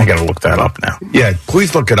I got to look that up now. Yeah,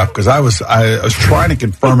 please look it up, because I was trying to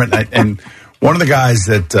confirm it, and one of the guys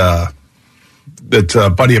that a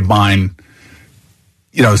buddy of mine,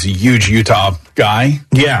 is a huge Utah guy.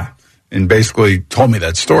 Yeah. And basically told me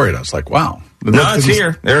that story, and I was like, wow. No, it's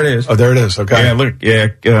here. There it is. Oh, there it is. Okay. Yeah, look. Yeah,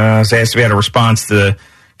 it's asked if he had a response to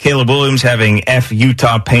Caleb Williams having F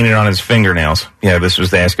Utah painted on his fingernails. Yeah, this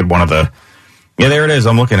was asking one of the... Yeah, there it is.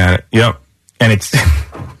 I'm looking at it. Yep. And it's...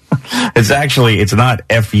 it's not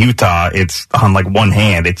F Utah. It's on one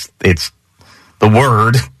hand. It's the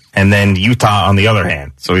word, and then Utah on the other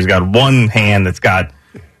hand. So he's got one hand that's got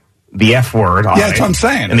the F word on it. Yeah, that's what I'm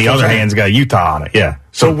saying. And the other hand's got Utah on it. Yeah.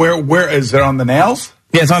 So where is it on the nails?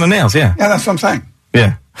 Yeah, it's on the nails, yeah. Yeah, that's what I'm saying.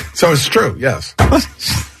 Yeah. So it's true, yes.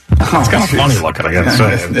 It's kind of funny looking, I gotta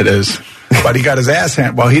say. It is. But he got his ass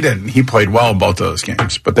handed. Well, he didn't. He played well in both of those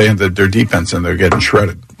games, but they ended their defense and they're getting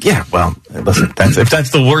shredded. Yeah, well, listen, if that's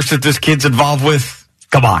the worst that this kid's involved with,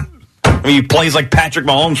 come on. I mean, he plays like Patrick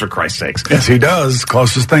Mahomes, for Christ's sakes. Yes, he does.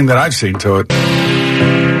 Closest thing that I've seen to it.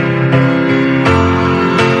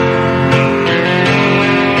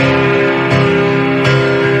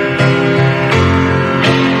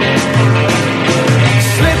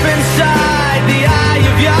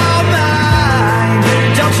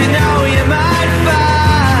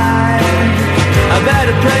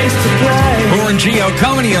 Gio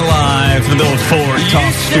coming to you live from the old Ford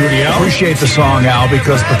Talk Studio. Appreciate the song, Al,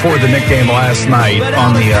 because before the Knick game last night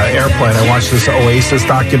on the airplane, I watched this Oasis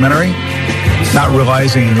documentary, not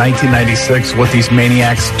realizing in 1996 what these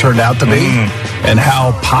maniacs turned out to be and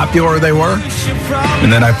how popular they were.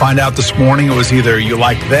 And then I find out this morning it was either you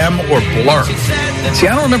like them or Blur. See,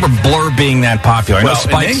 I don't remember Blur being that popular. I know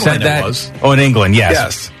Spike said that. Oh, in England, yes.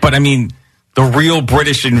 Yes. But I mean... The real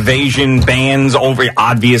British invasion bands over,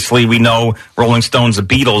 obviously we know Rolling Stones, the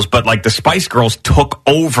Beatles, but the Spice Girls took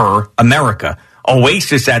over America.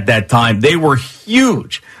 Oasis at that time, they were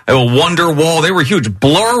huge. Wonderwall, they were huge.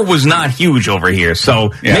 Blur was not huge over here,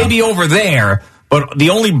 so maybe over there, but the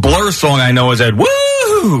only Blur song I know is that, woo!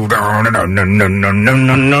 Well,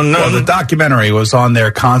 the documentary was on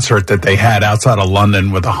their concert that they had outside of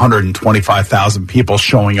London with 125,000 people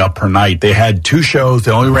showing up per night. They had 2 shows.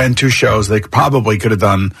 They only ran 2 shows. They probably could have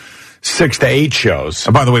done 6 to 8 shows.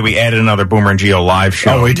 Oh, by the way, we added another Boomer and Gio live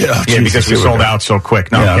show. Oh, we did? Oh, yeah, because we sold out so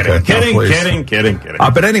quick. No, I'm kidding. Okay. Kidding.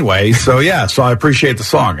 But anyway, so I appreciate the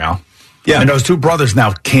song, Al. Yeah. And those 2 brothers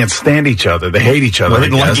now can't stand each other. They hate each other. Well, they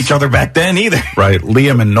didn't like each other back then either. Right.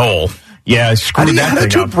 Liam and Noel. Yeah, screwed that thing up. How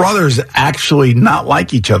did 2 brothers actually not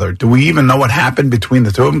like each other? Do we even know what happened between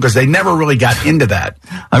the 2 of them? Because they never really got into that.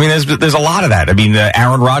 I mean, there's a lot of that. I mean,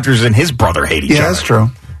 Aaron Rodgers and his brother hate each other. Yeah, that's true.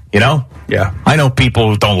 You know? Yeah. I know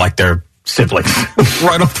people who don't like their siblings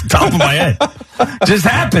right off the top of my head. Just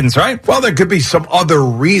happens, right? Well, there could be some other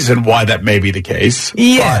reason why that may be the case.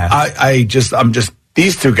 Yeah. But I'm just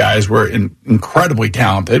these 2 guys were incredibly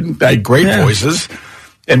talented. They had great voices.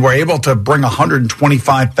 And were able to bring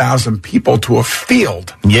 125,000 people to a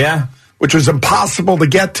field. Yeah. Which was impossible to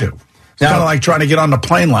get to. It's kind of like trying to get on the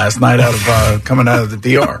plane last night out of coming out of the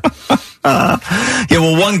DR.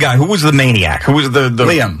 One guy, who was the maniac? Who was the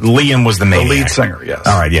Liam. Liam was the maniac. The lead singer, yes.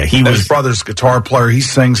 All right, yeah. His brother's guitar player. He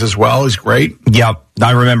sings as well. He's great. Yep.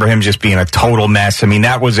 I remember him just being a total mess. I mean,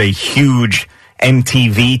 that was a huge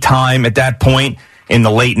MTV time at that point. In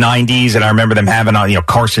the late 90s, and I remember them having on,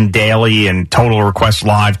 Carson Daly and Total Request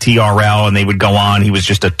Live, TRL, and they would go on. He was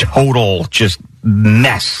just a total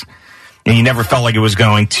mess. And you never felt like it was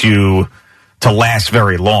going to to last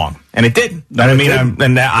very long. And it did. No, I it mean,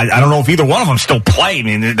 didn't. I don't know if either one of them still play. I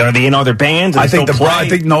mean, are they in other bands? I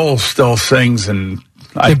think Noel still sings, and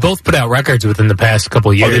they both put out records within the past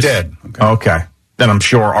couple of years. Oh, they did. Okay. Then I'm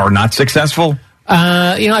sure are not successful.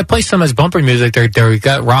 I play some as bumper music. They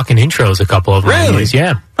got rocking intros, a couple of them. Really?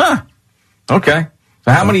 Yeah. Huh. Okay.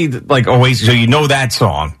 So how many, Oasis, so you know that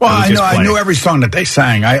song? Well, I knew every song that they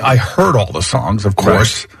sang. I heard all the songs, of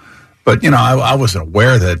course. Right. But, I wasn't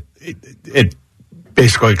aware that it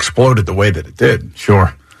basically exploded the way that it did.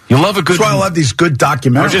 Sure. You love a good... That's why I love these good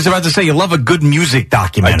documentaries. I was just about to say, you love a good music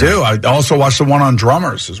documentary. I do. I also watched the one on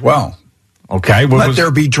drummers as well. Okay. Let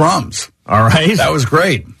There Be Drums. All right. That was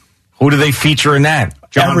great. Who do they feature in that?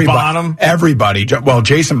 John Bonham? Everybody. Well,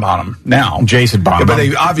 Jason Bonham now. Jason Bonham. Yeah, but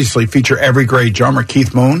they obviously feature every great drummer,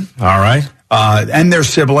 Keith Moon. All right. And their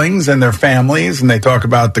siblings and their families, and they talk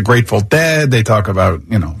about the Grateful Dead. They talk about,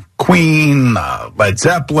 Queen, Led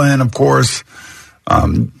Zeppelin, of course.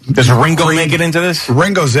 Does Ringo make it into this?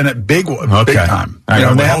 Ringo's in it big time. They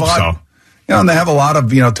have and they have a lot of,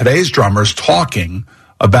 today's drummers talking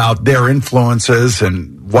about their influences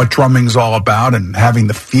and what drumming's all about, and having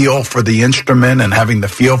the feel for the instrument and having the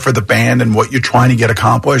feel for the band and what you're trying to get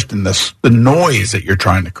accomplished and the noise that you're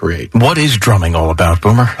trying to create. What is drumming all about,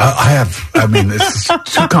 Boomer? It's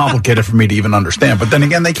too complicated for me to even understand. But then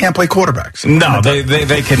again, they can't play quarterbacks. No,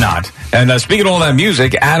 they cannot. And speaking of all that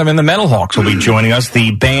music, Adam and the Metal Hawks will be joining us,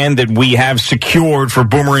 the band that we have secured for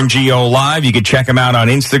Boomer and Geo Live. You can check them out on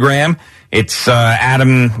Instagram. It's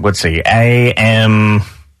Adam,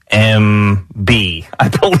 AMMB, I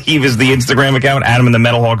believe is the Instagram account, Adam and the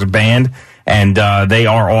Metal Hawks Band. And they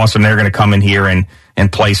are awesome. They're going to come in here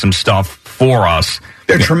and play some stuff for us.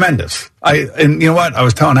 They're tremendous. And you know what? I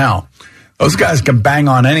was telling Al, those guys can bang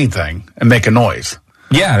on anything and make a noise.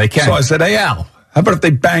 Yeah, they can. So I said, hey, Al, how about if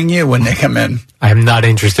they bang you when they come in? I am not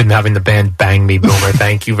interested in having the band bang me, Boomer.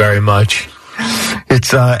 Thank you very much.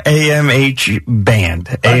 It's AMH Band,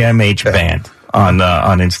 AMH Band on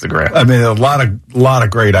Instagram. I mean, a lot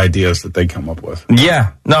of great ideas that they come up with.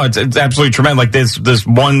 Yeah, no, it's absolutely tremendous. Like this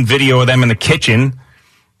one video of them in the kitchen.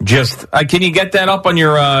 Just can you get that up on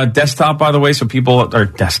your desktop, by the way, so people or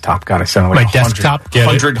desktop? God, I sound like my desktop.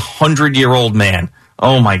 100-year-old man.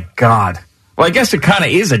 Oh my God. Well, I guess it kind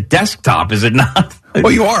of is a desktop, is it not?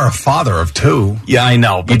 Well, you are a father of two. Yeah, I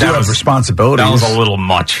know. But you do have responsibilities. That was a little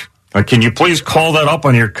much. Can you please call that up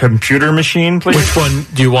on your computer machine, please? Which one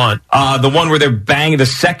do you want? The one where they're banging, the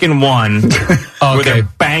second one, where they're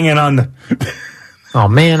banging on the... Oh,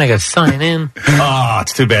 man, I got to sign in.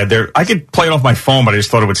 It's too bad. I could play it off my phone, but I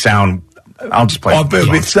just thought it would sound... I'll just play it. It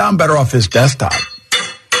would sound better off his desktop.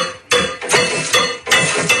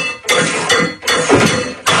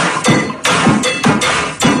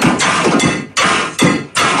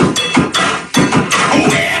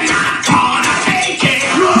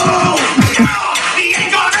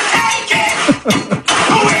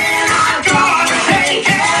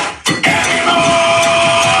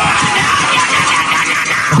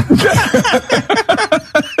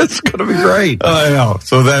 It's going to be great. I know.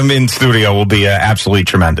 So them in studio will be absolutely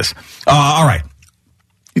tremendous. All right.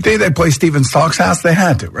 You think they play Stephen's Talkhouse? They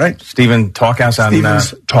had to, right? Stephen Talkhouse out in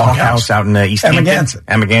Talkhouse out in East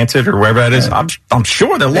Amagansett or wherever that is. I'm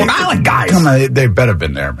sure they're Long Island guys. Come on, they better have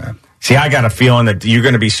been there, man. See, I got a feeling that you're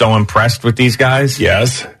going to be so impressed with these guys.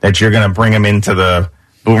 Yes. That you're going to bring them into the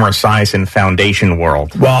Boomer Esiason Foundation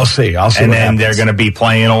world. Well, I'll see. And then they're going to be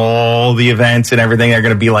playing all the events and everything. They're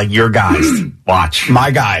going to be like your guys. Watch.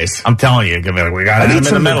 My guys. I'm telling you. We got I need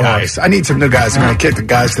some new guys. I need some new guys. I'm going to kick the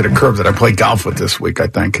guys to the curb that I played golf with this week, I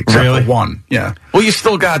think. Except for one. Yeah. Well, you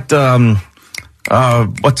still got,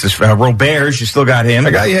 what's this? Roberts. You still got him.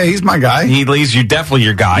 Yeah, he's my guy. He's definitely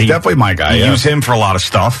your guy. He's definitely my guy. You use him for a lot of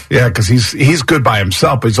stuff. Yeah, because he's good by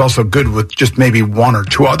himself, but he's also good with just maybe one or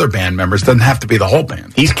two other band members. Doesn't have to be the whole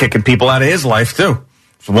band. He's kicking people out of his life, too.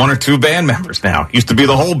 It's one or two band members now. Used to be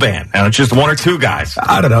the whole band. Now it's just one or two guys.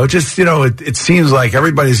 I don't know. Just, it seems like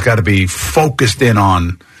everybody's got to be focused in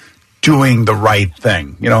on doing the right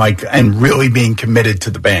thing, and really being committed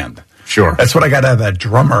to the band. Sure. That's what I got out of that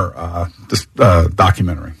drummer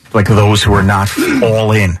documentary. Like those who are not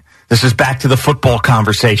all in. This is back to the football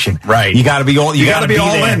conversation. Right. You got to be all You got to be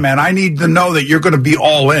all there. In, man. I need to know that you're going to be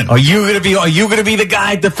all in. Are you going to be the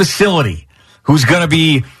guy at the facility who's going to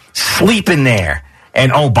be sleeping there?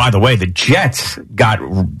 And oh, by the way, the Jets got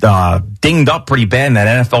dinged up pretty bad in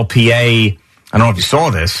that NFLPA. I don't know if you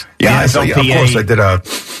saw this. Yeah, of course I did a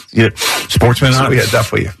sportsman. So yeah,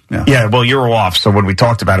 definitely. Yeah, well, you were off, so when we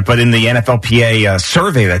talked about it, but in the NFLPA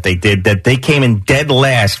survey that they did, that they came in dead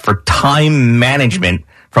last for time management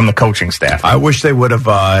from the coaching staff. I wish they would have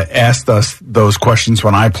asked us those questions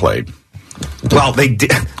when I played. Well, they did.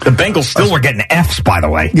 The Bengals still were getting Fs, by the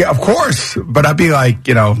way. Yeah, of course. But I'd be like,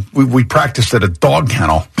 we practiced at a dog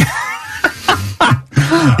kennel.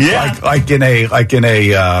 Yeah, like in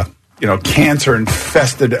a cancer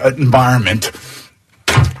infested environment.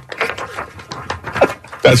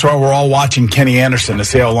 That's why we're all watching Kenny Anderson to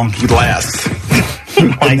see how long he lasts.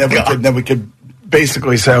 And then we could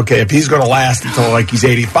basically say, okay, if he's going to last until like he's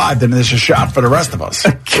 85, then there's a shot for the rest of us.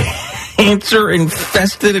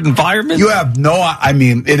 Cancer-infested environment? You have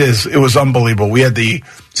it was unbelievable. We had the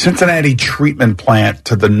Cincinnati treatment plant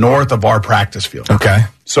to the north of our practice field. Okay.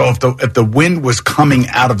 So if the wind was coming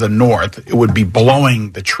out of the north, it would be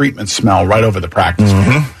blowing the treatment smell right over the practice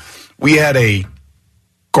field. We had a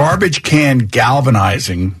garbage can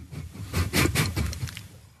galvanizing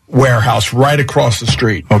warehouse right across the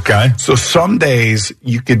street. Okay. So some days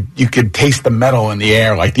you could taste the metal in the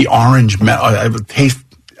air, like the orange metal. I would taste.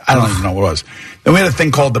 I don't even know what it was. Then we had a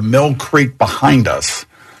thing called the Mill Creek behind us,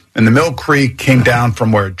 and the Mill Creek came down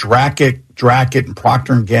from where Drackett, and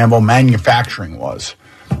Procter & Gamble manufacturing was,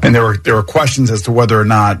 and there were questions as to whether or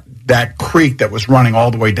not that creek that was running all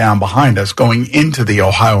the way down behind us, going into the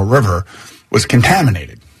Ohio River, was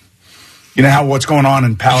contaminated. You know what's going on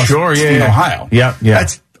in Palestine, Ohio? Yeah.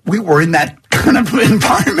 We were in that kind of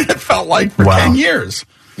environment, it felt like, for 10 years.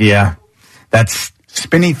 Yeah. That's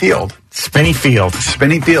Spinney Field. Spinney Field,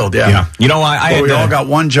 yeah. You know, we all got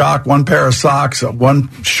one jock, one pair of socks, one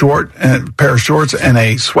pair of shorts, and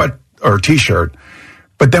a sweat or T-shirt.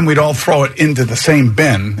 But then we'd all throw it into the same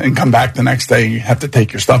bin and come back the next day. And you have to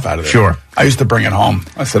take your stuff out of there. Sure. I used to bring it home.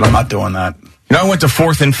 I said, I'm not doing that. You know, I went to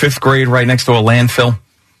 4th and 5th grade right next to a landfill.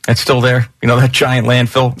 That's still there. You know, that giant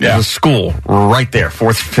landfill? Yeah. There's a school right there,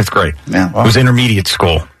 4th, 5th grade. Yeah. Well, it was intermediate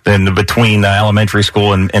school, then between elementary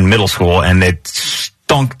school and middle school, and it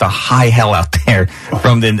stunk the high hell out there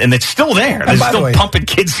and it's still there. They're still pumping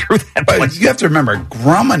kids through that place. You have to remember,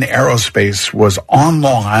 Grumman Aerospace was on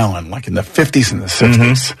Long Island like in the 50s and the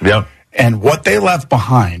 60s. Mm-hmm. Yep. And what they left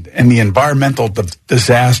behind and the environmental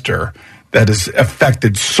disaster that has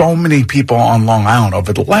affected so many people on Long Island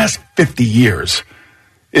over the last 50 years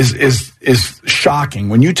is shocking.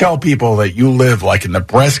 When you tell people that you live like in the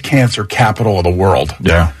breast cancer capital of the world.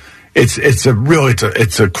 Yeah. It's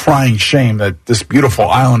a crying shame that this beautiful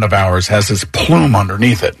island of ours has this plume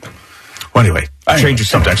underneath it. Well, anyway, change the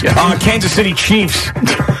subject. Yeah. Kansas City Chiefs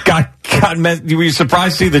were you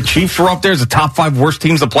surprised to see the Chiefs were up there as the top 5 worst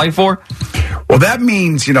teams to play for? Well, that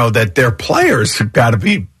means, that their players have got to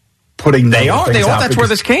be putting They are. That's where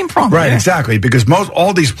this came from. Right, exactly. Because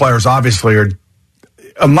all these players obviously are,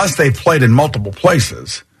 unless they've played in multiple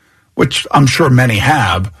places, which I'm sure many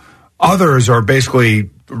have, others are basically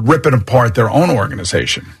ripping apart their own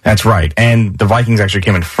organization. That's right. And the Vikings actually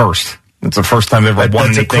came in first. It's the first time they've ever won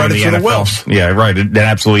anything in the NFL. Yeah, right. That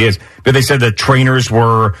absolutely is. But they said the trainers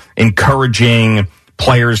were encouraging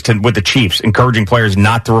players with the Chiefs, encouraging players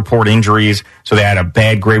not to report injuries. So they had a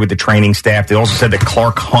bad grade with the training staff. They also said that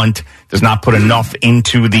Clark Hunt does not put enough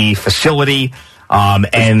into the facility. And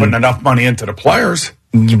putting enough money into the players.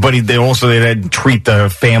 But they didn't treat the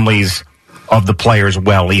families of the players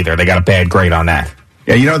well either. They got a bad grade on that.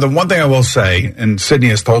 Yeah, the one thing I will say, and Sydney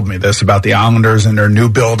has told me this about the Islanders and their new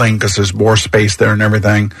building, because there's more space there and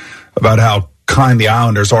everything, about how kind the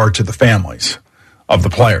Islanders are to the families of the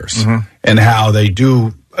players, and how they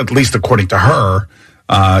do, at least according to her,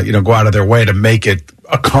 go out of their way to make it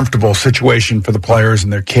a comfortable situation for the players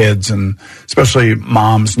and their kids, and especially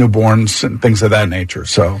moms, newborns, and things of that nature.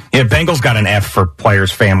 So yeah, Bengals got an F for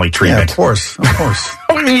players' family treatment. Yeah, of course.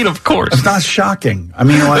 I mean, of course. It's not shocking. I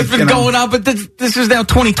mean, like, it's been going on, but this is now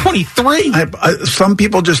 2023. Some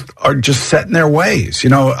people are set in their ways.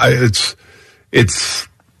 It's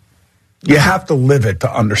you have to live it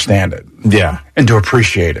to understand it. Yeah, and to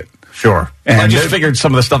appreciate it. Sure. And I just figured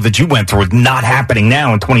some of the stuff that you went through was not happening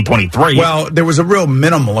now in 2023. Well, there was a real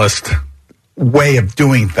minimalist way of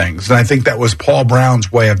doing things, and I think that was Paul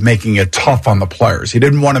Brown's way of making it tough on the players. He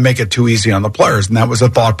didn't want to make it too easy on the players, and that was a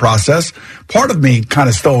thought process. Part of me kind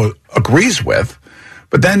of still agrees with,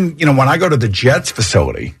 but then, when I go to the Jets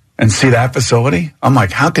facility and see that facility, I'm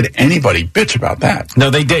like, how could anybody bitch about that? No,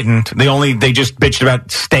 they didn't. They just bitched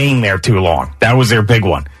about staying there too long. That was their big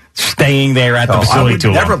one. Staying there at the facility too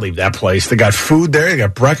long. I would never leave that place. They got food there. They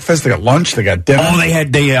got breakfast. They got lunch. They got dinner. Oh,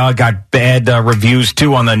 they got bad reviews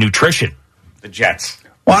too on the nutrition. The Jets.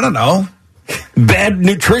 Well, I don't know. Bad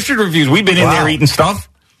nutrition reviews. We've been in there eating stuff.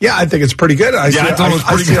 Yeah, I think it's pretty good. I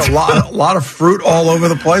see a lot of fruit all over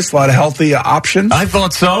the place. A lot of healthy options. I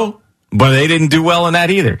thought so. But they didn't do well in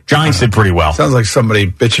that either. Giants did pretty well. Sounds like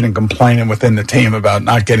somebody bitching and complaining within the team about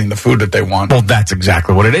not getting the food that they want. Well, that's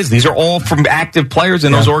exactly what it is. These are all from active players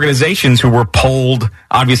in those organizations who were polled,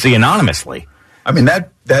 obviously, anonymously. I mean,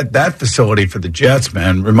 that facility for the Jets,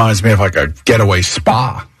 man, reminds me of like a getaway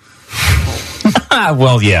spa.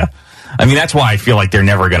 Well, yeah. I mean, that's why I feel like they're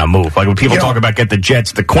never going to move. Like when people talk about get the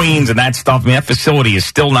Jets, the Queens, and that stuff, I mean, that facility is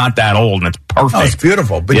still not that old, and it's perfect. Oh, it's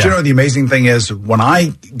beautiful. But you know, the amazing thing is, when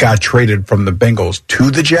I got traded from the Bengals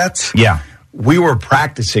to the Jets, we were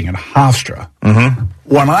practicing in Hofstra. Mm-hmm.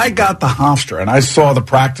 When I got to Hofstra and I saw the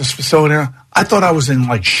practice facility, I thought I was in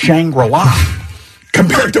like Shangri-La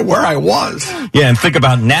compared to where I was. Yeah, and think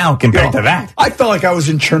about now compared to that. I felt like I was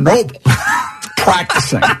in Chernobyl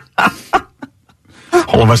practicing.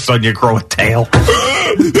 All of a sudden you grow a tail.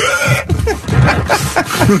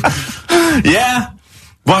 Yeah,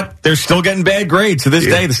 but they're still getting bad grades to this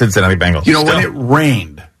day, the Cincinnati Bengals. You know, when it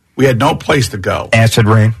rained, we had no place to go. Acid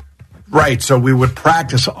rain. Right, so we would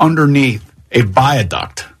practice underneath a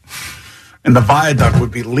viaduct. And the viaduct would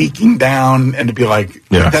be leaking down, and it'd be like,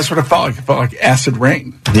 that's what it felt like. It felt like acid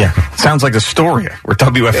rain. Yeah, sounds like Astoria, where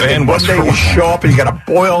WFAN was. One day you show up and you got a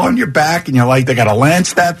boil on your back, and you're like, they got to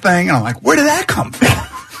lance that thing. And I'm like, where did that come from?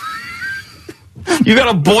 You got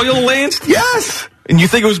a boil lanced? Yes. And you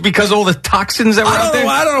think it was because of all the toxins that were out there?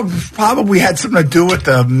 I don't know. Probably had something to do with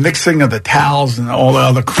the mixing of the towels and all the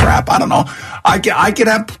other crap. I don't know. I could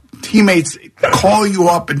have teammates call you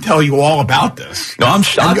up and tell you all about this. No, I'm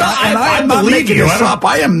not making this up.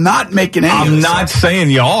 I am not making any of I'm this not up.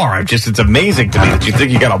 saying you are. It's amazing to me that you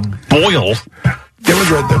think you got a boil There was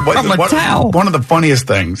from a towel. One of the funniest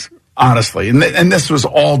things, honestly, and this was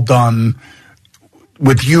all done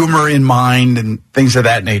with humor in mind and things of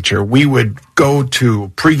that nature. We would go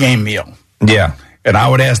to pregame meal. Yeah. And I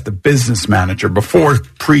would ask the business manager before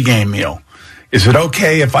pregame meal, is it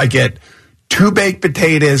okay if I get 2 baked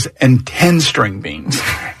potatoes and 10 string beans,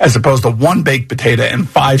 as opposed to 1 baked potato and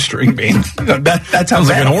 5 string beans? That sounds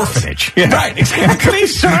like an orphanage. Yeah. Right, exactly.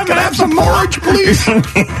 Please, sir, I'm going to have some porridge, please.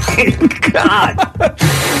 God.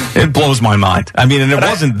 It blows my mind. I mean, and it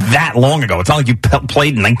wasn't that long ago. It's not like you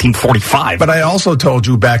played in 1945. But I also told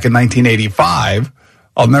you back in 1985,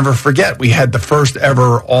 I'll never forget, we had the first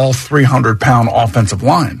ever all 300-pound offensive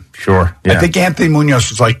line. Sure. Yeah. I think Anthony Munoz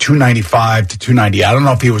was like 295 to 290. I don't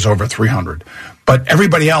know if he was over 300. But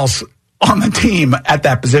everybody else on the team at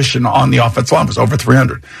that position on the offensive line was over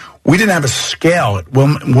 300. We didn't have a scale at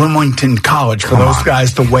Wilmington College for those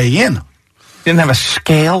guys to weigh in. Didn't have a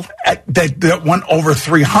scale? That went over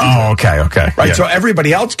 300. Oh, okay. Right, Yeah. so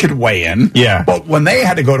everybody else could weigh in. Yeah. But when they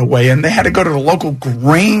had to go to weigh in, they had to go to the local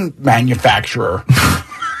grain manufacturer.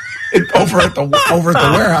 Over at the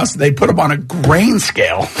warehouse, they put them on a grain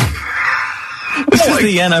scale. This is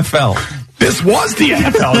the NFL. This was the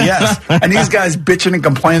NFL, yes. And these guys bitching and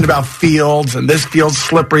complaining about fields, and this field's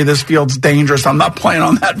slippery, this field's dangerous. I'm not playing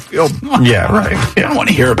on that field. Yeah, right. I don't want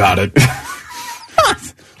to hear about it.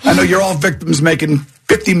 I know you're all victims making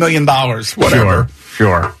 $50 million, whatever.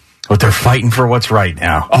 Sure. But they're fighting for what's right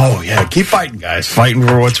now. Oh, yeah. Keep fighting, guys. Fighting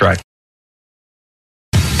for what's right.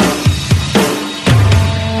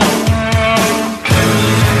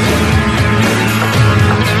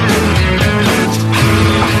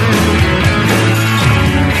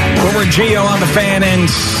 Gio on the Fan and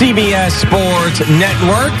CBS Sports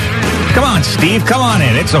Network. Come on, Steve. Come on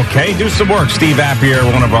in. It's okay. Do some work. Steve Appier,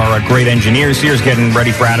 one of our great engineers here, is getting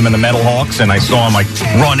ready for Adam and the Metal Hawks, and I saw him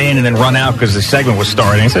run in and then run out because the segment was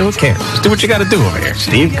starting. I said, who cares? Just do what you got to do over here,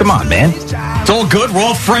 Steve. Come on, man. It's all good. We're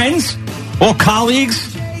all friends, all colleagues.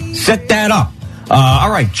 Set that up.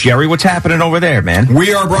 All right, Jerry, what's happening over there, man?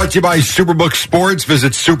 We are brought to you by Superbook Sports.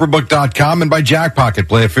 Visit superbook.com and by Jackpocket.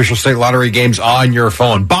 Play official state lottery games on your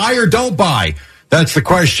phone. Buy or don't buy? That's the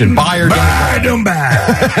question. Buy or don't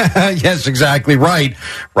buy? Yes, exactly right.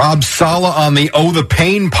 Rob Saleh on the Oh the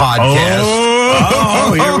Pain podcast.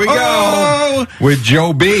 Oh, here we go. With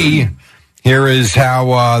Joe B. Here is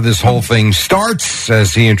how this whole thing starts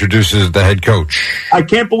as he introduces the head coach. I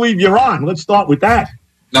can't believe you're on. Let's start with that.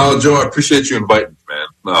 No, Joe, I appreciate you inviting me,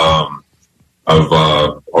 man. I've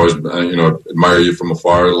always, admire you from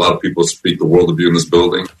afar. A lot of people speak the world of you in this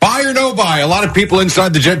building. Buy or no buy? A lot of people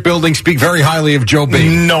inside the Jet building speak very highly of Joe B.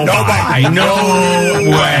 No buy. No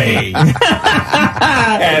way.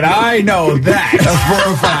 And I know that for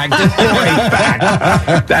a fact.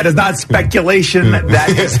 That is not speculation. That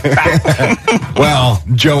is fact. Well,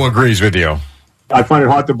 Joe agrees with you. I find it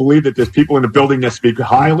hard to believe that there's people in the building that speak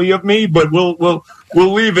highly of me, but we'll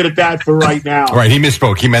leave it at that for right now. Right, he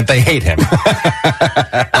misspoke. He meant they hate him.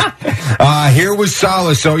 Here was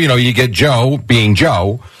Saleh. So, you get Joe being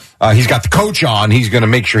Joe. he's got the coach on. He's going to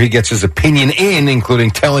make sure he gets his opinion in,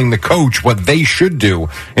 including telling the coach what they should do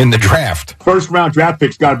in the draft. First-round draft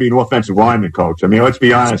pick's got to be an offensive lineman, coach. I mean, let's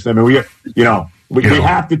be honest. I mean, we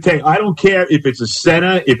have to take – I don't care if it's a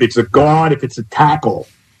center, if it's a guard, if it's a tackle.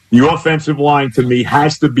 The offensive line, to me,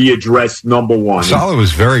 has to be addressed number one. Saleh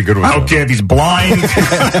was very good with I don't care if he's blind.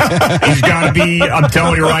 He's got to be, I'm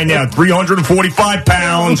telling you right now, 345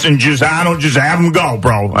 pounds and just have him go,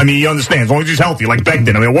 bro. I mean, you understand. As long as he's healthy, like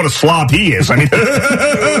Becton. I mean, what a slob he is. I mean,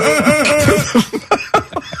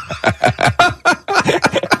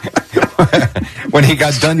 when he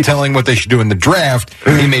got done telling what they should do in the draft,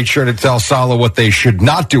 he made sure to tell Saleh what they should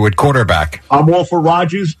not do at quarterback. I'm all for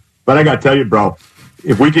Rodgers, but I got to tell you, bro,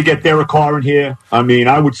 if we could get Derek Carr in here, I mean,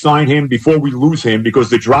 I would sign him before we lose him because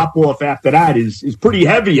the drop-off after that is pretty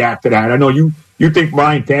heavy after that. I know you think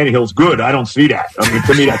Ryan Tannehill's good. I don't see that. I mean,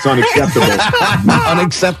 to me, that's unacceptable.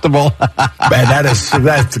 Unacceptable. Man,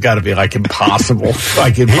 that's got to be, like, impossible.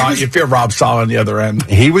 Like, if you're Rob Saleh on the other end.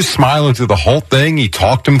 He was smiling through the whole thing. He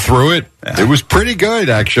talked him through it. It was pretty good,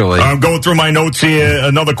 actually. I'm going through my notes here.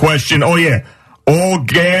 Another question. Oh, yeah. All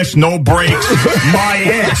gas, no brakes. My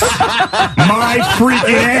ass. My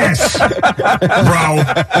freaking ass. Bro,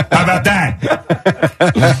 how about that?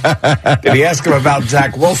 Did he ask him about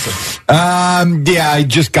Zach Wilson? Yeah, I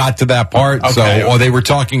just got to that part. Okay. So, they were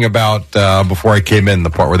talking about, before I came in, the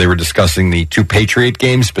part where they were discussing the 2 Patriot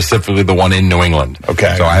games, specifically the one in New England.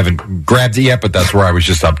 Okay. So I haven't grabbed it yet, but that's where I was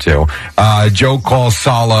just up to. Joe calls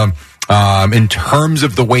Saleh. In terms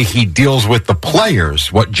of the way he deals with the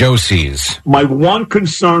players, what Joe sees. My one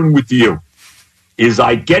concern with you is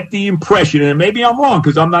I get the impression, and maybe I'm wrong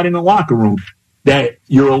because I'm not in the locker room, that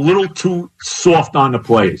you're a little too soft on the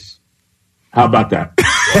players. How about that?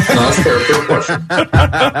 That's fair question.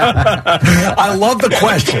 I love the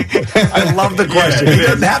question. He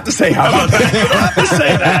doesn't have to say how about that. He doesn't have to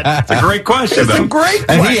say that. It's a great question. It's a great question.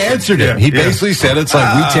 And he answered it. He basically said it's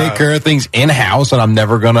like we take care of things in-house, and I'm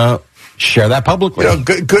never going to share that publicly.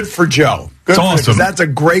 Good for Joe. Good for awesome. him, that's a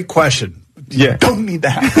great question. Yeah. Don't need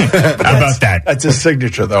that. How about that? That's his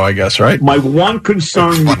signature, though, I guess, right? My one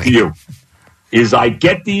concern with you is I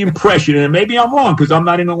get the impression, and maybe I'm wrong because I'm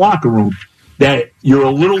not in the locker room, that you're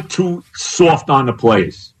a little too soft on the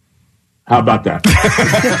players. How about that?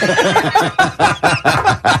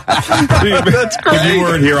 That's great. If you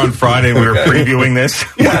weren't here on Friday, we were previewing this.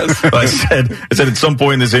 Yes. I said at some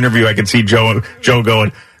point in this interview, I could see Joe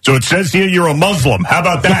going, so it says here you're a Muslim. How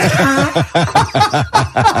about that?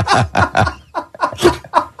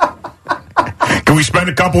 Can we spend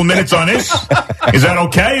a couple of minutes on this? Is that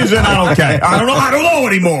okay? Is that not okay? I don't know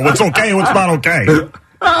anymore. What's okay and what's not okay.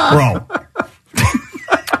 Bro.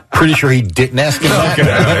 Pretty sure he didn't ask him that.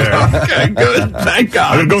 Okay, good. Thank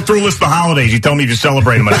God. I'm going to go through a list of holidays. You tell me if you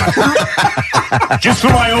celebrate them or not. Just for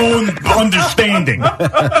my own understanding.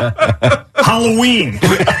 Halloween.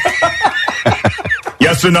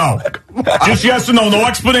 Yes or no? Just yes or no. No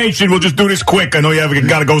explanation. We'll just do this quick. I know you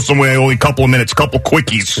got to go somewhere. Only a couple of minutes. Couple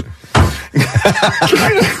quickies.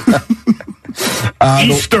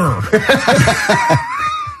 Easter.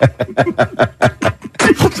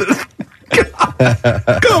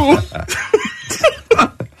 Go.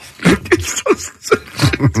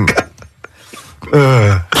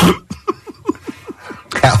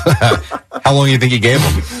 How long do you think he gave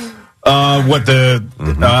him?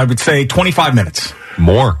 I would say 25 minutes.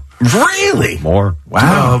 More. Really? More.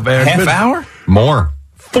 Wow. man. Half hour? More.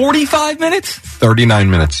 45 minutes? 39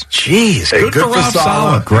 minutes. Jeez. Hey, good for Rob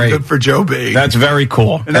Saleh. Great. Good for Joe B. That's very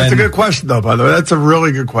cool. And that's a good question, though, by the way. That's a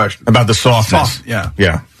really good question. About the softness. Yeah.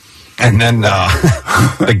 Yeah. And then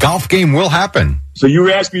the golf game will happen. So you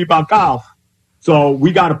were asking me about golf. So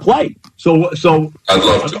we got to play. So I'd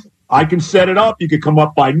love to. I can set it up. You can come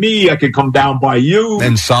up by me. I can come down by you.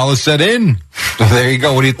 And Saleh set in. So there you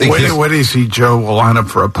go. What do you think? When do you see Joe will line up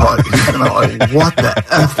for a putt? He's going to like, what the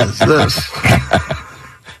F is this?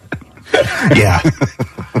 Yeah.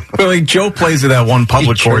 But like Joe plays at that one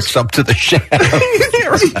public course up to the shadow.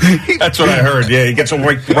 That's what I heard. Yeah, he gets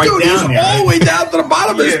right Dude, down he's there. all the way down to the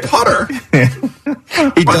bottom of his putter.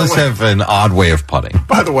 He does have an odd way of putting.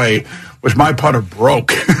 By the way, was my putter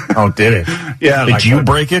broke. Oh, did it? Yeah. Did you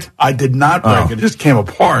break it? I did not break it. It just came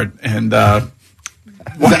apart. And won't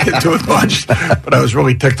get into it much. But I was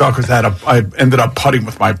really ticked off because I ended up putting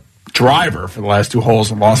with my driver for the last 2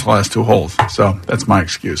 holes and lost the last 2 holes. So that's my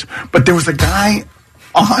excuse. But there was a guy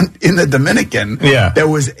in the Dominican that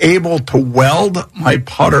was able to weld my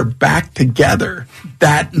putter back together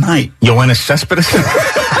that night. Yoenis Cespedes?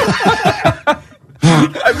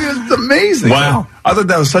 I mean, it's amazing. Wow. I thought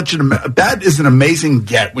that was that is an amazing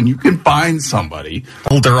get when you can find somebody,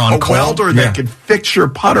 a welder that can fix your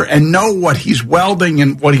putter and know what he's welding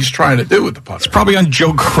and what he's trying to do with the putter. It's probably on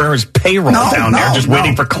Joe Guerrero's payroll down there, just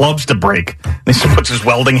waiting for clubs to break. He puts his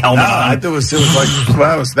welding helmet on. It was like,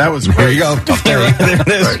 that was there great. you go. there it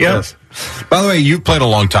is. Right, Yep. yes. By the way, you've played a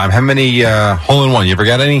long time. How many hole-in-one? You ever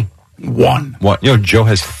got any? One. What? Joe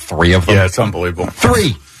has 3 of them. Yeah, it's unbelievable.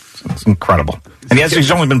 3. It's incredible. And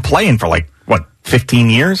he's only been playing for 15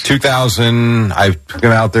 years? 2000. I took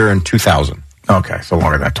him out there in 2000. Okay, so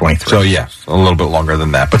longer than that, 23. So, yes, a little bit longer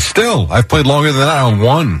than that. But still, I've played longer than that on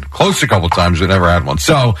one. Close a couple times, but never had one.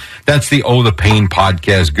 So, that's the Oh the Pain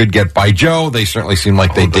podcast. Good get by Joe. They certainly seem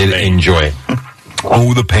like they did enjoy it.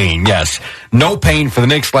 Oh, the pain, yes. No pain for the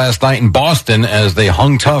Knicks last night in Boston as they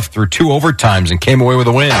hung tough through 2 overtimes and came away with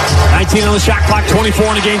a win. 19 on the shot clock, 24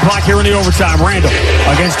 on the game clock here in the overtime. Randall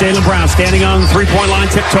against Jaylen Brown, standing on the three-point line,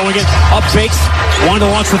 tiptoeing it. Up fakes, wanted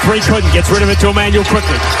to launch the three, couldn't. Gets rid of it to Emmanuel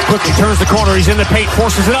quickly. Quickly turns the corner, he's in the paint,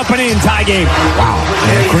 forces it up and in, tie game. Wow.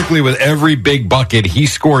 And quickly with every big bucket, he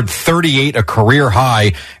scored 38, a career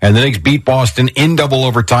high, and the Knicks beat Boston in double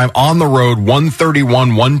overtime on the road,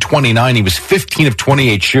 131-129. He was 15 of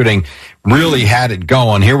 28 shooting. Really had it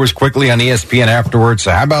going. Here was quickly on ESPN afterwards.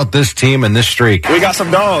 So how about this team and this streak? We got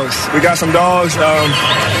some dogs.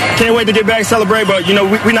 Can't wait to get back and celebrate, but,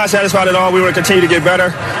 we're not satisfied at all. We want to continue to get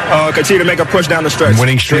better, continue to make a push down the stretch.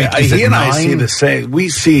 Winning streak is He and 9? I see the same. We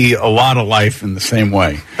see a lot of life in the same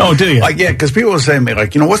way. Oh, do you? Because people will say to me,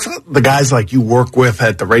 what's the guys you work with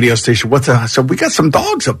at the radio station? I said, we got some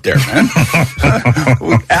dogs up there, man.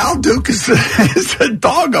 Al Duke is a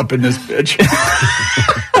dog up in this bitch.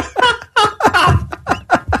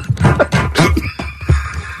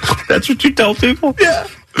 That's what you tell people? Yeah.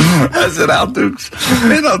 I said, Al Dukes.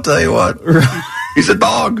 And I'll tell you what. He's a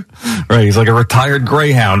dog. Right, he's like a retired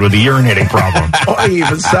greyhound with a urinating problem. Oh, he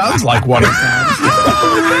even sounds like one of them.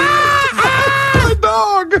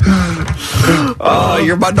 Dog. Oh,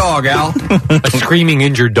 you're my dog, Al. A screaming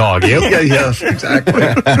injured dog. Yep. Yeah, yes, exactly.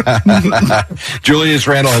 Julius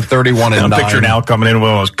Randle had 31 and 9. I'm picturing Al coming in with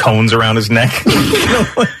one of those cones around his neck.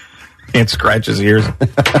 Can't scratch his ears.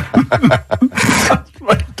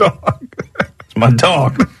 My dog. It's my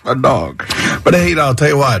dog. My dog. But hey, I'll tell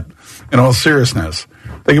you what, in all seriousness,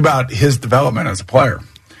 think about his development as a player.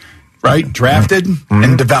 Right? Drafted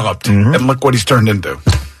and developed. And look what he's turned into.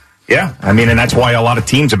 Yeah, and that's why a lot of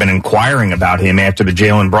teams have been inquiring about him after the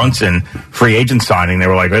Jalen Brunson free agent signing. They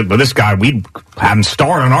were like, but this guy, we'd have him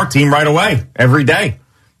start on our team right away, every day.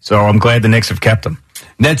 So I'm glad the Knicks have kept him.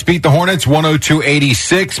 Nets beat the Hornets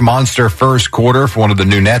 102-86. Monster first quarter for one of the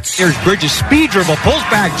new Nets. Here's Bridges, speed dribble, pulls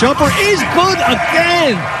back, jumper is good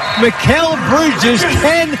again. Mikal Bridges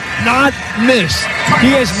cannot miss.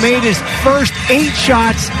 He has made his first 8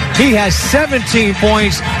 shots. He has 17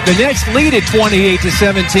 points. The Nets lead at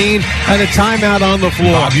 28-17 and a timeout on the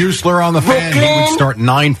floor. Bob Usler on the fan. He would start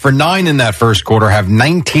 9 for 9 in that first quarter, have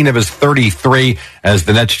 19 of his 33 as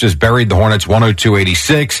the Nets just buried the Hornets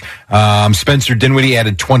 102-86. Spencer Dinwiddie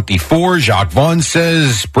added 24. Jacques Vaughn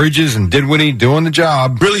says Bridges and Dinwiddie doing the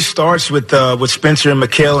job. Really starts with Spencer and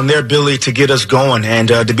Mikal and their ability to get us going and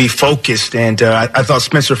to be focused. And I thought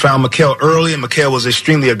Spencer found Mikal early, and Mikal was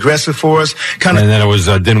extremely aggressive for us. And then it was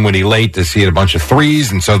Dinwiddie late to see a bunch of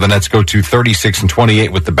threes, and so the Nets go to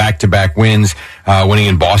 36-28 with the back-to-back wins, winning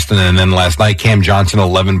in Boston. And then last night, Cam Johnson,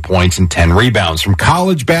 11 points and 10 rebounds. From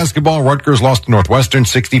college basketball, Rutgers lost to Northwestern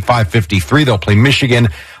 65-53. They'll play Michigan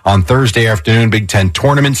on Thursday afternoon. Big Ten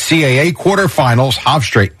tournament, CAA quarterfinals.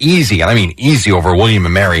 Hofstra easy, and I mean easy over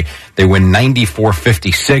William & Mary. They win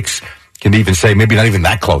 94-56. Can even say maybe not even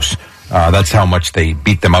that close. That's how much they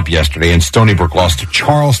beat them up yesterday. And Stony Brook lost to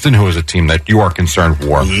Charleston, who is a team that you are concerned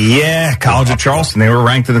for. Yeah, College of Charleston. They were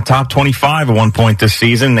ranked in the top 25 at one point this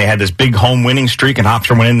season. They had this big home winning streak, and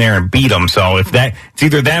Hofstra went in there and beat them. So it's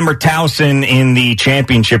either them or Towson in the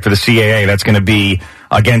championship for the CAA. That's going to be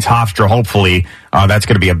against Hofstra, hopefully. That's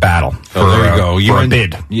going to be a battle. So there you go. For a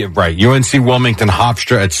bid. Yeah, right. UNC Wilmington,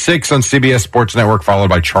 Hofstra at 6 on CBS Sports Network, followed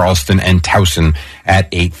by Charleston and Towson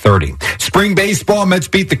at 8:30. Spring baseball, Mets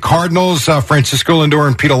beat the Cardinals. Francisco Lindor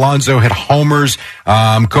and Pete Alonso hit homers.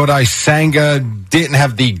 Kodai Senga didn't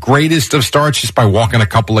have the greatest of starts just by walking a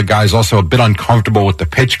couple of guys. Also a bit uncomfortable with the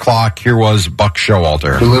pitch clock. Here was Buck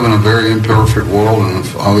Showalter. We live in a very imperfect world, and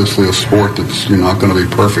it's obviously a sport that's you're not going to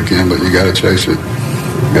be perfect in, but you got to chase it.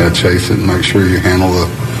 You got to chase it and make sure you handle the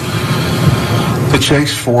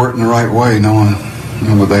chase for it in the right way, knowing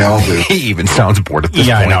What they all do. He even sounds bored at this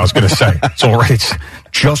Yeah, point. I know. I was going to say. It's all right. It's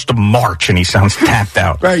just a March, and he sounds tapped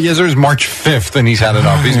out. Right, yes, there's March 5th, and he's had it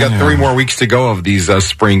up. He's got 3 more weeks to go of these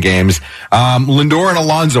spring games. Lindor and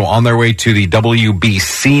Alonso on their way to the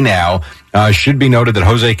WBC now. Should be noted that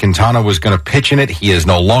Jose Quintana was going to pitch in it. He is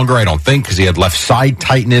no longer, I don't think, because he had left side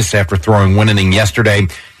tightness after throwing one inning yesterday.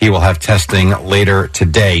 He will have testing later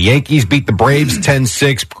today. Yankees beat the Braves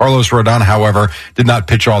 10-6. Carlos Rodon, however, did not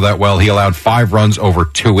pitch all that well. He allowed 5 runs over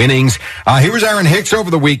 2 innings. Here was Aaron Hicks over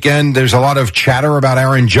the weekend. There's a lot of chatter about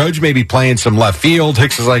Aaron Judge maybe playing some left field.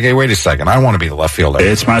 Hicks is like, hey, wait a second. I want to be the left fielder.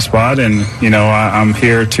 It's my spot, and, I'm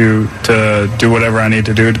here to do whatever I need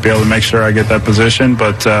to do to be able to make sure I get that position.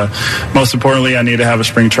 But most importantly, I need to have a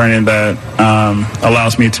spring training that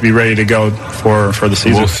allows me to be ready to go for the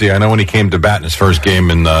season. We'll see. I know when he came to bat in his first game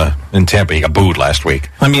in Tampa, he got booed last week.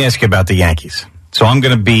 Let me ask you about the Yankees. So I'm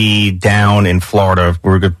going to be down in Florida.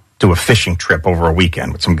 We're going to do a fishing trip over a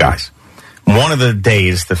weekend with some guys. One of the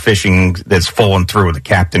days, the fishing that's fallen through, the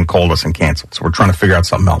captain called us and canceled. So we're trying to figure out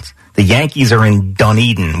something else. The Yankees are in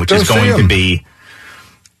Dunedin, which is going to be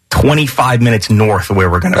 25 minutes north of where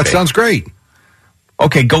we're going to be. That sounds great.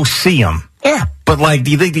 Okay, go see them. Yeah. But,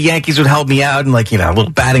 do you think the Yankees would help me out in, a little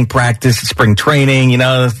batting practice, spring training,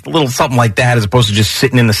 a little something like that, as opposed to just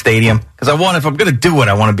sitting in the stadium? Because if I'm going to do it,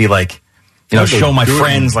 I want to be show my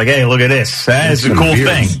friends, hey, look at this. That's a cool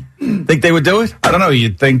thing. Think they would do it? I don't know.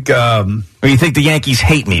 You'd think... or you think the Yankees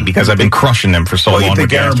hate me because I've been crushing them for so long? You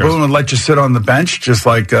think Aaron Boone would let you sit on the bench just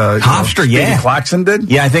like Hofstra, Stevie Claxton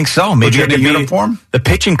did? Yeah, I think so. Maybe you get a uniform? The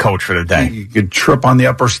pitching coach for the day. You could trip on the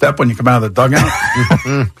upper step when you come out of the dugout.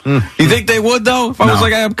 You think they would, though? If I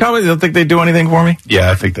was I'm coming, you don't think they'd do anything for me?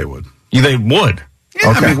 Yeah, I think they would. They would?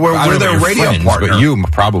 Yeah, okay. We're their radio friends, partner. But you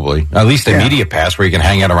probably. At least a media pass where you can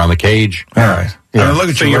hang out around the cage. All right. Yeah. Look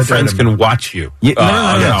at so your friends can watch you. Yeah,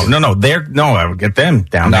 no. I would get them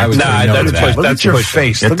down there. That's your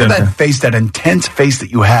face. Look at that face, that intense face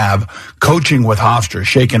that you have coaching with Hofstra,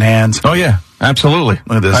 shaking hands. Oh yeah, absolutely.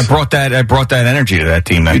 Look at this. I brought that energy to that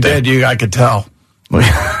team. You did. I could tell.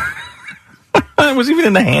 I was even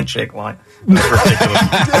in the handshake line. That's ridiculous.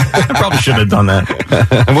 I probably shouldn't have done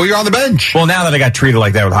that. Well, you're on the bench. Well, now that I got treated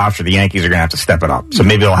like that with Hofstra, the Yankees are going to have to step it up. So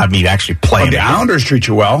maybe they'll have me actually play. The Islanders treat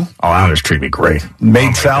you well. Oh, Islanders treat me great.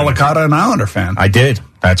 Made Sal Licata an Islander fan. I did.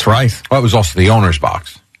 That's right. Well, it was also the owner's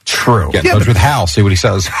box. True. Get in touch with Hal. See what he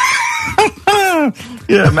says. Yeah,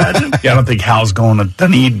 imagine. Yeah, I don't think Hal's going to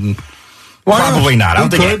Dunedin. Probably not. I don't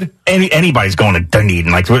think anybody's going to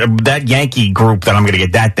Dunedin. That Yankee group that I'm going to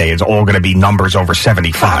get that day is all going to be numbers over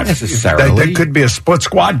 75. Not necessarily. That could be a split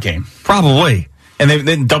squad game. Probably. And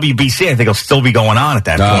then WBC, I think, will still be going on at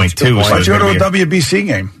that point, too. Why don't you go to a WBC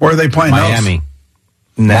game? Where are they playing Miami.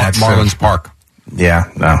 Marlins Park.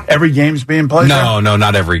 Yeah, no. Every game's being played No,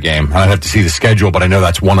 not every game. I'd have to see the schedule, but I know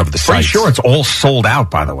that's one of the sites. Pretty sure it's all sold out,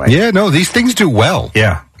 by the way. Yeah, no, these things do well.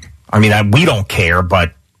 Yeah. I mean, we don't care,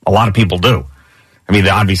 but a lot of people do. I mean,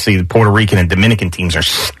 obviously, the Puerto Rican and Dominican teams are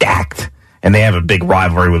stacked, and they have a big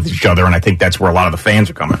rivalry with each other, and I think that's where a lot of the fans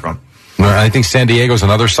are coming from. I think San Diego's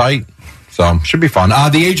another site, so should be fun.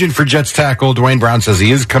 The agent for Jets tackle, Dwayne Brown, says he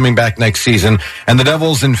is coming back next season, and the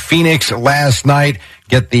Devils in Phoenix last night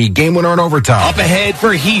get the game winner in overtime. Up ahead for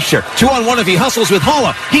Heischer. 2-on-1 if he hustles with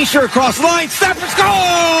Holla. Heischer across line. Snapper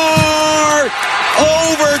score!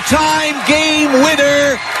 Overtime game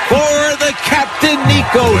winner for the captain,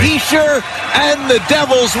 Nico Heischer, and the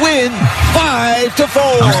Devils win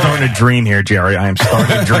 5-4. I'm starting to dream here, Jerry. I am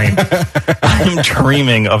starting to dream. I'm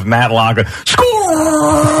dreaming of Matt Locker. Score!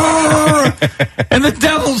 And the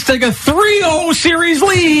Devils take a 3-0 series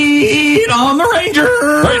lead on the Rangers.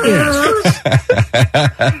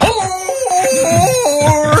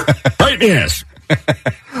 Right, yes.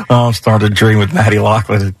 Oh, I'm starting to dream with Matty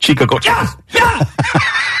Loughlin. Chico goes, yeah!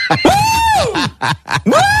 Woo!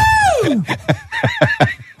 Woo!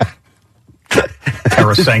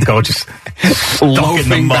 Tarasenko just stuck in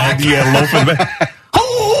the mud. Yeah, loafing back.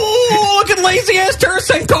 Oh, look at lazy ass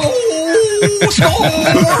Tarasenko! Score!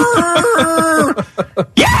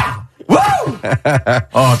 Yeah! Woo!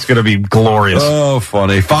 Oh, it's going to be glorious. Oh,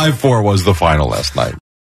 funny. 5-4 was the final last night.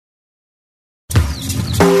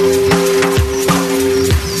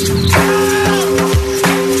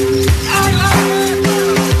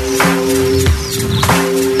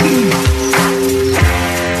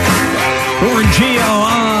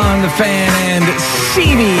 Fan and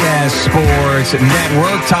CBS Sports Sports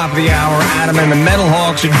Network. Top of the hour, Adam and the Metal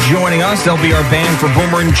Hawks are joining us. They'll be our band for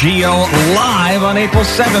Boomer and Gio live on April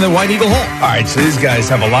 7th at White Eagle Hall. All right, so these guys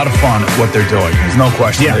have a lot of fun at what they're doing. There's no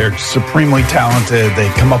question. Yeah. They're supremely talented. They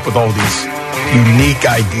come up with all these unique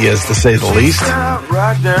ideas, to say the least.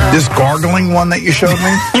 This gargling one that you showed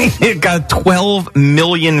me? It got 12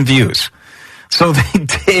 million views. So they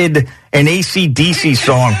did an AC/DC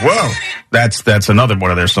song. Whoa, that's another one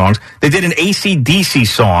of their songs. They did an AC/DC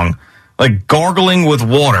song, like gargling with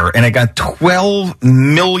water, and it got 12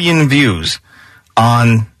 million views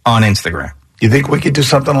on Instagram. You think we could do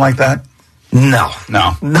something like that? No.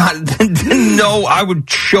 No. No, I would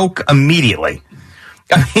choke immediately.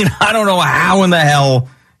 I mean, I don't know how in the hell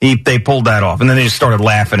they pulled that off. And then they just started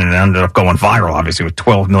laughing, and it ended up going viral, obviously, with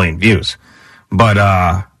 12 million views. But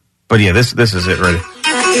yeah, this is it, ready?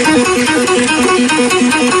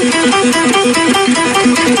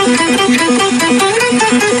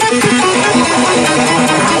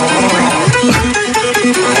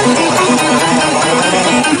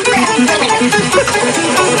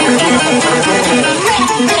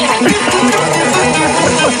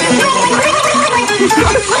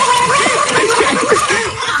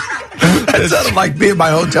 That sounded like me in my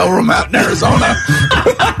hotel room out in Arizona.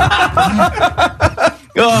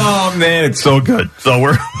 Oh, man, it's so good.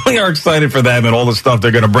 So we are excited for them and all the stuff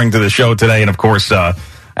they're going to bring to the show today. And, of course,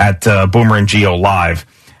 at Boomer and Gio Live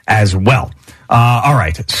as well. All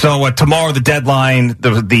right. So tomorrow, the deadline,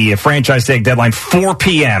 the franchise tag deadline, 4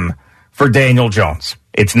 p.m. for Daniel Jones.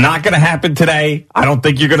 It's not going to happen today. I don't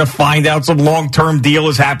think you're going to find out some long-term deal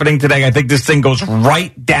is happening today. I think this thing goes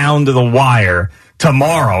right down to the wire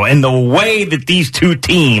tomorrow. And the way that these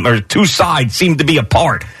two sides seem to be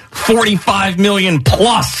apart, $45 million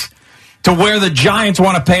plus to where the Giants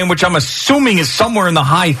want to pay him, which I'm assuming is somewhere in the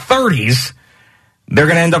high 30s, they're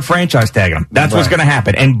going to end up franchise tagging him. That's what's going to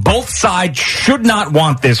happen. And both sides should not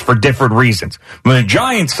want this for different reasons. On the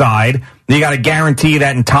Giants side, you got to guarantee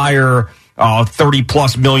that entire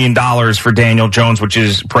 $30+ million for Daniel Jones, which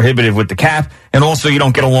is prohibitive with the cap. And also, you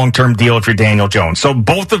don't get a long-term deal if you're Daniel Jones. So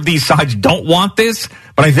both of these sides don't want this,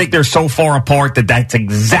 but I think they're so far apart that that's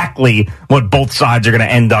exactly what both sides are going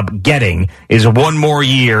to end up getting, is one more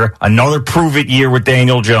year, another prove-it year with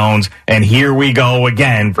Daniel Jones, and here we go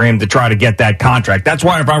again for him to try to get that contract. That's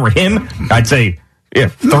why if I were him, I'd say, yeah,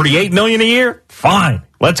 $38 million a year? Fine.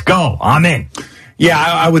 Let's go. I'm in. Yeah,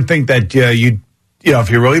 I would think that if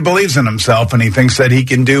he really believes in himself and he thinks that he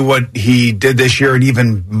can do what he did this year and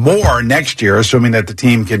even more next year, assuming that the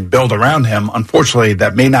team can build around him, unfortunately,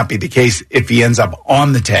 that may not be the case if he ends up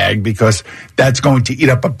on the tag, because that's going to eat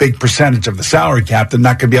up a big percentage of the salary cap. They're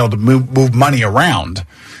not going to be able to move money around.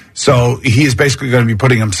 So he is basically going to be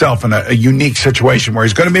putting himself in a unique situation where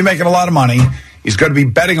he's going to be making a lot of money. He's going to be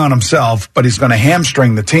betting on himself, but he's going to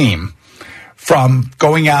hamstring the team from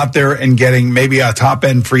going out there and getting maybe a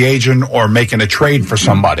top-end free agent or making a trade for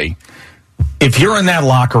somebody. If you're in that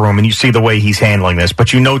locker room and you see the way he's handling this,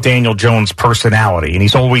 but you know Daniel Jones' personality, and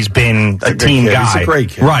he's always been a team guy. He's a great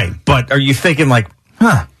kid. Right, but are you thinking like,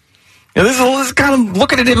 this is kind of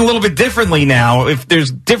looking at it a little bit differently now. If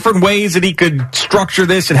there's different ways that he could structure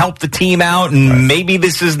this and help the team out, and maybe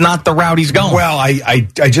this is not the route he's going. Well, I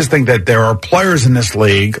just think that there are players in this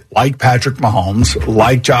league like Patrick Mahomes,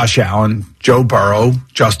 like Josh Allen, Joe Burrow,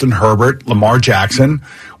 Justin Herbert, Lamar Jackson,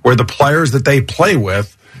 where the players that they play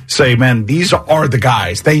with say, man, these are the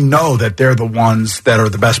guys. They know that they're the ones that are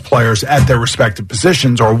the best players at their respective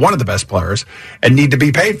positions, or one of the best players, and need to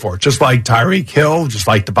be paid for it. Just like Tyreek Hill, just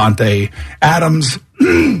like Devontae Adams,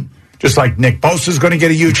 just like Nick Bosa is going to get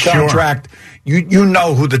a huge contract. You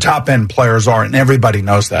know who the top-end players are, and everybody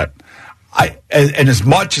knows that. And as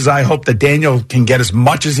much as I hope that Daniel can get as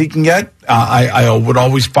much as he can get, I would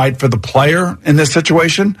always fight for the player in this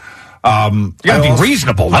situation. You got to be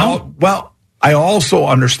reasonable, no? Well, I also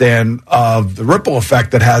understand the ripple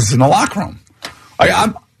effect that has in the locker room.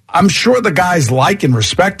 I'm sure the guys like and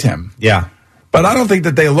respect him. Yeah. But I don't think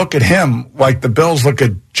that they look at him like the Bills look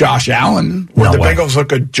at Josh Allen or the Bengals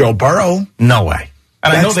look at Joe Burrow. No way.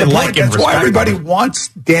 And I know they like him. That's why everybody wants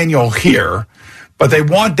Daniel here. But they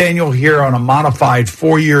want Daniel here on a modified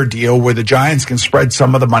 4-year deal where the Giants can spread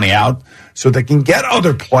some of the money out so they can get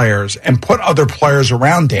other players and put other players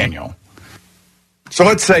around Daniel. So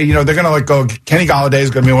let's say, they're going to let go. Kenny Golladay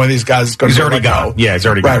is going to be one of these guys. He's already gone. Yeah, he's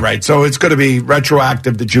already gone. Right. So it's going to be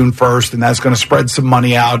retroactive to June 1st, and that's going to spread some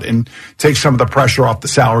money out and take some of the pressure off the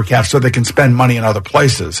salary cap so they can spend money in other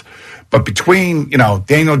places. But between,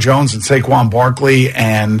 Daniel Jones and Saquon Barkley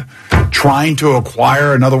and trying to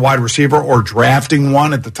acquire another wide receiver or drafting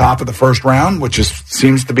one at the top of the first round, which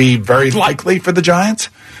seems to be very likely for the Giants,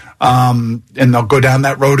 and they'll go down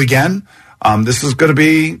that road again, This is going to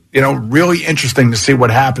be, really interesting to see what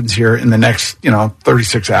happens here in the next,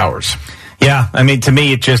 36 hours. Yeah, I mean, to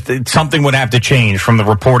me, something would have to change from the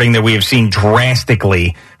reporting that we have seen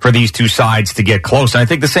drastically for these two sides to get close. And I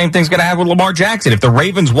think the same thing's going to happen with Lamar Jackson. If the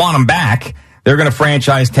Ravens want him back, they're going to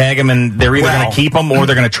franchise tag him, and they're either going to keep him or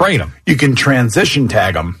they're going to trade him. You can transition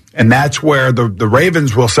tag him, and that's where the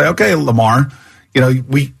Ravens will say, okay, Lamar,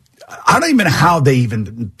 I don't even know how they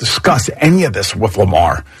even discuss any of this with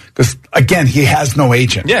Lamar because, again, he has no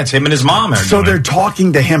agent. Yeah, it's him and his mom. So they're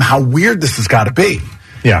talking to him how weird this has got to be.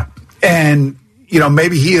 Yeah. And,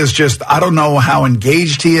 maybe he is just, I don't know how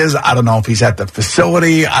engaged he is. I don't know if he's at the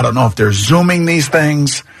facility. I don't know if they're Zooming these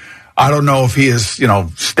things. I don't know if he is,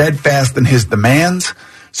 steadfast in his demands.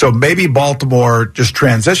 So maybe Baltimore just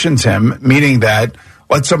transitions him, meaning that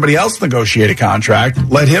let somebody else negotiate a contract.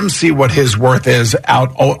 Let him see what his worth is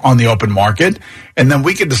out on the open market. And then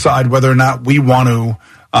we can decide whether or not we want to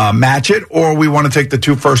match it or we want to take the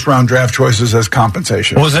 2 first-round draft choices as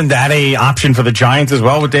compensation. Wasn't that a option for the Giants as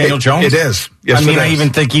well with Daniel Jones? It is. Yes, I even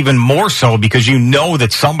think even more so because that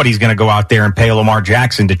somebody's going to go out there and pay Lamar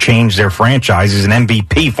Jackson to change their franchise as an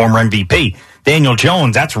MVP, former MVP. Daniel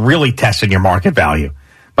Jones, that's really testing your market value.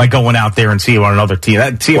 By going out there and see on another team.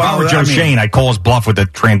 If I were Joe Shane, I'd call his bluff with the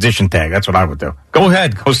transition tag. That's what I would do. Go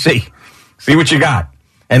ahead. Go see. See what you got.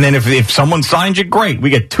 And then if someone signs you, great. We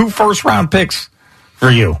get 2 first-round picks for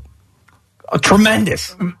you.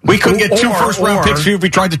 Tremendous. We could get 2 first-round picks for you if we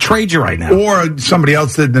tried to trade you right now. Or somebody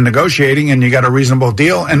else did the negotiating and you got a reasonable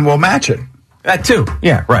deal and we'll match it. That too.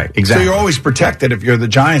 Yeah, right. Exactly. So you're always protected if you're the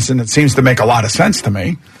Giants, and it seems to make a lot of sense to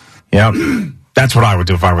me. Yeah. That's what I would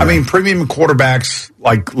do if I were them. Premium quarterbacks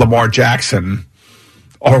like Lamar Jackson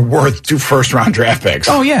are worth 2 first-round draft picks.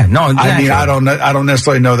 Oh, yeah. No, exactly. I don't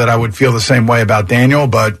necessarily know that I would feel the same way about Daniel,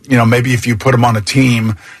 but, maybe if you put him on a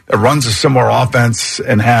team that runs a similar offense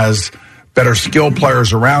and has better skill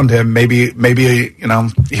players around him, maybe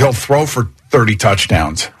he'll throw for 30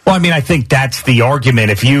 touchdowns. Well, I think that's the argument.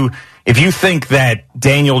 If you think that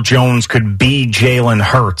Daniel Jones could be Jalen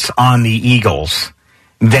Hurts on the Eagles,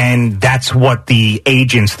 then that's what the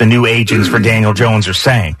new agents for Daniel Jones are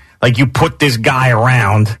saying. Like, you put this guy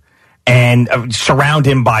around and surround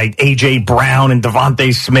him by A.J. Brown and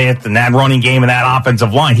Devontae Smith and that running game and that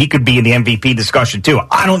offensive line, he could be in the MVP discussion too.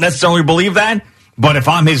 I don't necessarily believe that, but if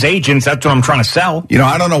I'm his agent, that's what I'm trying to sell.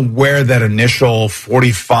 I don't know where that initial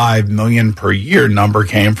 $45 million per year number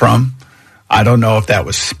came from. I don't know if that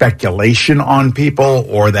was speculation on people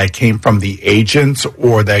or that came from the agents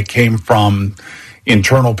or that came from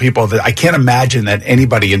internal people. That I can't imagine that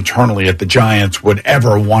anybody internally at the Giants would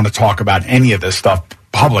ever want to talk about any of this stuff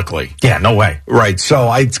publicly. Yeah, no way. Right.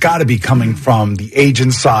 So it's got to be coming from the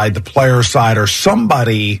agent side, the player side, or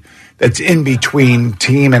somebody that's in between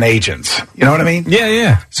team and agents. You know what I mean? Yeah,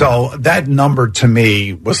 yeah. So that number to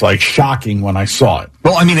me was like shocking when I saw it.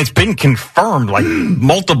 Well, it's been confirmed. Like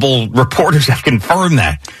multiple reporters have confirmed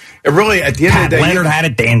that. It really, at the end of the day, Leonard had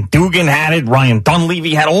it, Dan Dugan had it, Ryan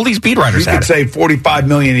Dunleavy had all these beat writers had it. You could say $45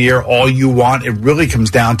 million a year all you want. It really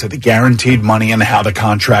comes down to the guaranteed money and how the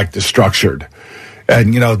contract is structured.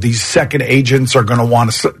 And these second agents are going to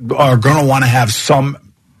want to have some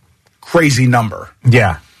crazy number.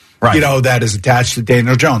 Yeah. Right. That is attached to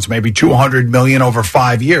Daniel Jones. Maybe $200 million over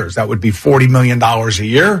 5 years. That would be $40 million a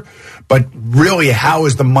year. But really, how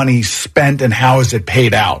is the money spent and how is it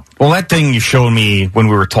paid out? Well, that thing you showed me when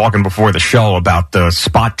we were talking before the show about the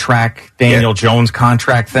spot track Daniel Jones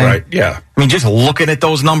contract thing. Right, yeah. Just looking at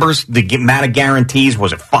those numbers, the amount of guarantees,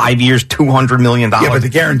 was it 5 years, $200 million? Yeah, but the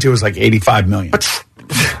guarantee was like $85 million.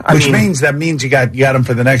 Which means you got him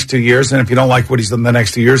for the next 2 years, and if you don't like what he's done the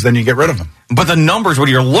next 2 years, then you get rid of him. But the numbers, when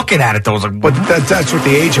you're looking at it, those are... But that's what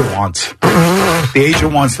the agent wants. The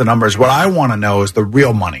agent wants the numbers. What I want to know is the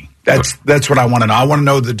real money. That's what I want to know. I want to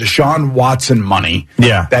know the Deshaun Watson money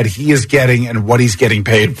that he is getting and what he's getting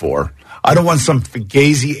paid for. I don't want some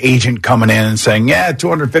fugazi agent coming in and saying,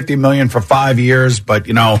 $250 million for 5 years, but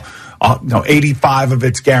 85 of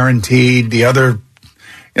it's guaranteed. The other,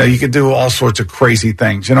 you could do all sorts of crazy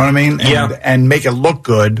things. You know what I mean? And make it look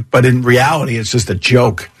good, but in reality, it's just a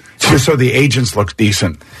joke. Just so the agents look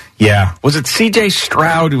decent. Yeah. Was it C.J.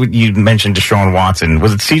 Stroud? You mentioned Deshaun Watson.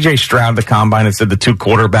 Was it C.J. Stroud, the combine, that said the 2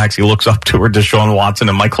 quarterbacks he looks up to are Deshaun Watson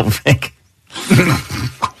and Michael Vick?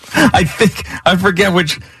 I forget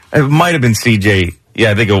which. It might have been C.J.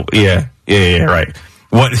 Yeah, I think. Right.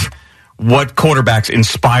 What quarterbacks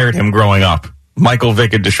inspired him growing up? Michael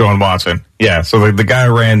Vick and Deshaun Watson. Yeah. So the guy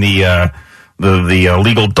ran the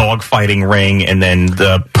legal dogfighting ring, and then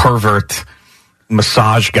the pervert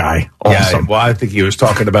massage guy. Awesome. Yeah, well, I think he was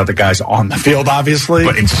talking about the guys on the field, obviously.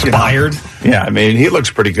 But inspired. Yeah, I mean, he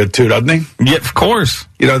looks pretty good too, doesn't he? Yeah, of course.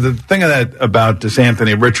 You know, the thing about this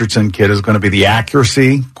Anthony Richardson kid is going to be the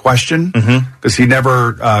accuracy question, because he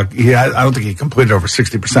never, I don't think he completed over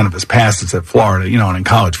 60% of his passes at Florida. You know, and in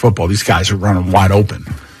college football, these guys are running wide open.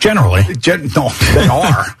 Generally. No, they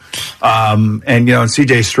are. And, you know, and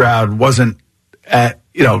C.J. Stroud wasn't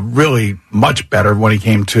really much better when he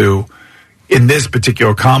came to, in this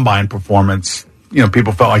particular combine performance. You know,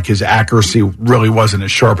 people felt like his accuracy really wasn't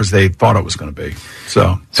as sharp as they thought it was going to be.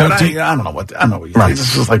 I don't know what you think.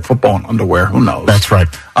 This is like football in underwear. Who knows? That's right.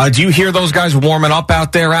 Do you hear those guys warming up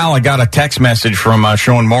out there, Al? I got a text message from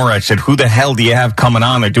Sean Moritz. Said, "Who the hell do you have coming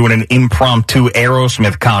on? They're doing an impromptu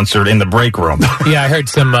Aerosmith concert in the break room." Yeah, I heard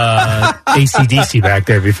some AC/DC back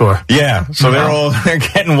there before. Yeah, so they're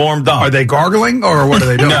getting warmed up. Are they gargling or what are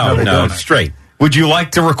they doing? No, straight. Would you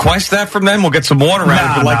like to request that from them? We'll get some water around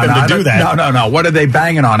if you'd like them to do that. No. What are they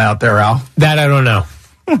banging on out there, Al? That I don't know.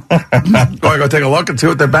 Go take a look and see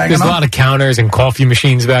what they're banging on. There's a lot of counters and coffee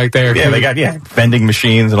machines back there. Yeah, they got vending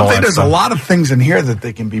machines and all that there's stuff. a lot of things in here that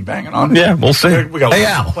they can be banging on. Yeah, we'll see. Hey,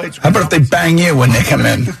 Al, how about if they bang you when they come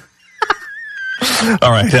in? All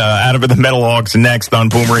right, Adam of the Metal Hawks next on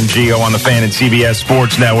Boomer and Geo on the Fan and CBS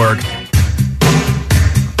Sports Network.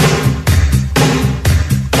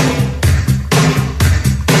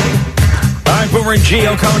 Boomer and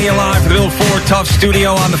Gio coming to you live from the Bill Ford Tough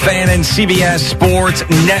Studio on the Fan and CBS Sports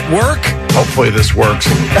Network. Hopefully this works.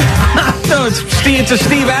 No, it's a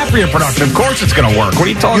Steve Apria production. Of course it's going to work. What are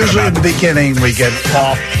you talking Usually about? at the beginning we get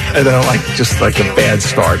off, just like a bad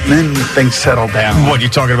start, and then things settle down. What, you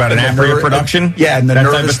talking about an Apria production? Yeah, and the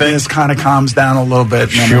nervousness kind of calms down a little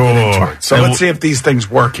bit. Sure. So let's see if these things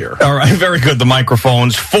work here. All right, very good. The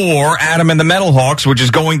microphones for Adam and the Metal Hawks, which is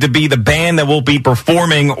going to be the band that will be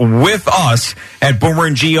performing with us at Boomer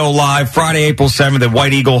and Geo Live Friday, April 7th at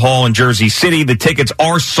White Eagle Hall in Jersey City. The tickets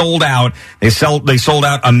are sold out. They sold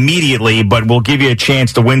out immediately, but we'll give you a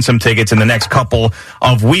chance to win some tickets in the next couple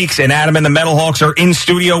of weeks. And Adam and the Metal Hawks are in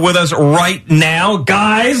studio with us right now.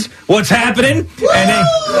 Guys, what's happening?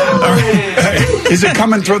 Is it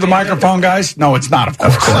coming through the microphone, guys? No, it's not, of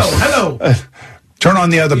course. Hello. Turn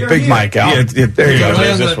on the other big mic, Al. Yeah, there you go.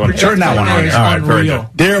 There's this one. Turn that one on. All right, very good.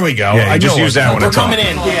 There we go. Yeah, I just use that one. We're coming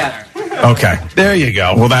in. Yeah. Okay. There you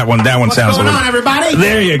go. Well, that one sounds a little... What's going on, everybody?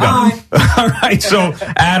 There you go. All right, so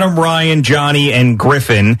Adam, Ryan, Johnny, and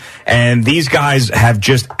Griffin, and these guys have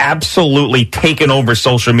just absolutely taken over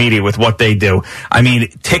social media with what they do. I mean,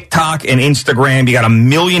 TikTok and Instagram, you got 1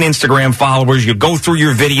 million Instagram followers. You go through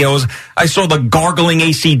your videos. I saw the gargling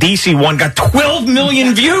AC/DC one got 12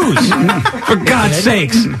 million views. For God's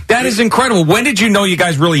sakes. That is incredible. When did you know you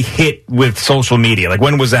guys really hit with social media? Like,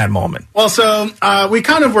 when was that moment? Well, so we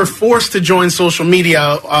kind of were forced to join social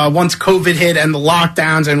media once COVID hit and the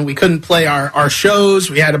lockdowns, and we couldn't play our shows.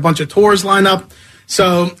 We had a bunch of tours lined up.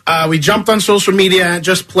 So we jumped on social media,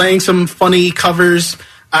 just playing some funny covers.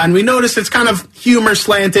 And we noticed it's kind of humor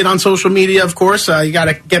slanted on social media, of course. You got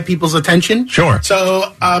to get people's attention. Sure.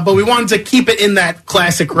 So, but we wanted to keep it in that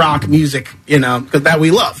classic rock music, that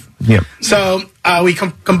we love. Yeah. So we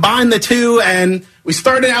combined the two, and we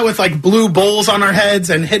started out with like blue bowls on our heads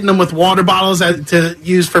and hitting them with water bottles to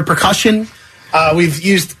use for percussion. We've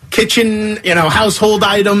used kitchen, household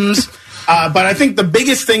items. But I think the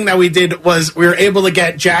biggest thing that we did was we were able to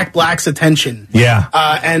get Jack Black's attention. Yeah.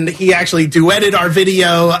 And he actually duetted our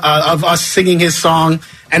video of us singing his song.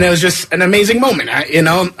 And it was just an amazing moment,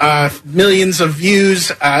 millions of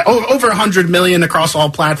views, over 100 million across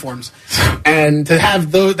all platforms. And to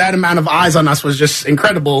have that amount of eyes on us was just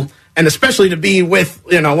incredible. And especially to be with,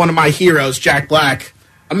 one of my heroes, Jack Black.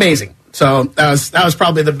 Amazing. So that was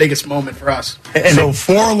probably the biggest moment for us. So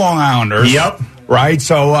 4 Long Islanders. Yep. Right?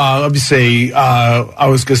 So let me see. I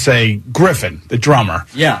was going to say Griffin, the drummer.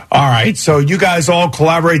 Yeah. All right. So you guys all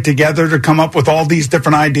collaborate together to come up with all these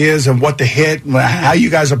different ideas and what to hit, and how you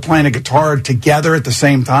guys are playing a guitar together at the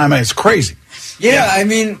same time. It's crazy. Yeah, I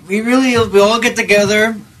mean, we all get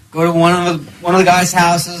together, go to one of the guys'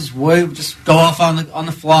 houses. We just go off on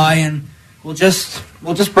the fly, and we'll just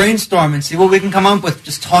brainstorm and see what we can come up with.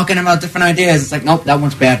 Just talking about different ideas. It's like, nope, that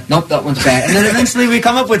one's bad. Nope, that one's bad. And then eventually we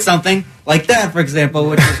come up with something like that, for example,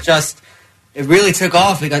 which is just, it really took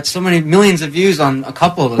off. We got so many millions of views on a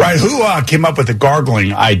couple of them. Right. Who came up with the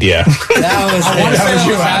gargling idea? That was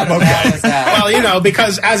you, Adam. Well,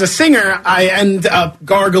 because as a singer, I end up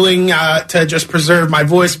gargling to just preserve my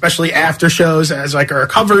voice, especially after shows as like a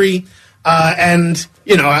recovery. And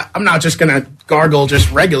I'm not just going to gargle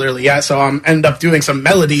just regularly. Yeah, so I'm end up doing some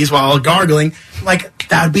melodies while gargling. Like,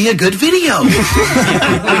 that would be a good video.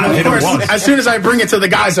 Of course, as soon as I bring it to the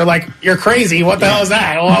guys, they're like, "You're crazy! What the hell is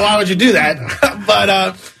that? Well, why would you do that?" But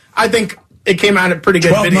I think it came out a pretty good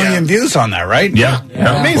 12 video. million views on that, right? Yeah.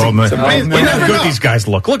 Amazing. Well, It's amazing. Look You how never good know. these guys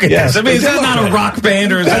look. Look at Yes, this. I mean, is they that do not look a good. rock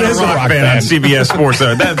band or is That that is a rock band on CBS Sports?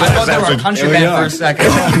 I thought they were a country band for a second.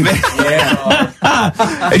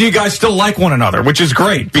 And you guys still like one another, which is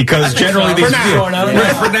great because generally these For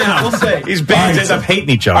now. for now, We'll see. these bands end up hating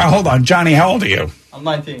each All right, other. hold on. Johnny, how old are you? I'm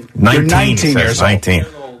 19. 19, 19 says years old. 19.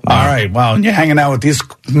 All right, well, and you're hanging out with these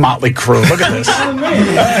motley crew. Look at this.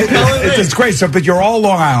 It's great. So, but you're all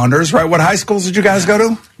Long Islanders, right? What high schools did you guys go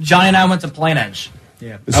to? Johnny and I went to Plain Edge.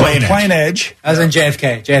 Yeah. So Plain Edge. I was in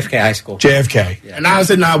JFK High School. JFK. And I was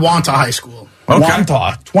in Wanta High School.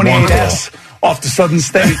 Wanta, 28S, off the Southern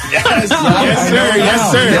State. Yes, sir.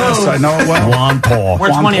 Yes, sir. Yes, I know it well. Wanta. We're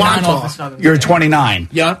 29 Wanta. off the Southern. You're 29.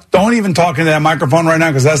 Yeah. Don't even talk into that microphone right now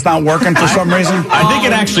because that's not working for some reason. I think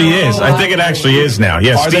it actually is. I think it actually is now.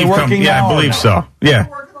 Yeah, Are they Steve working Yeah, now I or believe no? so. Yeah.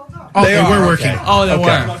 They Okay, are we're working. okay. Oh, they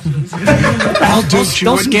Okay. were. Al Dukes, you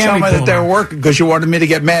don't wouldn't scare tell me, me that they're working because you wanted me to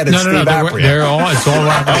get mad at Steve Apria. They're all, it's all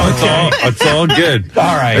right. It's all good.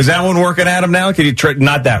 All right. Is that one working, Adam, now? Can you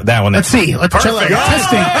not that one? Let's see. Let's chill out.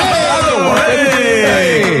 Testing.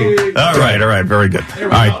 Hey! All right, very good. All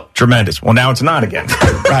right, tremendous. Well, now it's not again.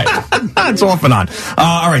 Right. It's off and on.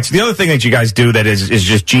 All right, so the other thing that you guys do that is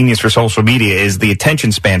just genius for social media is the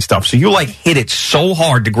attention span stuff. So you like hit it so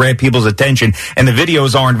hard to grab people's attention, and the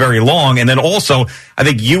videos aren't very long. And then also, I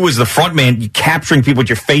think you as the front man, capturing people with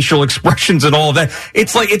your facial expressions and all of that.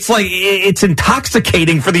 It's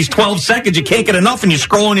intoxicating for these 12 seconds. You can't get enough, and you're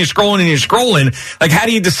scrolling. Like, how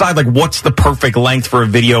do you decide, like, what's the perfect length for a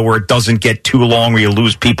video where it doesn't get too long where you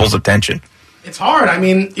lose people's attention? It's hard. I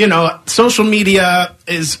mean, social media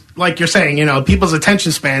is, like you're saying, people's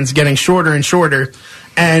attention spans getting shorter and shorter,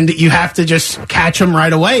 and you have to just catch them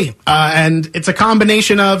right away. And it's a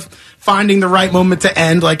combination of finding the right moment to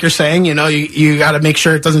end, like you're saying. You got to make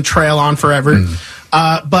sure it doesn't trail on forever.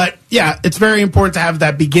 But yeah, it's very important to have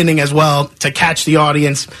that beginning as well to catch the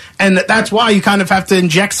audience, and that's why you kind of have to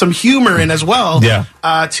inject some humor in as well. Yeah.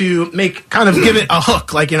 To give it a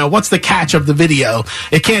hook. Like, what's the catch of the video?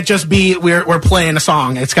 It can't just be we're playing a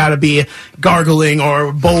song. It's got to be gargling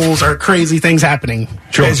or bowls or crazy things happening.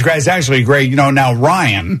 Sure. It's actually great. Now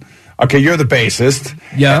Ryan. Okay, you're the bassist.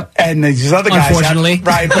 Yeah. And these other guys. Unfortunately.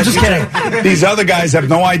 Right. I'm just kidding. These other guys have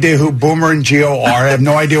no idea who Boomer and Gio are, have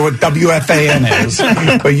no idea what WFAN is.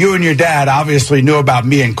 But you and your dad obviously knew about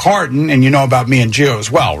me and Carton, and you know about me and Gio as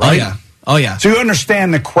well, right? Oh, yeah. So you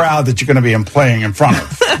understand the crowd that you're going to be playing in front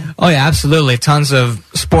of. Oh, yeah, absolutely. Tons of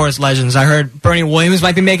sports legends. I heard Bernie Williams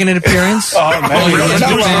might be making an appearance. Oh, man. All you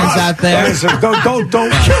Yankee fans out there. Listen,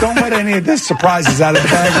 don't let any of this surprises out of the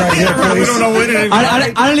bag right here, please. We don't know anything.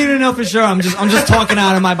 I don't even know for sure. I'm just talking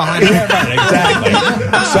out of my behind. Yeah, right, exactly.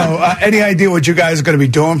 So, any idea what you guys are going to be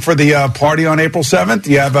doing for the party on April 7th?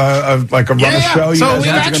 Do you have a run show? So we've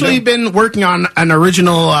actually been working on an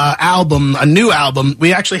original album, a new album.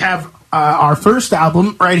 We actually have our first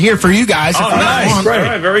album right here for you guys. Oh, nice. All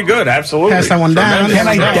right, very good. Absolutely. Pass that one down. Can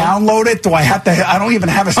I download it? Do I have to? I don't even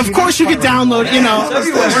have a CD. Of course you can download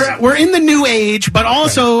it. We're in the new age, but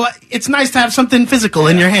also it's nice to have something physical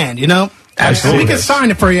in your hand, Absolutely. We can sign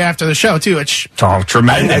it for you after the show, too. It's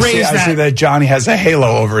tremendous. I see that Johnny has a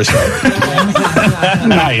halo over his head.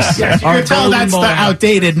 Nice. Yes, you can tell that's the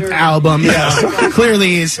outdated album. Yes.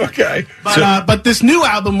 Clearly is. Okay. But this new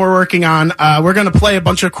album we're working on, we're going to play a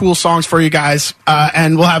bunch of cool songs for you guys.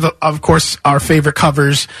 And we'll have, of course, our favorite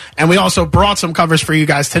covers. And we also brought some covers for you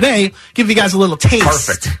guys today. Give you guys a little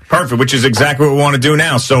taste. Perfect, which is exactly what we want to do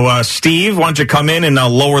now. So, Steve, why don't you come in and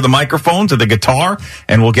lower the microphone to the guitar,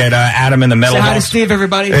 and we'll get Adam in the metal. Say hi to Steve,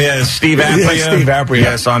 everybody. Yeah, Steve Apria. Yeah, Steve Apria.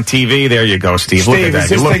 Yes, on TV. There you go, Steve. Look at that. Is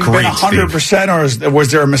this You look thing great, been 100%, or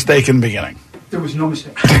was there a mistake in the beginning? There was no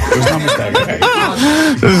mistake. There was no mistake. Okay.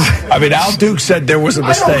 I mean, Al Duke said there was a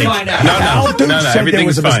mistake. Al Duke said there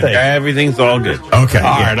was a fine. mistake. Everything's all good. Okay.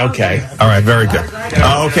 All right. Okay. All right. Very good.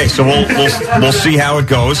 Okay. So we'll see how it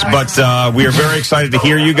goes, but we are very excited to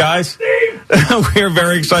hear you guys. We are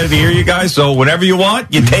very excited to hear you guys. So whenever you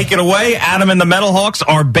want, you take it away. Adam and the Metal Hawks,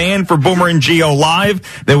 our band for Boomer and Gio Live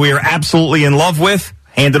that we are absolutely in love with.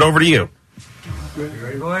 Hand it over to you. You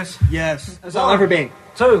ready, boys? Yes. As I'll ever be.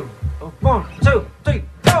 1, 2, 3,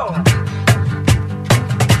 go!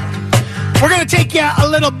 We're going to take you a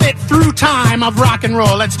little bit through time of rock and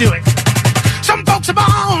roll. Let's do it. Some folks are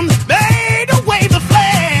born made to wave the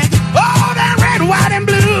flag. Oh, that red, white, and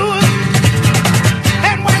blue.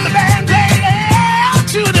 And when the band played out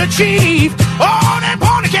to the chief, oh, they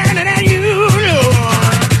point a cannon at you.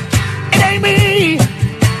 It ain't me.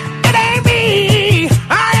 It ain't me.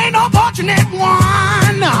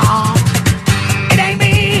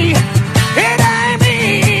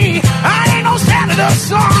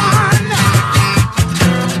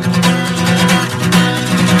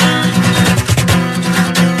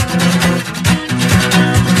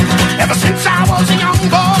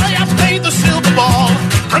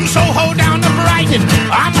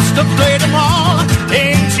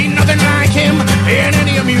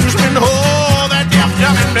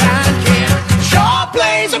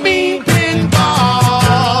 laser beam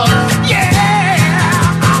pinball. Yeah,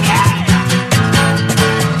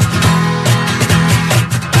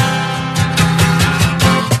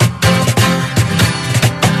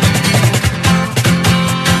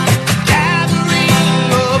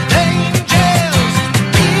 gathering of angels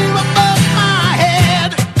here above my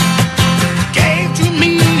head gave to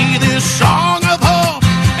me this song of hope,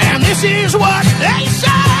 and this is what they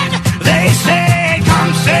said. They said,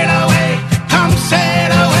 come sail away, come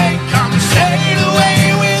sail away, come sail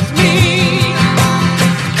away with me.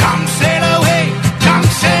 Come sail away, come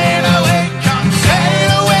sail away, come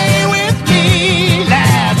sail away with me,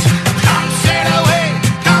 lads. Come sail away,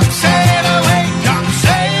 come sail away, come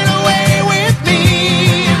sail away with me.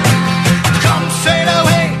 Come sail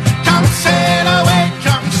away, come sail away,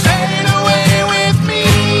 come sail away with me.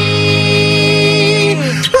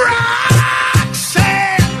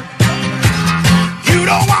 Roxanne, you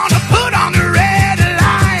don't want to put on the red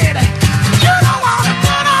light. You don't want to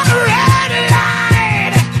put on the red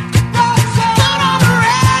light. Roxanne, put on the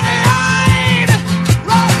red light.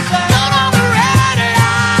 Roxanne, put on the red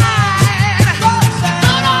light. Roxanne,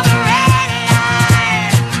 put on the red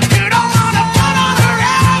light. You don't want to put on the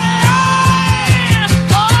red light.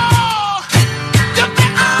 Oh, took me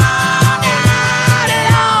all night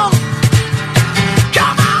long.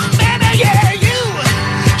 Come on, baby, yeah, you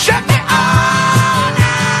shook me all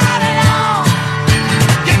night long.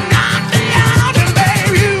 You knocked me out and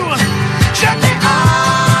baby, you shook me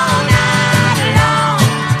all night long.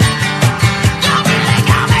 You really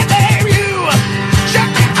got me, baby, you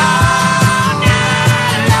shook me all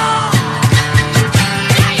night long.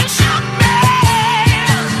 Yeah, you shook me.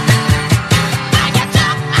 Yeah, you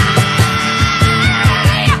took me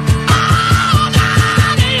all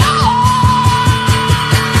night long.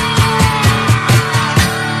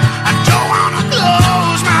 I don't wanna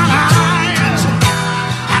close my eyes.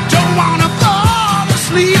 I don't wanna fall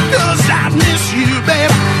asleep 'cause I miss you,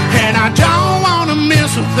 babe. And I don't wanna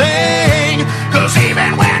miss a thing. 'Cause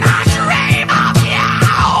even when I dream of you,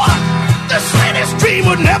 the sweetest dream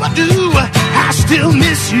would never do. I still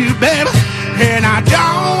miss you, babe. And I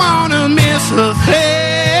don't wanna miss a thing.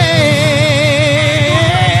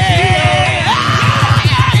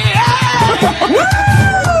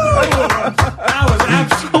 That was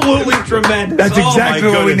absolutely tremendous. That's exactly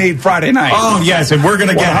what we need Friday night. Oh, yes, and we're going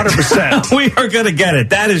to get 100%. it. We are going to get it.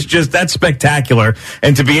 That's spectacular.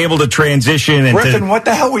 And to be able to transition and Griffin, what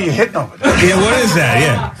the hell were you hitting over there? Yeah, what is that?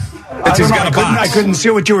 Yeah. I don't know, I couldn't see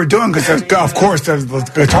what you were doing because, of course, the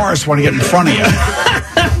guitarists want to get in front of you.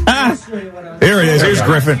 Here it is. Here's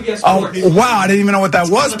Griffin. Oh, wow. I didn't even know what that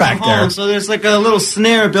was back there. So there's like a little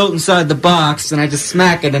snare built inside the box, and I just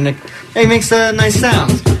smack it, and it makes a nice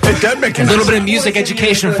sound. It does make a little bit of music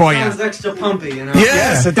education for you. It's extra pumpy, you know?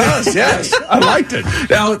 Yes, it does. Yes. I liked it.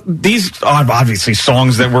 Now, these are obviously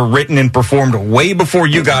songs that were written and performed way before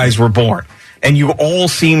you guys were born. And you all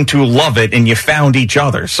seem to love it, and you found each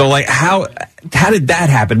other. So, like, how did that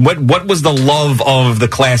happen? What was the love of the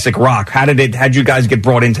classic rock? How'd you guys get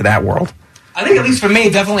brought into that world? I think, at least for me,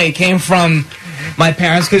 definitely it came from my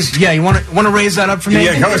parents. Because, yeah, you want to raise that up for me?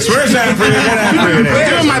 Yeah, come on, swears that for you. I'm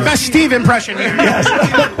doing my best Steve impression here. Yes.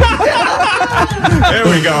 There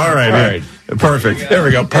we go. All right. Perfect. There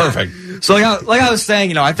we go. Perfect. So, like I was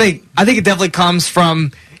saying, I think it definitely comes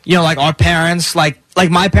from, like our parents, like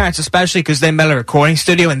my parents especially, because they met at a recording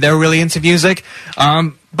studio and they're really into music.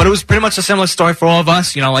 But it was pretty much a similar story for all of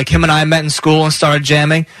us. Like him and I met in school and started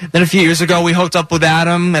jamming. Then a few years ago, we hooked up with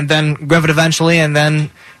Adam and then Griffin eventually. And then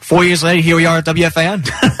 4 years later, here we are at WFAN.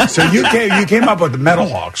 So you came up with the Metal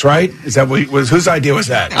Hawks, right? Is that whose idea was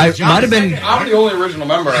that? I might have been. I'm the only original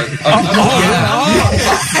member.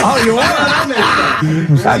 You are?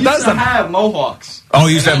 That doesn't have Mohawks. Oh,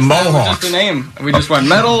 you said Mohawks. Just the name. We just went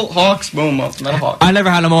Metal Hawks, boom, Metal Hawks. I never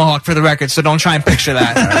had a mohawk for the record, so don't try and picture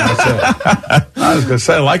that. I was going to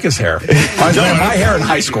say, I like his hair. I had my hair in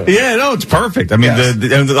high school. Yeah, no, it's perfect. I mean,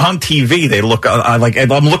 on TV, they look like,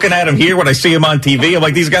 I'm looking at them here when I see them on TV. I'm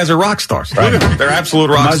like, these guys are rock stars. Look at them. They're absolute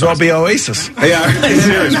rock Might stars. as well be Oasis. Yeah,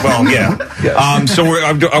 serious. Well, yeah. Yes. So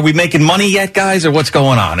are we making money yet, guys, or what's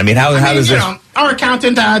going on? I mean, how does this... Our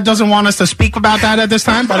accountant doesn't want us to speak about that at this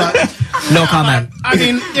time, but... no comment. I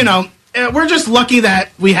mean, we're just lucky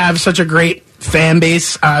that we have such a great fan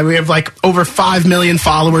base. We have like over 5 million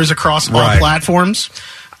followers across all platforms.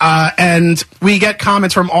 And we get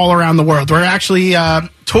comments from all around the world. We're actually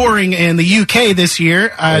touring in the UK this year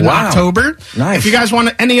in October. Nice. If you guys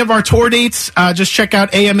want any of our tour dates, just check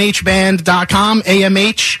out amhband.com.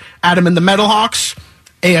 AMH, Adam and the Metal Hawks,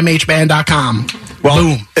 amhband.com. Well,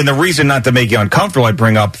 boom. And the reason not to make you uncomfortable, I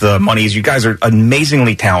bring up the money, is you guys are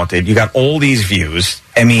amazingly talented. You got all these views.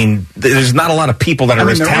 I mean, there's not a lot of people that are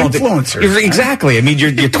as they're talented. influencers, right? Exactly. I mean,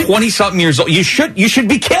 you're 20-something years old. You should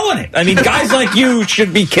be killing it. I mean, guys like you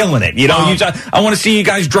should be killing it. You know, I want to see you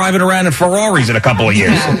guys driving around in Ferraris in a couple of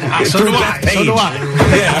years. So do I.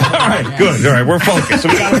 Yeah. All right. Good. All right. We're focused. So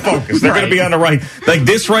we got to focus. They're going to be on the right. Like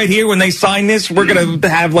this right here, when they sign this, we're going to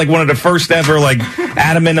have like one of the first ever like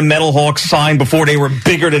Adam and the Metal Hawks signed before they were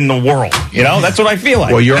bigger than the world. You know, that's what I feel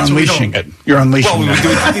like. Well, you're unleashing it. You're unleashing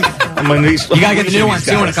it. You gotta get the new one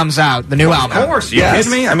too when it comes out. The new album. Of course, you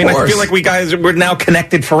kidding me? I mean, I feel like we're now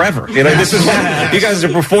connected forever. You know, this is what you guys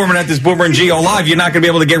are performing at this Boomer and Gio Live. You're not going to be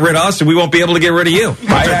able to get rid of us, and we won't be able to get rid of you.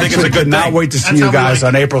 I think it's a good thing. Wait to see you guys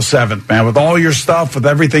on April 7th, man. With all your stuff, with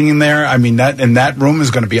everything in there, I mean, that room is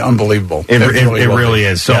going to be unbelievable. It really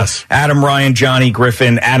is. So, yes. Adam Ryan, Johnny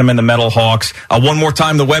Griffin, Adam and the Metal Hawks. One more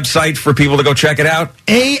time, the website for people to go check it out.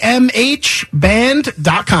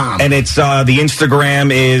 AMHband.com. And it's the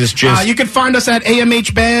Instagram is just you can find us at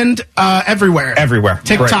AMH Band everywhere.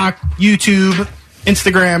 TikTok, YouTube,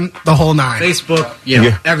 Instagram, the whole nine. Facebook,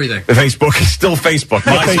 everything. The Facebook is still Facebook.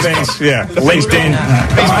 MySpace, LinkedIn,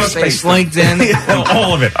 MySpace, LinkedIn,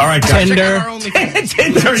 all of it. All right, guys. Tinder. All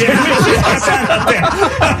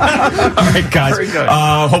right, guys.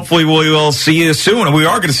 Hopefully we will see you soon. We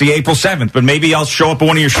are going to see April 7th, but maybe I'll show up at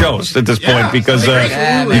one of your shows at this point because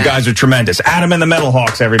you guys are tremendous. Adam and the Metal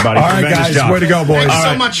Hawks, everybody. All right, guys. Job. Way to go, boys. Thank you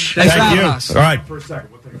so much. Thank you. All right.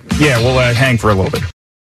 Yeah, we'll hang for a little bit.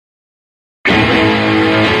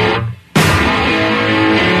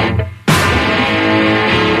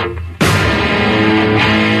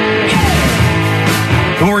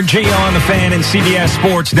 More Gio on the Fan and CBS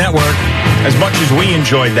Sports Network. As much as we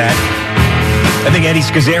enjoyed that, I think Eddie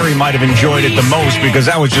Scazzeri might have enjoyed it the most because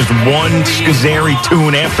that was just one Scazzeri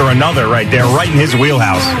tune after another right there, right in his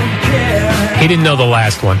wheelhouse. He didn't know the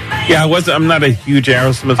last one. Yeah, I'm not a huge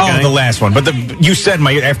Aerosmith guy. Oh, the last one. But you said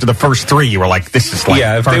after the first three, you were like, this is like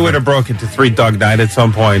if perfect. they would have broken to Three Dog Night at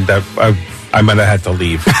some point, I might have had to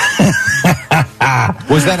leave.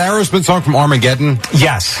 Was that Aerosmith song from Armageddon?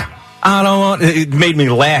 Yes. It made me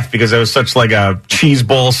laugh because it was such like a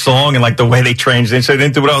cheeseball song and like the way they transitioned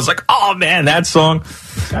into it. I was like, oh man, that song.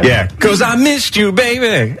 Yeah. Because I missed you,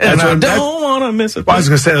 baby. And I don't want to miss it. Well, I was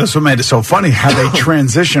going to say, that's what made it so funny, how they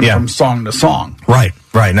transition from song to song. Right.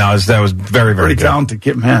 No, that was very, very good. Talented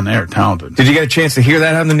kid, man. They're talented. Did you get a chance to hear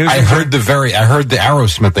that on the news? I heard the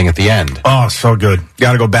Aerosmith thing at the end. Oh, so good.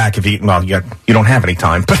 Got to go back if you don't have any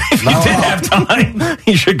time, but if you did have time,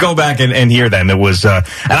 you should go back and hear them. It was, and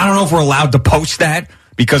I don't know if we're allowed to post that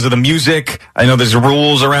because of the music. I know there's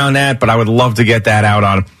rules around that, but I would love to get that out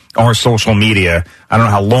on our social media. I don't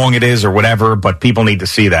know how long it is or whatever, but people need to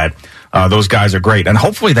see that. Those guys are great. And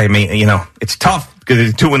hopefully they may, it's tough because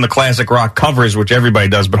they're doing the classic rock covers, which everybody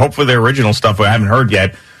does, but hopefully their original stuff I haven't heard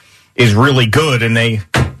yet is really good and they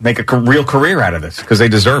make a real career out of this because they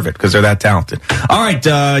deserve it because they're that talented. All right,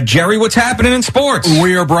 Jerry, what's happening in sports?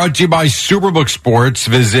 We are brought to you by Superbook Sports.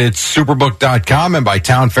 Visit superbook.com and by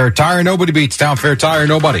Town Fair Tire. Nobody beats Town Fair Tire.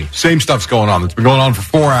 Nobody. Same stuff's going on. It's been going on for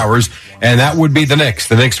 4 hours, and that would be the Knicks.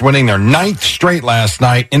 The Knicks winning their 9th straight last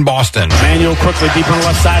night in Boston. Manuel quickly deep on the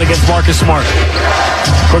left side against Marcus Smart.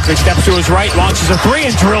 Quickly steps to his right, launches a three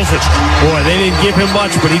and drills it. Boy, they didn't give him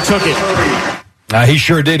much, but he took it. He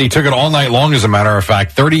sure did. He took it all night long, as a matter of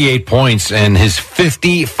fact. 38 points in his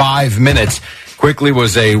 55 minutes. Quickly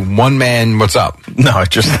was a one-man, what's up? No,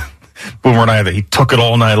 just Boomer and I, he took it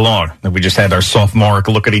all night long. And we just had our sophomoric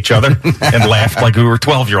look at each other and laughed like we were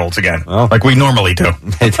 12-year-olds again. Oh. Like we normally do.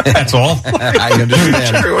 That's all. I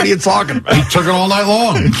understand. Jerry, what are you talking about? He took it all night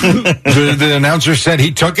long. The announcer said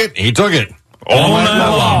he took it. He took it. All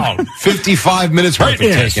night long. 55 minutes worth of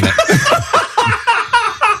taking it.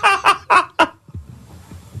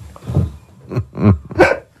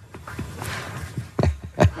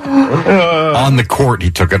 On the court, he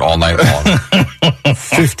took it all night long.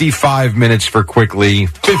 55 minutes for Quickly,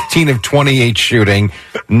 15 of 28 shooting.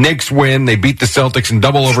 Knicks win. They beat the Celtics in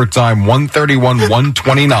double overtime,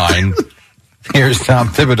 131-129. Here's Tom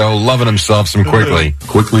Thibodeau loving himself some Quickly.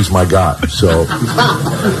 Quickly's my guy. So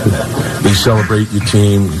you celebrate your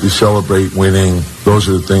team, you celebrate winning. Those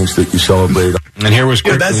are the things that you celebrate. And here was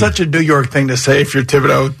Quickly. That's such a New York thing to say if you're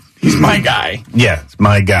Thibodeau. He's my guy. Yeah, it's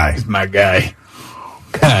my guy. He's my guy.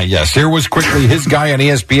 Yes, here was Quickly his guy on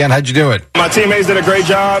ESPN. How'd you do it? My teammates did a great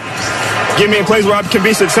job. Get me in places where I can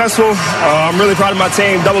be successful. I'm really proud of my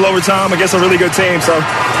team. Double overtime against a really good team. So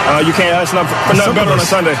you can't ask for nothing better on a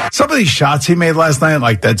Sunday. Some of these shots he made last night,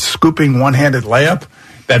 like that scooping one-handed layup,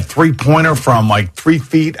 that three-pointer from like 3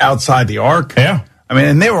 feet outside the arc. Yeah. I mean,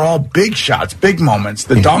 and they were all big shots, big moments.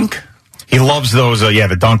 The dunk. He loves those.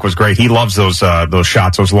 The dunk was great. He loves those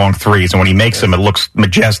shots, those long threes. And when he makes them, it looks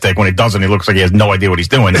majestic. When it doesn't, it looks like he has no idea what he's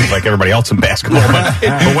doing. He's like everybody else in basketball.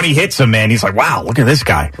 But when he hits them, man, he's like, wow, look at this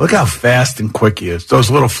guy. Look how fast and quick he is. Those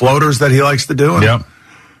little floaters that he likes to do. Yep.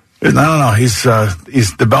 I don't know.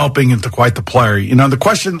 He's developing into quite the player. You know, the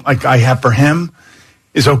question like I have for him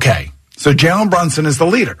is, okay, so Jalen Brunson is the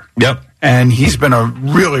leader. Yep. And he's been a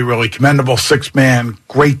really, really commendable six-man,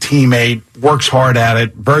 great teammate, works hard at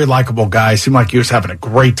it, very likable guy. Seemed like he was having a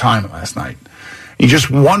great time last night. You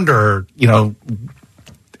just wonder, you know,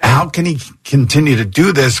 how can he continue to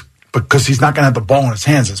do this because he's not going to have the ball in his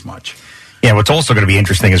hands as much. Yeah, what's also going to be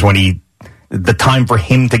interesting is when the time for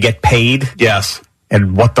him to get paid. Yes.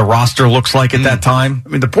 And what the roster looks like at that time. I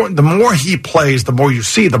mean, the more he plays, the more you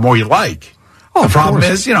see, the more you like. Oh, the problem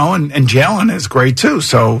is, you know, and Jalen is great too.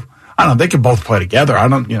 So, I don't know, they could both play together.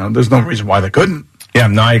 There's no reason why they couldn't. Yeah,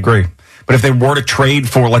 no, I agree. But if they were to trade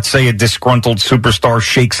for, let's say, a disgruntled superstar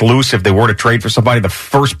shakes loose, if they were to trade for somebody, the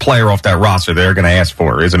first player off that roster they're going to ask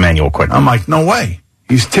for is Emmanuel Quickley. I'm like, no way.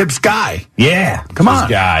 He's Tibbs' guy. Yeah. Come on.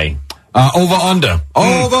 Guy. Over-under.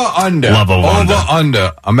 Over-under. Love over-under.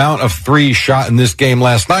 Over-under. Amount of threes shot in this game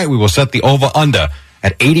last night. We will set the over-under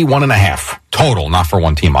at 81.5 total, not for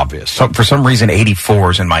one team, obvious. So for some reason,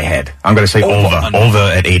 84 is in my head. I'm going to say over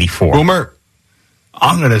at 84. Boomer.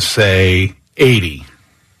 I'm going to say 80.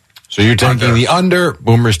 So you're taking the under.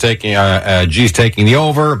 Boomer's taking, G's taking the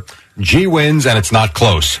over. G wins, and it's not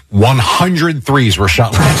close. 100 threes were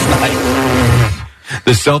shot last night.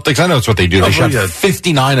 The Celtics, I know it's what they do. They shot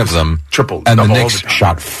 59 of them. And the Knicks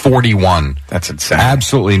shot 41. That's insane.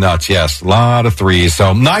 Absolutely nuts, yes. A lot of threes.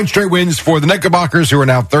 So 9 straight wins for the Knickerbockers, who are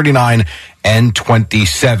now 39 and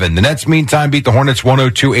 27. The Nets, meantime, beat the Hornets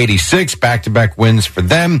 102-86. Back-to-back wins for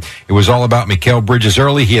them. It was all about Mikal Bridges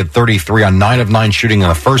early. He had 33 on 9 of 9 shooting in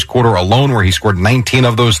the first quarter alone, where he scored 19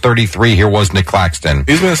 of those 33. Here was Nick Claxton.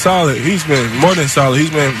 He's been solid. He's been more than solid. He's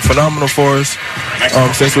been phenomenal for us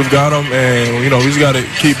since we've got him. And, you know, we just got to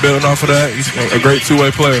keep building off of that. He's a great two-way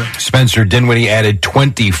player. Spencer Dinwiddie added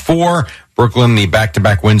 24. Brooklyn, the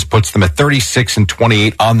back-to-back wins, puts them at 36 and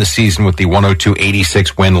 28 on the season with the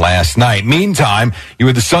 102-86 win last night. Meantime, you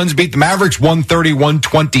had the Suns beat the Mavericks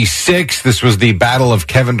 131-26. This was the battle of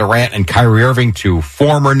Kevin Durant and Kyrie Irving, two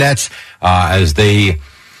former Nets, as they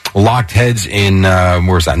locked heads in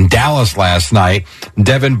Dallas last night.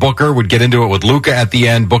 Devin Booker would get into it with Luka at the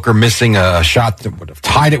end. Booker missing a shot that would have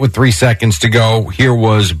tied it with 3 seconds to go. Here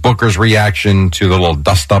was Booker's reaction to the little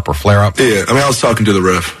dust-up or flare-up. Yeah, I was talking to the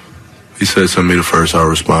ref. He said something to me the first, I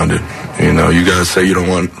responded. You know, you guys say you don't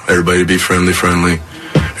want everybody to be friendly.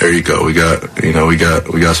 There you go. We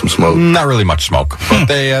got some smoke. Not really much smoke, but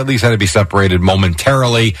they at least had to be separated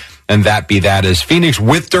momentarily. And that be that is Phoenix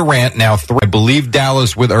with Durant now 3. I believe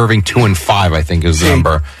Dallas with Irving 2 and 5, I think is the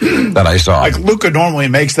number that I saw. Like Luka normally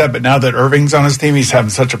makes that, but now that Irving's on his team, he's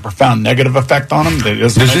having such a profound negative effect on him that it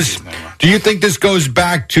doesn't do you think this goes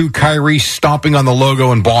back to Kyrie stomping on the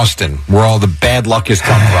logo in Boston, where all the bad luck has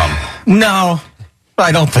come from? No,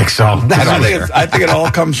 I don't think so. I think it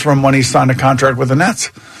all comes from when he signed a contract with the Nets.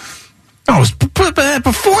 Oh, before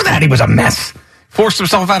that, he was a mess. Forced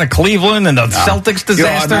himself out of Cleveland and the Celtics disaster. You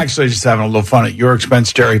know, I'm actually just having a little fun at your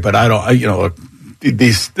expense, Jerry, but I don't,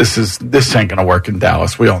 this ain't going to work in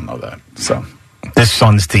Dallas. We all know that. So this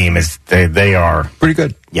Suns team they are pretty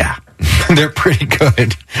good. Yeah. They're pretty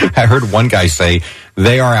good. I heard one guy say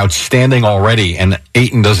they are outstanding already, and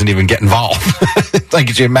Ayton doesn't even get involved. Like,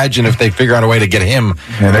 could you imagine if they figure out a way to get him?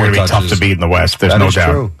 Yeah, they're going to be tough to beat in the West. There's no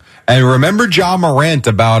doubt. True. And remember, Ja Morant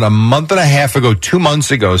about a month and a half ago, 2 months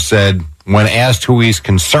ago, said when asked who he's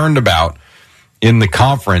concerned about in the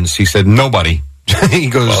conference, he said nobody. He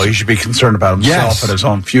goes, well, he should be concerned about himself and his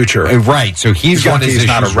own future. Right. So he's got his issues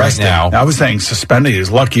not arrested right now. I was saying suspended. He's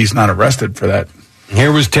lucky he's not arrested for that.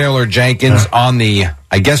 Here was Taylor Jenkins on the,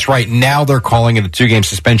 I guess right now they're calling it a 2-game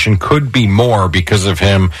suspension. Could be more because of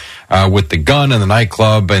him with the gun and the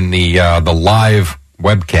nightclub and the live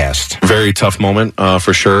webcast. Very tough moment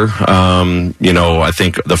for sure. I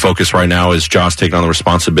think the focus right now is Josh taking on the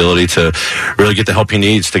responsibility to really get the help he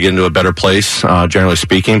needs to get into a better place, generally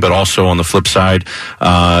speaking, but also on the flip side,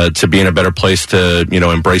 to be in a better place to,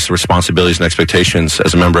 embrace the responsibilities and expectations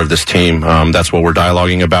as a member of this team. That's what we're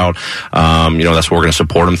dialoguing about. That's what we're going to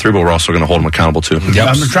support him through, but we're also going to hold him accountable to. Yep.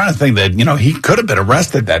 I'm trying to think that, he could have been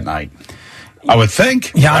arrested that night. I would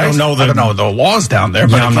think. Yeah, right? I don't know the laws down there,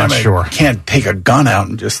 but I'm not sure. Can't take a gun out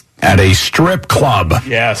and just at a strip club.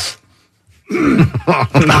 Yes.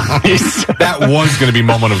 Nice. That was going to be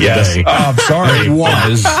moment of the day. Oh, I'm sorry. It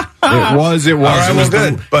was. All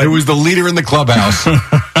right, it was the leader in the clubhouse.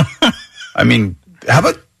 I mean, how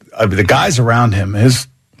about the guys around him?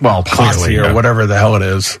 well, posse clearly, or yeah. whatever the hell it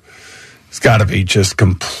is. It's got to be just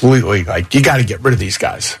completely like, you got to get rid of these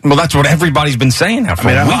guys. Well, that's what everybody's been saying now for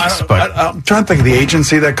weeks. But I'm trying to think of the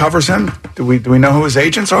agency that covers him. Do we know who his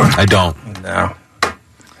agents are? I don't. No.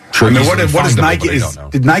 I mean, what is Nike?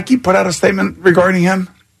 Did Nike put out a statement regarding him?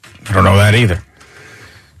 I don't know that either.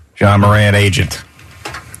 John Moran agent.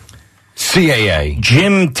 CAA.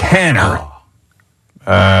 Jim Tanner.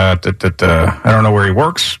 I don't know where he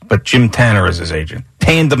works, but Jim Tanner is his agent.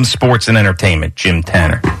 Tandem Sports and Entertainment, Jim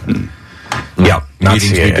Tanner. Yeah, not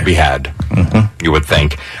meetings CAA. need to be had, you would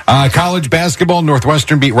think. College basketball,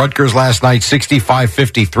 Northwestern beat Rutgers last night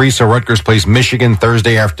 65-53, so Rutgers plays Michigan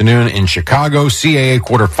Thursday afternoon in Chicago. CAA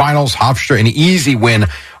quarterfinals, Hofstra an easy win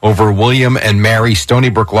over William and Mary. Stony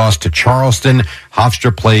Brook lost to Charleston.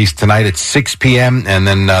 Hofstra plays tonight at 6 p.m., and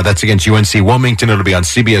then that's against UNC Wilmington. It'll be on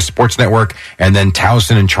CBS Sports Network, and then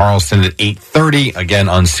Towson and Charleston at 8:30, again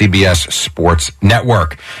on CBS Sports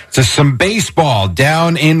Network. So some baseball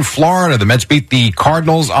down in Florida. The Mets beat the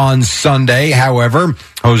Cardinals on Sunday. However,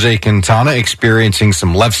 Jose Quintana experiencing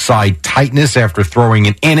some left side tightness after throwing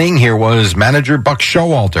an inning. Here was manager Buck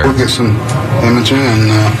Showalter. We'll get some imaging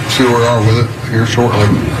and see where we are with it here shortly.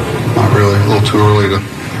 Not really, a little too early to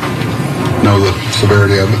know the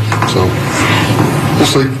severity of it. So we'll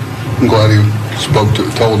see. I'm glad he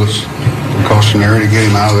told us precautionary to get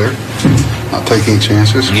him out of there. Not taking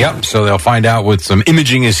chances. Yep, so they'll find out with some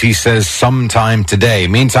imaging, as he says, sometime today.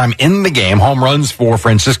 Meantime, in the game, home runs for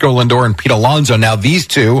Francisco Lindor and Pete Alonso. Now, these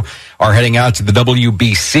two are heading out to the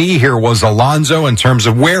WBC. Here was Alonso in terms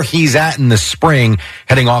of where he's at in the spring,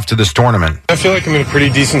 heading off to this tournament. I feel like I'm in a pretty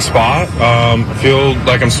decent spot. I feel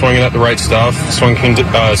like I'm swinging at the right stuff.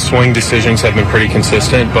 Swing decisions have been pretty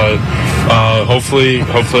consistent, but hopefully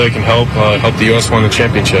I can help the U.S. win the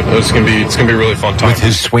championship. It's gonna be a really fun time. With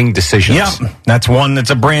his swing decisions. Yeah, that's one that's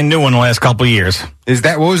a brand new one in the last couple of years. Is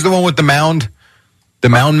that, what was the one with the mound? The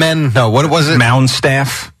mound men? No, what was it? Mound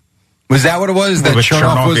staff. Was that what it was? That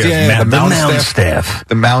Chernoff was the mound staff.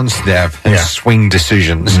 The mound staff. And swing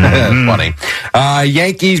decisions. Funny.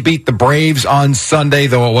 Yankees beat the Braves on Sunday,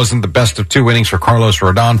 though it wasn't the best of two innings for Carlos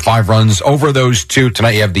Rodon. 5 runs over those two.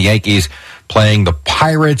 Tonight you have the Yankees playing the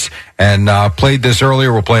Pirates, and played this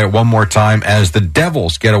earlier. We'll play it one more time as the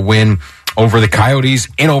Devils get a win over the Coyotes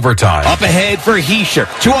in overtime. Up ahead for Heischer.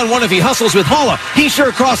 2-on-1 if he hustles with Holla. Heischer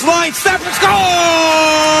across line. Stafford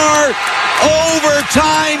score!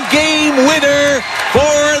 Overtime game winner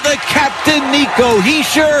for the captain, Nico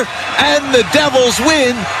Heischer, and the Devils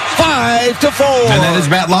win 5-4. And that is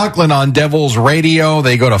Matt Lachlan on Devils Radio.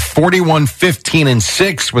 They go to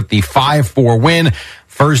 41-15-6 with the 5-4 win.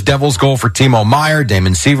 First Devils goal for Timo Meier.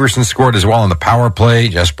 Damon Severson scored as well on the power play.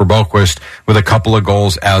 Jesper Boquist with a couple of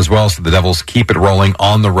goals as well. So the Devils keep it rolling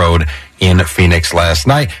on the road in Phoenix last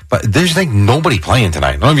night. But there's like nobody playing tonight.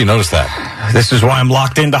 I don't know if you noticed that. This is why I'm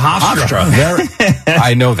locked into Hofstra.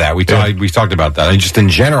 I know that. We talked about that. And just in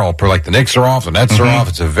general, for like the Knicks are off, the Nets are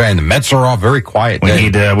off, and the Mets are off. Very quiet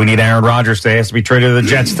day. We need Aaron Rodgers to be traded to the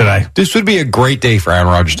Jets today. This would be a great day for Aaron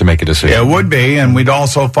Rodgers to make a decision. Yeah, it would be. And we'd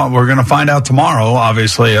also we're going to find out tomorrow,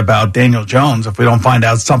 obviously, about Daniel Jones if we don't find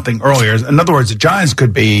out something earlier. In other words, the Giants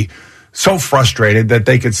could be so frustrated that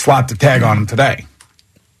they could slap the tag on him today.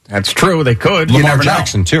 That's true. They could. Lamar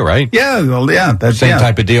Jackson too, right? Yeah, well, yeah, that's same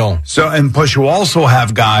type of deal. So, and plus, you also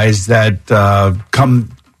have guys that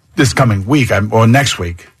come this coming week or next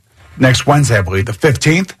week, next Wednesday, I believe, the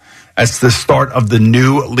 15th. That's the start of the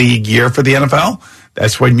new league year for the NFL.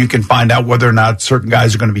 That's when you can find out whether or not certain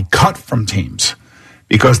guys are going to be cut from teams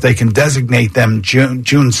because they can designate them June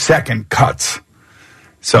 2nd cuts.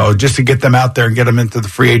 So just to get them out there and get them into the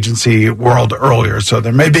free agency world earlier. So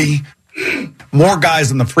there may be more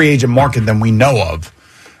guys in the free agent market than we know of.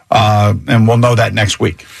 And we'll know that next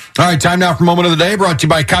week. All right, time now for Moment of the Day, brought to you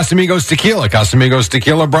by Casamigos Tequila. Casamigos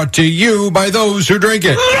Tequila brought to you by those who drink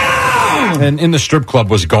it. And In the Strip Club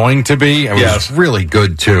was going to be. It was really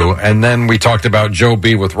good, too. And then we talked about Joe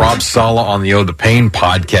B. with Rob Sala on the The Pain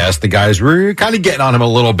podcast. The guys were kind of getting on him a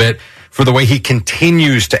little bit for the way he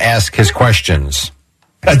continues to ask his questions.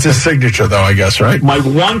 That's his signature, though, I guess, right? My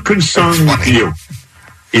one concern with you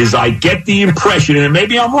is I get the impression, and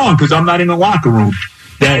maybe I'm wrong because I'm not in the locker room,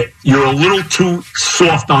 that you're a little too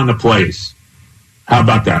soft on the players. How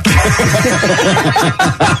about that?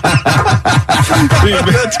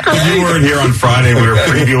 That's great. You weren't here on Friday. We were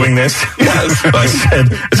previewing this. Yes. I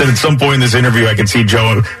said at some point in this interview, I could see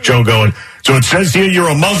Joe going, so it says here you're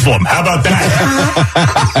a Muslim. How about that?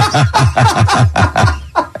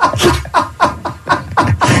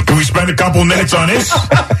 Can we spend a couple of minutes on this?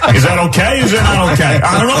 Is that okay? Is that not okay?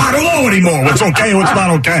 I don't know anymore what's okay and what's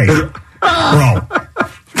not okay. Bro.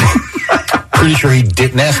 Pretty sure he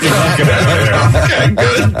didn't ask him. Okay,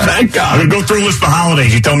 good. Thank God. I'm going to go through a list of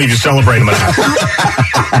holidays. You tell me to celebrate them.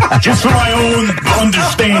 Just for my own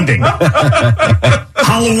understanding.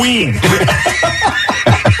 Halloween.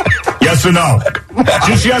 Yes or no?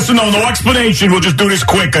 Just yes or no. No explanation. We'll just do this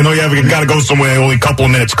quick. I know you got to go somewhere. Only a couple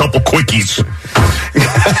of minutes. Couple quickies.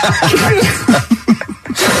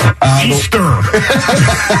 Easter.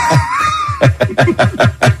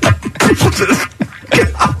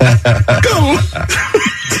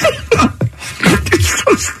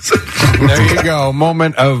 There you go.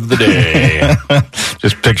 Moment of the day.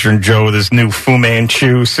 Just picturing Joe with his new Fu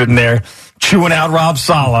Manchu sitting there chewing out Rob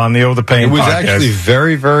Saleh on the Over the Pain It was podcast. actually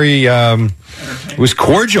very, very, it was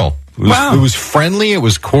cordial. It was friendly. It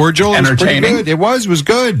was cordial. Entertaining. It was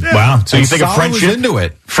good. Yeah. Wow. So you think a Saleh friendship was into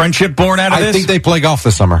it? Friendship born out of this? I think they play golf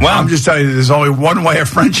this summer. Well, I'm just telling you, there's only one way a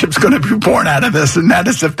friendship's going to be born out of this, and that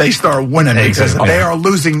is if they start winning. Because if they are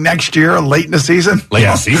losing next year, late in the season,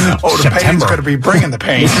 the pain's going to be bringing the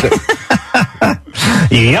pain.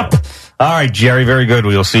 Yep. All right, Jerry, very good.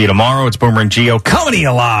 We'll see you tomorrow. It's Boomer and Gio coming to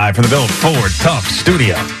you live from the Bill Ford Tough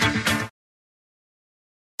Studio.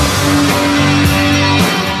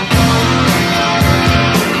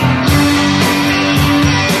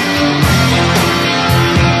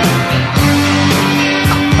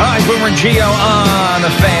 Boomer and Gio on the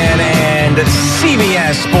Fan and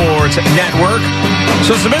CBS Sports Network.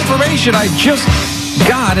 So some information I just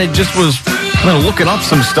got. I just was looking up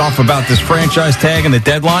some stuff about this franchise tag and the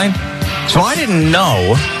deadline. So I didn't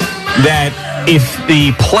know that if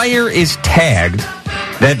the player is tagged,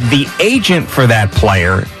 that the agent for that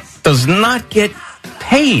player does not get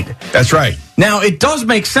paid. That's right. Now, it does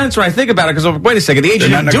make sense when I think about it, because, wait a second, the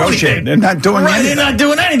agent didn't do anything. They're not doing anything. They're not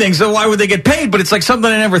doing anything, so why would they get paid? But it's like something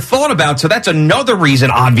I never thought about, so that's another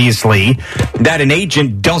reason, obviously, that an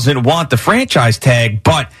agent doesn't want the franchise tag.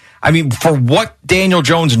 But, I mean, for what Daniel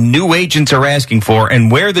Jones' new agents are asking for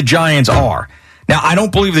and where the Giants are. Now, I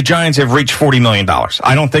don't believe the Giants have reached $40 million.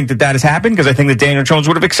 I don't think that has happened, because I think that Daniel Jones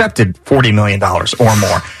would have accepted $40 million or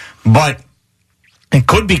more. But it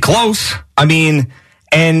could be close. I mean,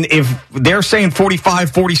 and if they're saying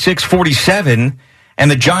 45, 46, 47,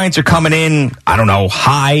 and the Giants are coming in, I don't know,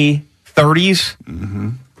 high 30s,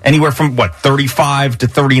 anywhere from, 35 to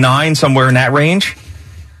 39, somewhere in that range,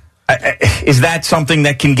 is that something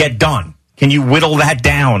that can get done? Can you whittle that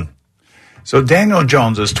down? So Daniel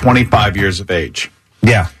Jones is 25 years of age.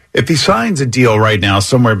 Yeah. If he signs a deal right now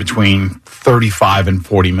somewhere between 35 and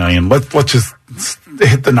 40 million, let's just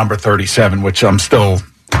hit the number 37, which I'm still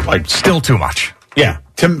too much. Yeah.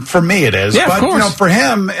 For me it is. Yeah, but of course. for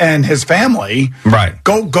him and his family, right.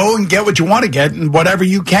 Go and get what you want to get and whatever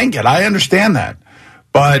you can get. I understand that.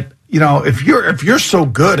 But, if you're so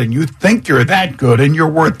good and you think you're that good and you're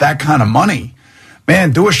worth that kind of money,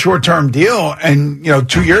 man, do a short-term deal and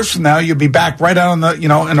 2 years from now you'll be back right out on the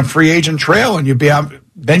in a free agent trail, and you'll be out,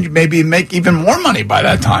 then you maybe make even more money by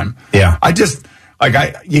that time. Yeah.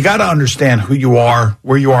 You got to understand who you are,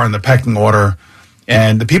 where you are in the pecking order.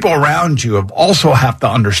 And the people around you also have to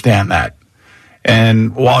understand that.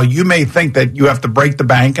 And while you may think that you have to break the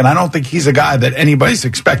bank, and I don't think he's a guy that anybody's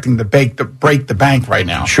expecting to break the bank right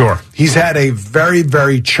now. Sure. He's had a very,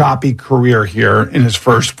 very choppy career here in his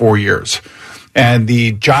first 4 years. And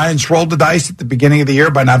the Giants rolled the dice at the beginning of the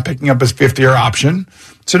year by not picking up his fifth-year option.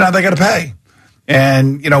 So now they got to pay.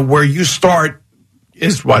 And, where you start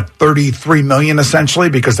is, $33 million essentially,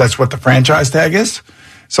 because that's what the franchise tag is.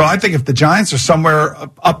 So I think if the Giants are somewhere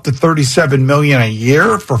up to $37 million a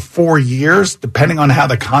year for 4 years, depending on how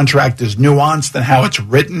the contract is nuanced and how it's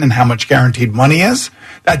written and how much guaranteed money is,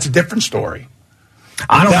 that's a different story.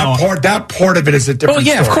 I don't know. That part of it is a different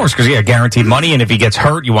story. Well, yeah, of course, because, guaranteed money, and if he gets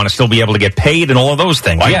hurt, you want to still be able to get paid and all of those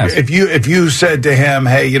things. Yes. If you said to him,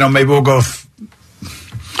 hey, maybe we'll go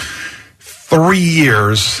 3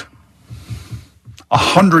 years,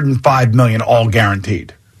 $105 million all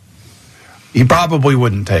guaranteed, he probably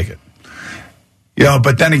wouldn't take it.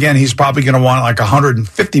 But then again, he's probably going to want like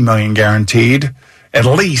 $150 million guaranteed, at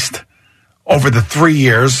least, over the 3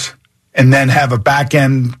 years, and then have a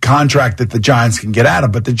back-end contract that the Giants can get out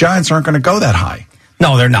of. But the Giants aren't going to go that high.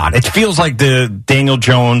 No, they're not. It feels like the Daniel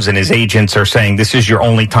Jones and his agents are saying this is your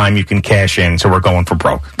only time you can cash in, so we're going for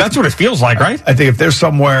broke. That's what it feels like, right? I think if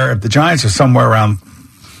the Giants are somewhere around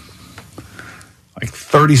like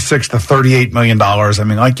 $36 to $38 million. I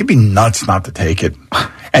mean, you'd be nuts not to take it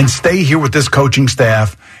and stay here with this coaching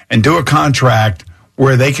staff and do a contract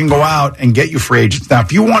where they can go out and get you free agents. Now,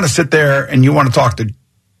 if you want to sit there and you want to talk to,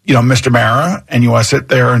 Mr. Mara, and you want to sit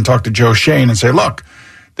there and talk to Joe Shane and say, look,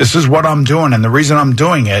 this is what I'm doing, and the reason I'm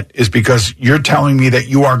doing it is because you're telling me that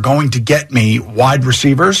you are going to get me wide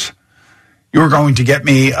receivers, You're going to get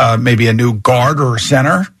me maybe a new guard or a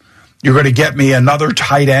center. You're going to get me another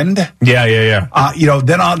tight end. Yeah.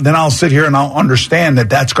 Then I'll sit here and I'll understand that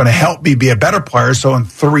that's going to help me be a better player. So in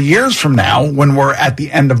 3 years from now, when we're at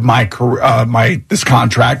the end of my career, this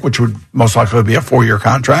contract, which would most likely be a 4-year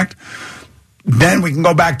contract, then we can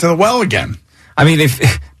go back to the well again. I mean,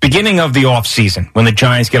 if beginning of the offseason, when the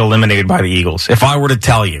Giants get eliminated by the Eagles, if I were to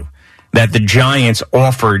tell you that the Giants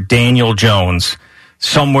offered Daniel Jones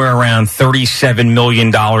somewhere around $37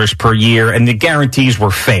 million per year, and the guarantees were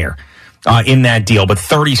fair in that deal, but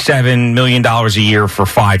 $37 million a year for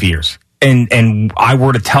 5 years. And I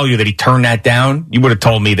were to tell you that he turned that down, you would have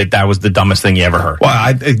told me that was the dumbest thing you ever heard.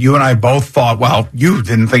 Well, you and I both thought, well, you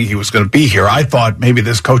didn't think he was going to be here. I thought maybe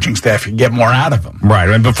this coaching staff could get more out of him. Right.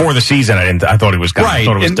 And before the season, I thought he was going. Right. I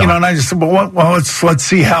thought it was done. And I just said, well, let's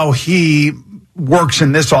see how he works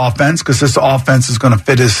in this offense, because this offense is going to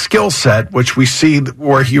fit his skill set, which we see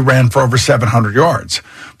where he ran for over 700 yards.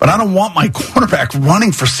 But I don't want my quarterback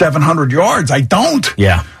running for 700 yards. I don't.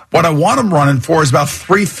 Yeah. What I want him running for is about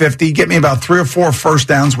 350. Get me about 3 or 4 first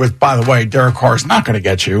downs with, by the way, Derek Carr is not going to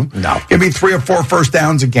get you. No. Give me 3 or 4 first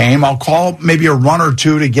downs a game. I'll call maybe a run or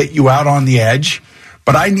two to get you out on the edge.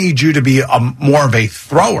 But I need you to be more of a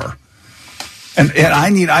thrower. And I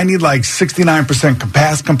need like 69%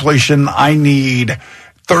 pass completion. I need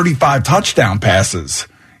 35 touchdown passes.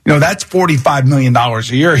 That's $45 million a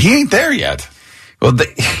year. He ain't there yet. Well,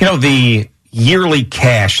 the yearly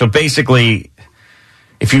cash. So basically,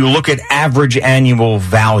 if you look at average annual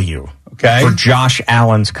value for Josh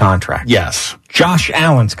Allen's contract. Yes. Josh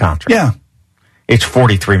Allen's contract. Yeah. It's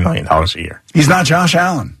 $43 million a year. He's not Josh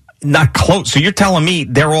Allen. Not close. So you're telling me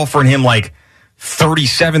they're offering him like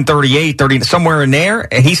 37, 38, 30, somewhere in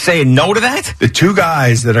there, and he's saying no to that? The two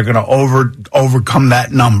guys that are going to overcome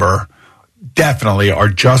that number definitely are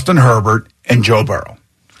Justin Herbert and Joe Burrow.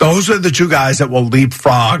 Those are the two guys that will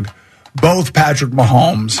leapfrog both Patrick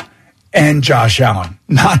Mahomes and Josh Allen,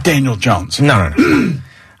 not Daniel Jones. No.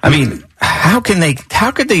 I mean, how could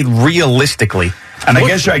they realistically? And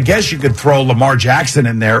I guess you could throw Lamar Jackson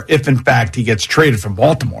in there if, in fact, he gets traded from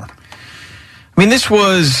Baltimore.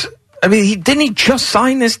 I mean, didn't he just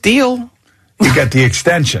sign this deal? You get the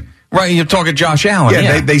extension. Right, you're talking Josh Allen.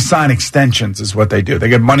 Yeah. They sign extensions is what they do. They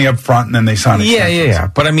get money up front and then they sign extensions. Yeah.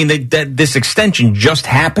 But I mean, this extension just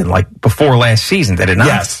happened like before last season, did it not?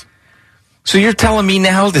 Yes. So you're telling me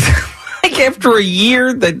now that like after a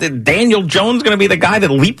year that Daniel Jones is going to be the guy that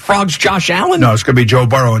leapfrogs Josh Allen? No, it's going to be Joe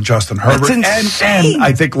Burrow and Justin Herbert. That's insane. And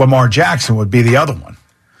I think Lamar Jackson would be the other one.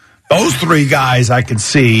 Those three guys I could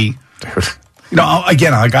see.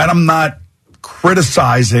 Again, I'm not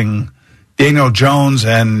criticizing Daniel Jones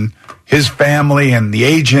and his family and the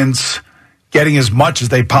agents getting as much as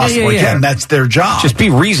they possibly can. That's their job. Just be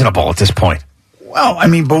reasonable at this point. Well, I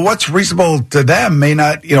mean, but what's reasonable to them may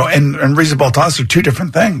not, and reasonable to us are two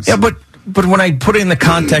different things. Yeah, but when I put it in the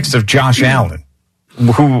context of Josh Allen,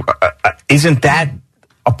 who isn't that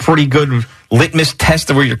a pretty good litmus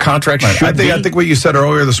test of where your contract should be? I think what you said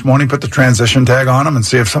earlier this morning, put the transition tag on him and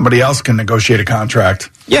see if somebody else can negotiate a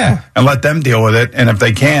contract. Yeah. And let them deal with it. And if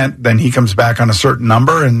they can't, then he comes back on a certain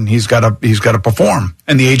number and he's got to perform.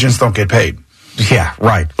 And the agents don't get paid. Yeah,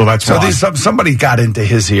 right. Well, that's so. Somebody got into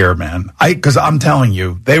his ear, man. Because I'm telling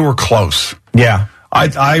you, they were close. Yeah.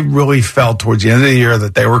 I really felt towards the end of the year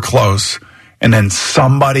that they were close. And then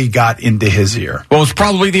somebody got into his ear. Well, it's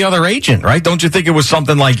probably the other agent, right? Don't you think it was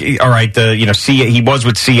something like, all right, he was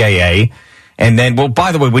with CAA. And then, well,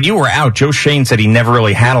 by the way, when you were out, Joe Shane said he never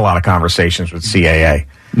really had a lot of conversations with CAA.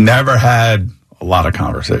 Never had a lot of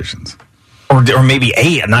conversations. Or maybe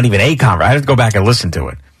not even a conversation. I have to go back and listen to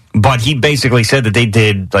it. But he basically said that they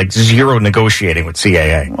did like zero negotiating with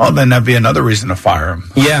CAA. Well, then that'd be another reason to fire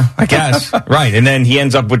him. Yeah, I guess. Right. And then he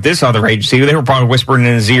ends up with this other agency. They were probably whispering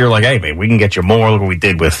in his ear like, hey, man, we can get you more. Look what we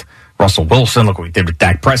did with Russell Wilson. Look what we did with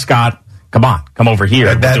Dak Prescott. Come on. Come over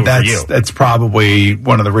here. That's probably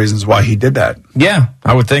one of the reasons why he did that. Yeah,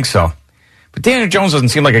 I would think so. But Daniel Jones doesn't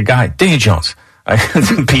seem like a guy. Daniel Jones.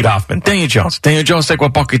 Pete Hoffman. Daniel Jones. Daniel Jones, take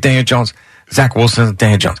what bucket. Daniel Jones. Zach Wilson.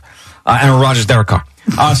 Daniel Jones. Aaron Rodgers, Derek Carr.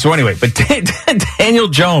 So anyway, but Daniel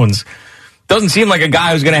Jones doesn't seem like a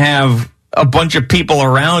guy who's going to have a bunch of people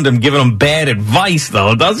around him giving him bad advice,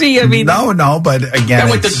 though, does he? I mean, no, but again,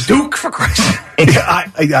 with the Duke for Christ's sake.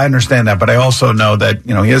 I understand that, but I also know that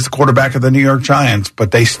he is the quarterback of the New York Giants, but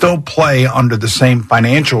they still play under the same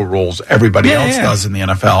financial rules everybody else does in the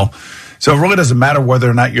NFL. So it really doesn't matter whether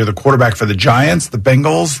or not you're the quarterback for the Giants, the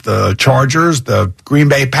Bengals, the Chargers, the Green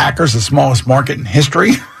Bay Packers, the smallest market in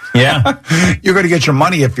history. Yeah. You're going to get your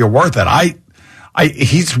money if you're worth it.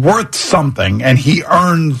 He's worth something, and he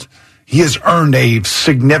earned he has earned a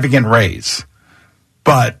significant raise.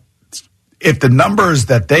 But if the numbers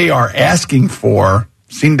that they are asking for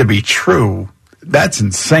seem to be true, that's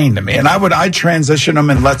insane to me. And I'd transition him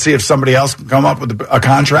and let's see if somebody else can come up with a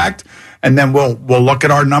contract. And then we'll look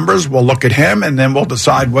at our numbers, we'll look at him, and then we'll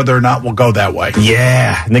decide whether or not we'll go that way.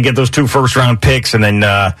 Yeah, and then get those 2 first-round picks and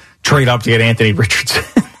then trade up to get Anthony Richardson.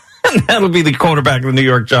 And that'll be the quarterback of the New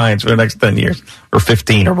York Giants for the next 10 years, or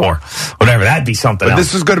 15 or more. Whatever, that'd be something But else.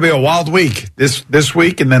 this is going to be a wild week. This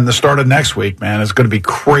week and then the start of next week, man, is going to be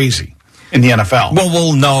crazy in the NFL. Well,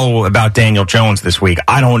 we'll know about Daniel Jones this week.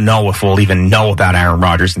 I don't know if we'll even know about Aaron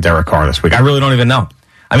Rodgers and Derek Carr this week. I really don't even know.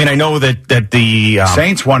 I mean, I know that the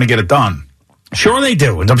Saints want to get it done. Sure they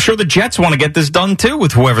do. And I'm sure the Jets want to get this done too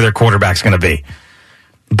with whoever their quarterback's going to be.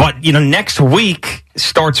 But, next week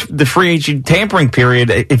starts the free agent tampering period.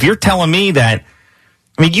 If you're telling me that,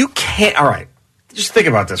 you can't, all right, just think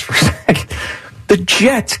about this for a second. The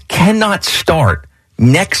Jets cannot start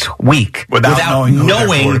next week without knowing who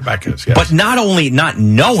their quarterback is. Yes. But not only not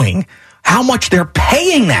knowing how much they're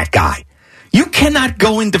paying that guy. You cannot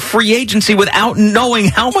go into free agency without knowing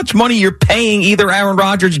how much money you're paying either Aaron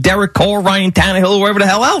Rodgers, Derek Carr, Ryan Tannehill, or whoever the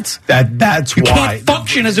hell else. That's you why. You can't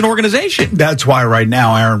function as an organization. That's why right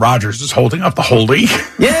now Aaron Rodgers is holding up the whole league.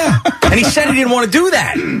 Yeah, and he said he didn't want to do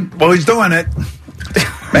that. Well, he's doing it.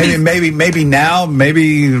 Maybe now,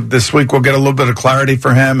 maybe this week we'll get a little bit of clarity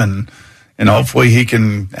for him, and hopefully he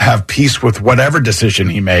can have peace with whatever decision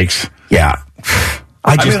he makes. Yeah,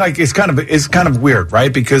 it's kind of weird,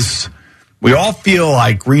 right? Because we all feel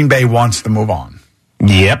like Green Bay wants to move on.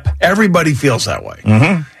 Yep. Everybody feels that way.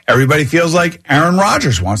 Mm-hmm. Everybody feels like Aaron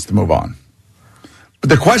Rodgers wants to move on. But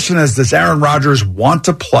the question is, does Aaron Rodgers want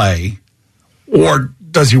to play or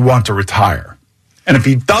does he want to retire? And if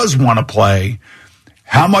he does want to play,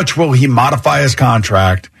 how much will he modify his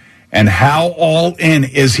contract and how all in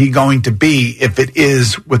is he going to be if it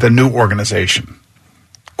is with a new organization?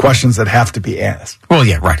 Questions that have to be asked. Well,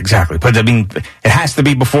 yeah, right, exactly. But it has to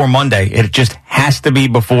be before Monday. It just has to be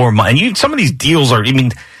before Monday. And some of these deals are,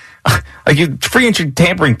 free agent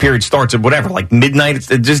tampering period starts at whatever, like midnight. It's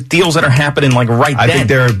just deals that are happening like right then. I think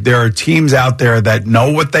there are teams out there that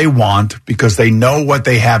know what they want because they know what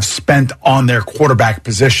they have spent on their quarterback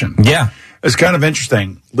position. Yeah. It's kind of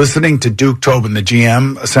interesting listening to Duke Tobin, the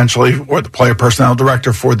GM, essentially, or the player personnel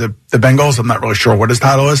director for the Bengals. I'm not really sure what his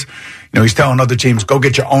title is. He's telling other teams, go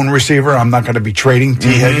get your own receiver. I'm not going to be trading T.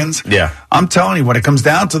 Higgins. Yeah. I'm telling you, when it comes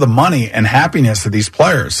down to the money and happiness of these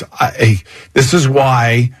players, this is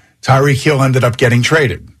why Tyreek Hill ended up getting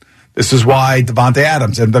traded. This is why Devontae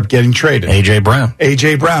Adams ended up getting traded.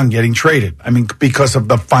 A.J. Brown getting traded. Because of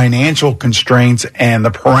the financial constraints and the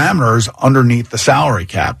parameters underneath the salary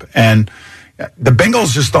cap. And the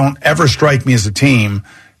Bengals just don't ever strike me as a team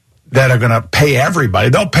that are going to pay everybody.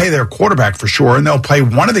 They'll pay their quarterback for sure, and they'll pay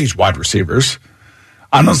one of these wide receivers.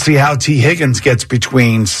 I don't see how T. Higgins gets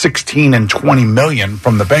between 16 and 20 million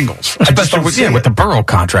from the Bengals. Especially with the Burrow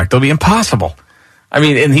contract. It'll be impossible.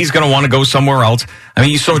 And he's going to want to go somewhere else.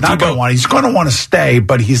 You saw he's going to want to stay,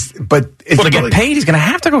 but to get paid, he's going to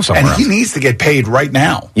have to go somewhere else. And he needs to get paid right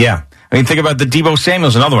now. Yeah. Think about the Deebo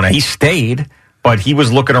Samuel's another one. He stayed, but he was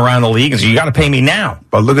looking around the league and said, you got to pay me now.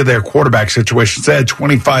 But look at their quarterback situation. They had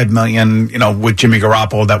 $25 million, with Jimmy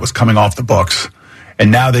Garoppolo that was coming off the books. And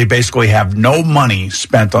now they basically have no money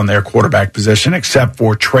spent on their quarterback position except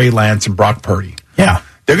for Trey Lance and Brock Purdy. Yeah.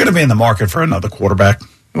 They're going to be in the market for another quarterback.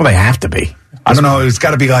 Well, they have to be. I don't know. It's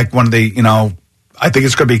got to be like one of the, I think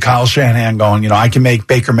it's going to be Kyle Shanahan going, I can make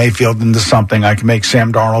Baker Mayfield into something. I can make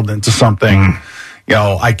Sam Darnold into something.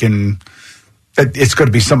 It's going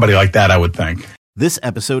to be somebody like that, I would think. This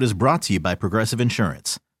episode is brought to you by Progressive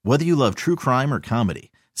Insurance. Whether you love true crime or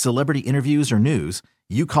comedy, celebrity interviews or news,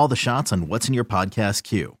 you call the shots on what's in your podcast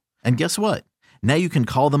queue. And guess what? Now you can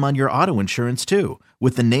call them on your auto insurance too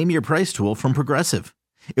with the Name Your Price tool from Progressive.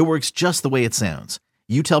 It works just the way it sounds.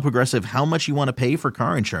 You tell Progressive how much you want to pay for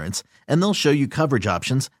car insurance, and they'll show you coverage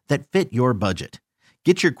options that fit your budget.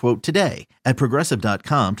 Get your quote today at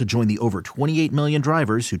Progressive.com to join the over 28 million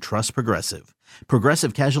drivers who trust Progressive.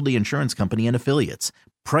 Progressive Casualty Insurance Company and Affiliates.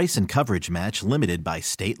 Price and coverage match limited by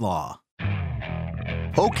state law.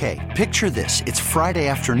 Okay, picture this. It's Friday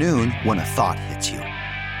afternoon when a thought hits you.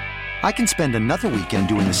 I can spend another weekend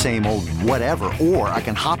doing the same old whatever, or I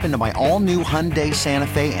can hop into my all-new Hyundai Santa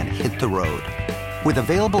Fe and hit the road. With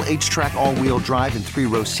available H-Track all-wheel drive and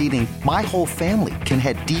 3-row seating, my whole family can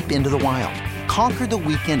head deep into the wild. Conquer the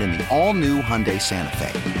weekend in the all-new Hyundai Santa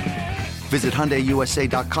Fe. Visit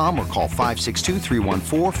HyundaiUSA.com or call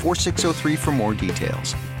 562-314-4603 for more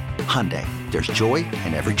details. Hyundai, there's joy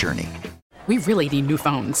in every journey. we really need new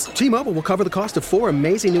phones. T-Mobile will cover the cost of 4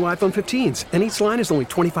 amazing new iPhone 15s, and each line is only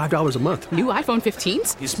 $25 a month. New iPhone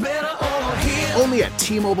 15s? It's better over here. Only at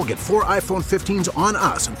T-Mobile, get 4 iPhone 15s on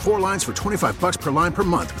us and 4 lines for $25 per line per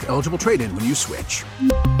month with eligible trade-in when you switch.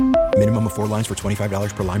 Minimum of 4 lines for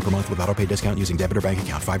 $25 per line per month with autopay discount using debit or bank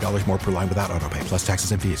account. $5 more per line without autopay, plus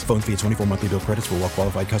taxes and fees. Phone fee at 24 monthly bill credits for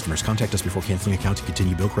well-qualified customers. Contact us before canceling account to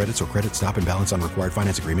continue bill credits or credit stop and balance on required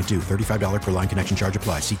finance agreement due. $35 per line connection charge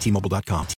applies. See T-Mobile.com.